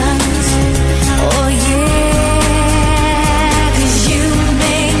patience, oh yeah, 'cause you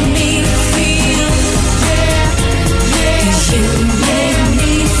make me feel. You make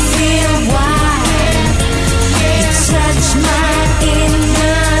me feel wild. You touch my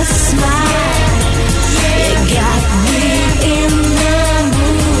inner smile. You got me in the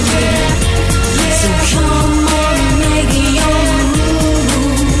mood. So come on, make your move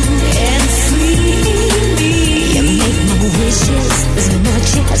and free me. You make my wishes as much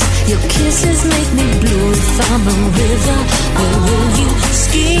as your kisses make me blue. If I'm a river, where will you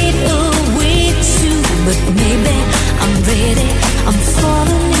skate away to? But maybe I'm ready, I'm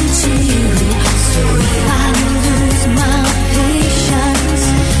falling into you. So if I lose my patience,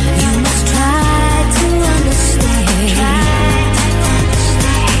 you must try to understand.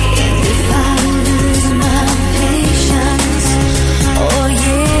 And if I lose my patience, oh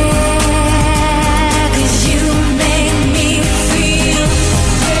yeah, 'cause you make me feel.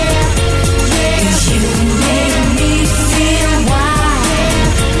 'Cause you make me feel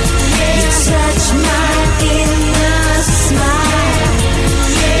wild. You touch my inner smile.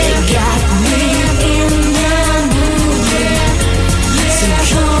 You got me in the mood. So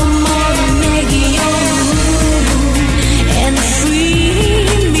come on, make your move and free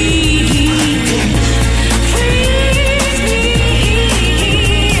me.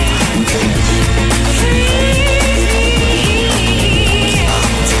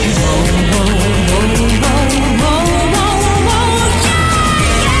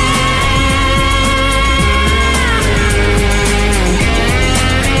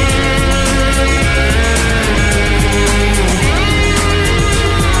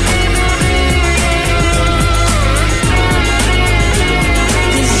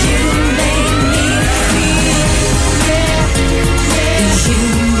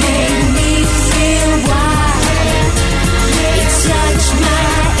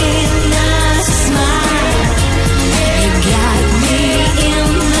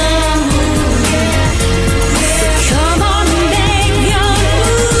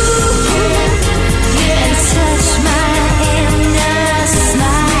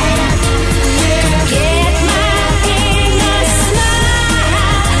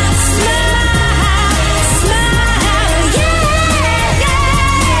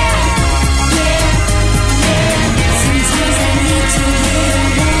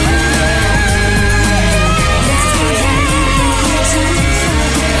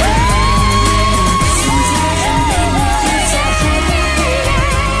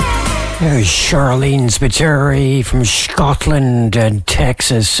 There's Charlene Spiteri from Scotland and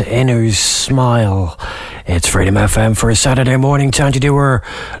Texas, Inner Smile. It's Freedom FM for a Saturday morning. Time to do our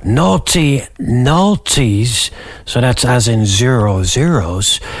naughty naughties. So that's as in 0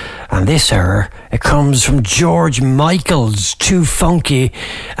 zeros. And this hour, it comes from George Michael's Too Funky.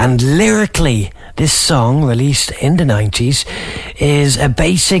 And lyrically, this song, released in the 90s, is a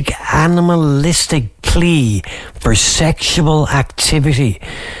basic animalistic plea for sexual activity.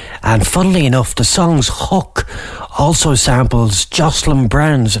 And funnily enough, the song's hook also samples Jocelyn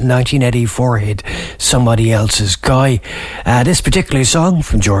Brown's 1984 hit Somebody Else's Guy. This particular song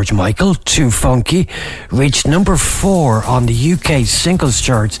from George Michael, Too Funky, reached number 4 on the UK singles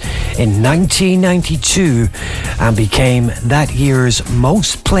charts in 1992 and became that year's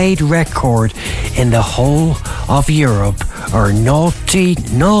most played record in the whole of Europe. Our naughty,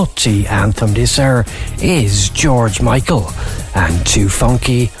 naughty anthem this hour is George Michael and Too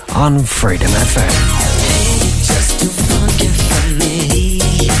Funky on Freedom FM. Just too funky for me.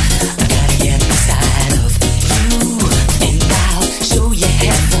 I gotta get inside of you, and I'll show you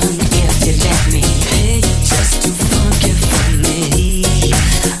heaven if you let me. Hey, just too funky for me. I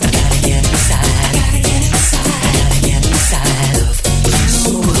gotta get inside. I gotta get inside of you.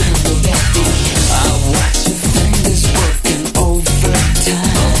 So will that be? I watch your fingers working overtime.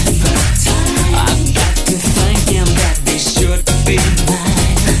 I got to thinking that they should be mine.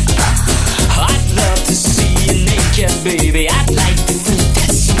 I'd love to see you naked, baby. I'd like to think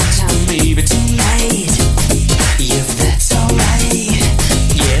that sometime, maybe tonight, if that's alright.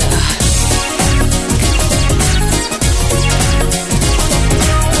 Yeah.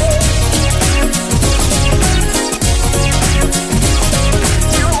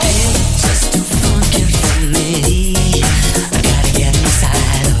 Hey, just too funky for me. I gotta get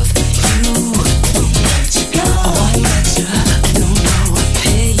inside of you. Won't let you go. Oh, I let you. I don't know.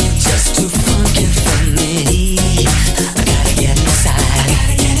 Hey, you're just too funky for me. I gotta get inside. I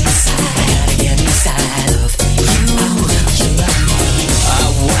gotta get inside of you. You love me. I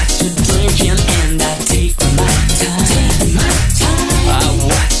watch you drinking and I take my time. I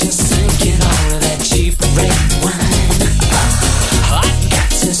watch you sinking all of that cheap red wine. I've got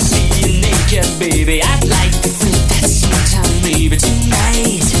to see you naked, baby. I'd like to think that sometime, maybe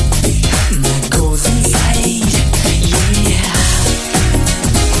tonight, my goes inside. Yeah.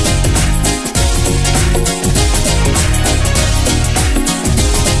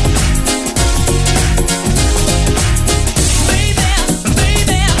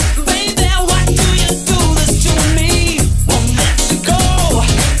 Baby, why do you do this to me? Won't let you go.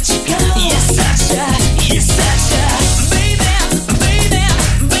 You're such a baby,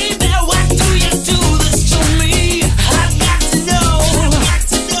 why do you do this to me? I've got to know.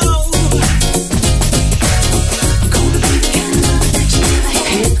 I'm gonna be the kind of love that you never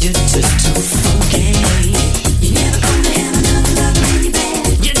had. You're just too funky. You're never gonna have another lover in your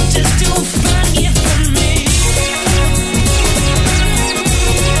bed. You're just too funky for me.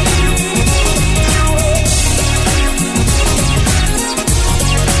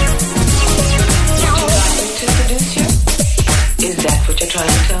 To seduce you? Is that what you're trying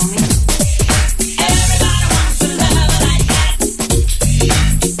to tell me? Everybody wants a lover like that.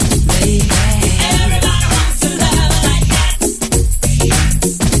 Baby. Everybody wants a lover like that. Yeah.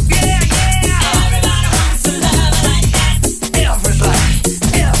 Everybody wants a lover like that. Everybody.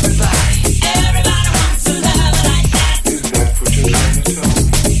 Everybody wants a lover like that. Is that what you're trying to tell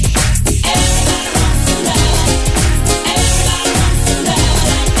me? Everybody wants a lover.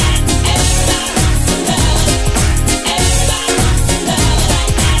 Everybody wants a lover like that. Everybody wants a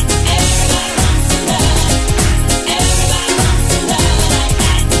lover. Everybody wants a lover like that. Everybody wants a lover. Everybody wants a lover like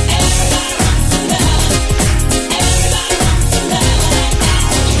that. Everybody wants a lover. Everybody wants a lover like that.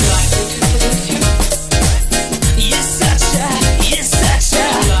 Would you like me to seduce you? You're such a. Would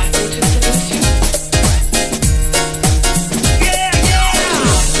you like me to seduce you? Yeah. Would you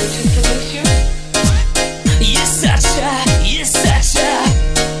like me to seduce you? You're such a.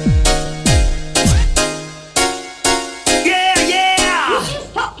 Yeah.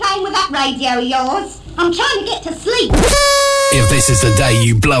 Stop playing with that radio of yours. I'm trying to get to sleep. If this is the day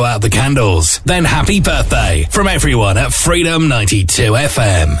you blow out the candles, then happy birthday from everyone at Freedom 92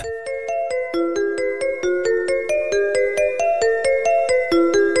 FM.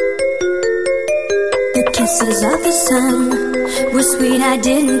 The kisses of the sun were sweet, I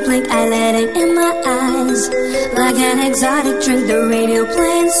didn't blink, I let it in my eyes. Like an exotic drink, the radio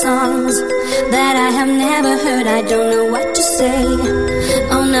playing songs that I have never heard, I don't know what to say.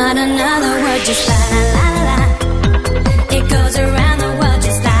 Oh, not another word, just la la la la la. It goes around the world,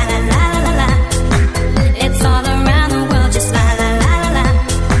 just la la la la la. It's all around the world, just la la la la la.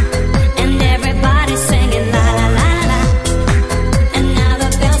 And everybody's singing la la la la la. And now the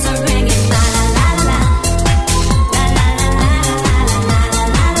bells are ringing la la la la la. La la la la la la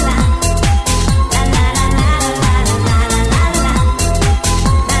la la la. La la la la la la la la la.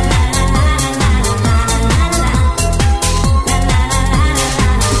 La la la la la la la la la. La la la la la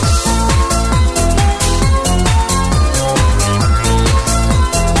la.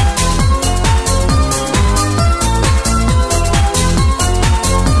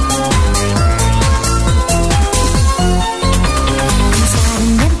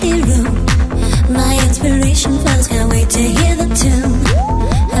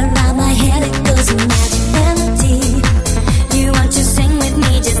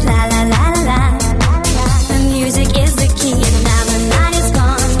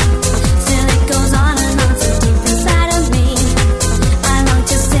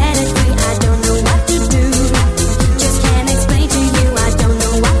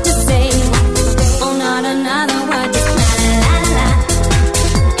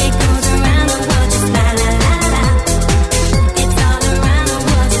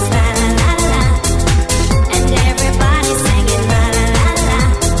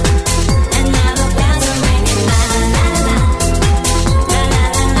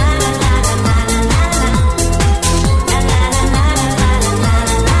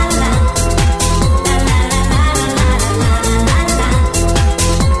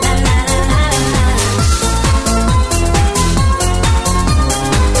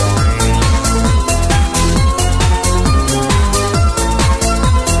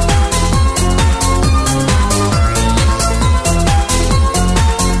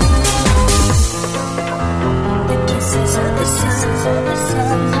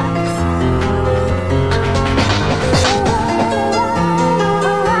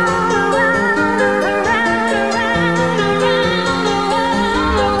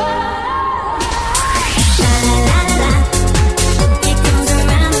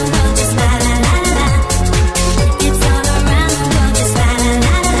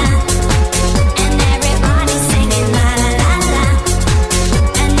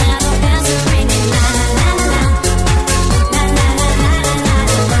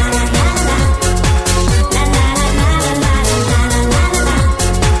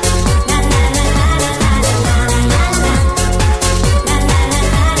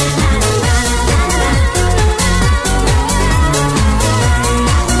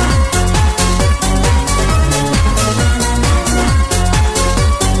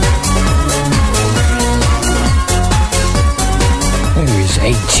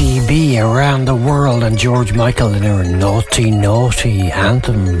 Around the World and George Michael in their Naughty Naughty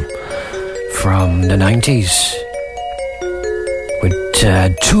anthem from the 90s with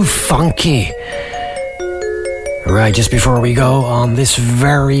Too Funky. Right, just before we go, on this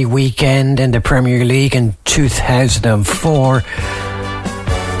very weekend in the Premier League in 2004,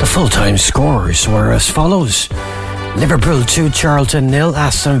 the full-time scores were as follows: Liverpool 2, Charlton 0,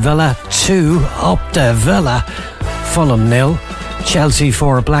 Aston Villa 2, up the Villa, Fulham 0, Chelsea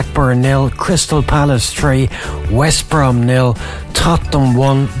 4, Blackburn 0, Crystal Palace 3, West Brom 0, Tottenham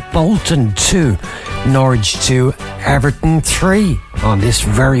 1, Bolton 2, Norwich 2, Everton 3 on this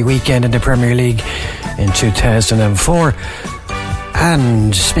very weekend in the Premier League in 2004.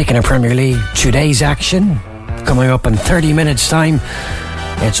 And speaking of Premier League, today's action coming up in 30 minutes time.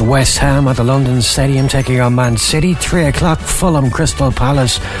 It's West Ham at the London Stadium taking on Man City. 3 o'clock, Fulham, Crystal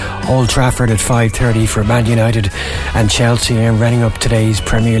Palace, Old Trafford at 5:30 for Man United and Chelsea. And running up today's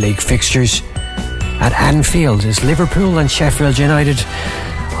Premier League fixtures at Anfield is Liverpool and Sheffield United.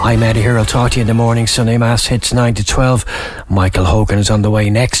 I'm Eddie here. I'll talk to you in the morning. Sunday Mass hits 9 to 12. Michael Hogan is on the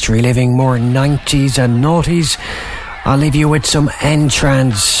way next, reliving more 90s and noughties. I'll leave you with some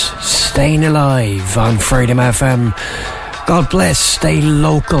N-Trance, Staying Alive on Freedom FM. God bless, stay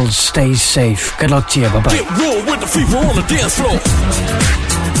local, stay safe. Good luck to you, bye-bye. Get raw with the fever on the dance floor.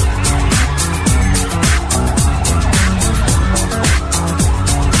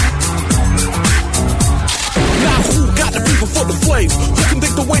 Now who got the fever for the flame? Who can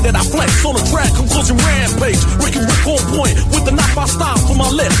dig the way that I flex on the track? Conclusion rampage. Ricky Rick on point with the knock-by style for my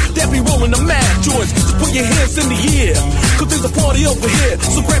lips. That be rolling the mad joints. Just put your hands in the air, cause there's a party over here.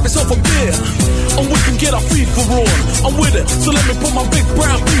 So grab yourself a beer, and we can get our fever on. I'm with it, so let me put my big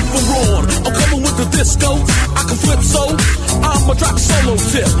brown beaver on. I'm coming with the disco, I can flip so I'ma drop a solo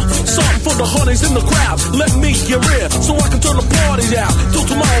tip. Something for the honeys in the crowd. Let me get in, so I can turn the party out till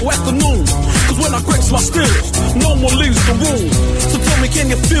tomorrow afternoon. Cause when I grips my skills, no one leaves the room. So tell me, can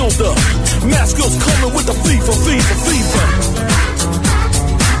you feel the mask skills coming with the fever, fever, fever?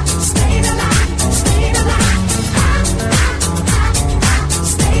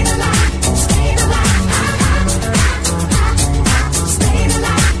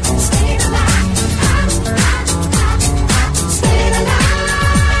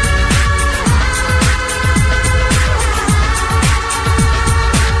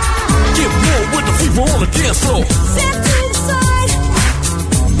 On the dance floor. Step to the side,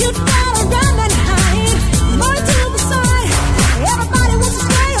 you gotta run and hide. More to the side, everybody wants to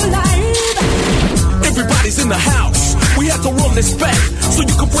stay alive. Everybody's in the house, we have to run this back, so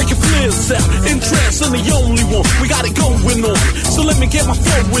you can break your fears out. In trance, I'm the only one, we got it going on. So let me get my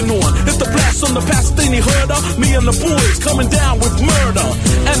flowing on. It's the blast on the past thing you heard of. Me and the boys coming down with murder,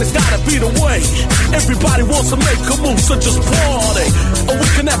 and it's gotta be the way. Everybody wants to make a move, so just party, or we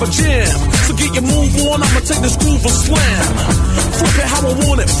can have a jam. So get your move on, I'ma take this groove and slam. Flip it how I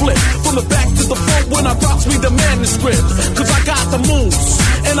want it, flip from the back to the front when I drops me the manuscript. Cause I got the moves,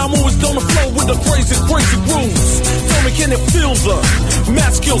 and I'm always on the flow with the crazy, crazy grooves. Tell me, can it feel the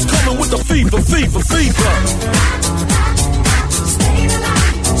math skills coming with the fever, fever, fever?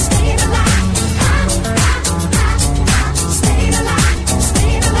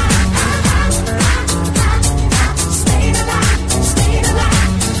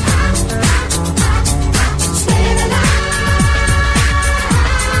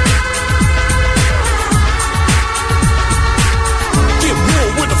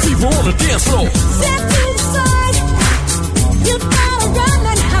 On the dance floor. Step to the side, you gotta run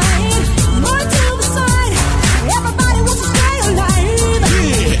and hide. More to the side, everybody wants to stay alive.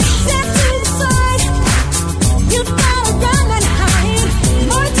 Yeah. Step to the side, you gotta run and hide.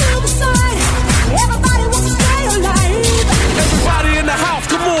 More to the side, everybody wants to stay alive. Everybody in the house,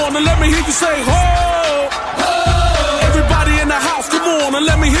 come on and let me hear you say ho. Ho. Everybody in the house, come on and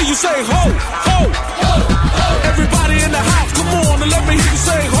let me hear you say ho, ho, ho, ho. Everybody in the house, come on and let me hear you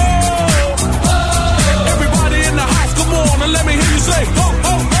say ho. And let me hear you say ho,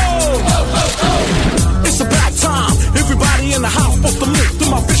 ho, ho, ho, ho, ho. It's about time. Everybody in the house supposed to live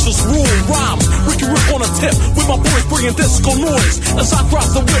through my vicious rule rhymes. Ricky Rick on a tip with my boys bringing disco noise as I drop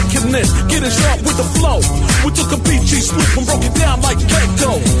the wickedness, getting sharp with the flow. We took a BG swoop and broke it down like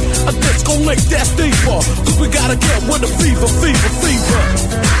Keiko. A disco lick that's deeper, cause we gotta get with the fever, fever, fever.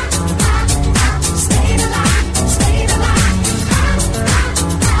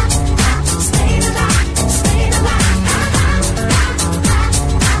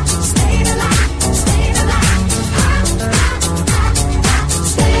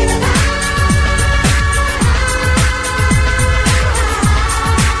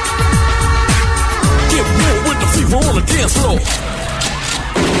 On the dance floor.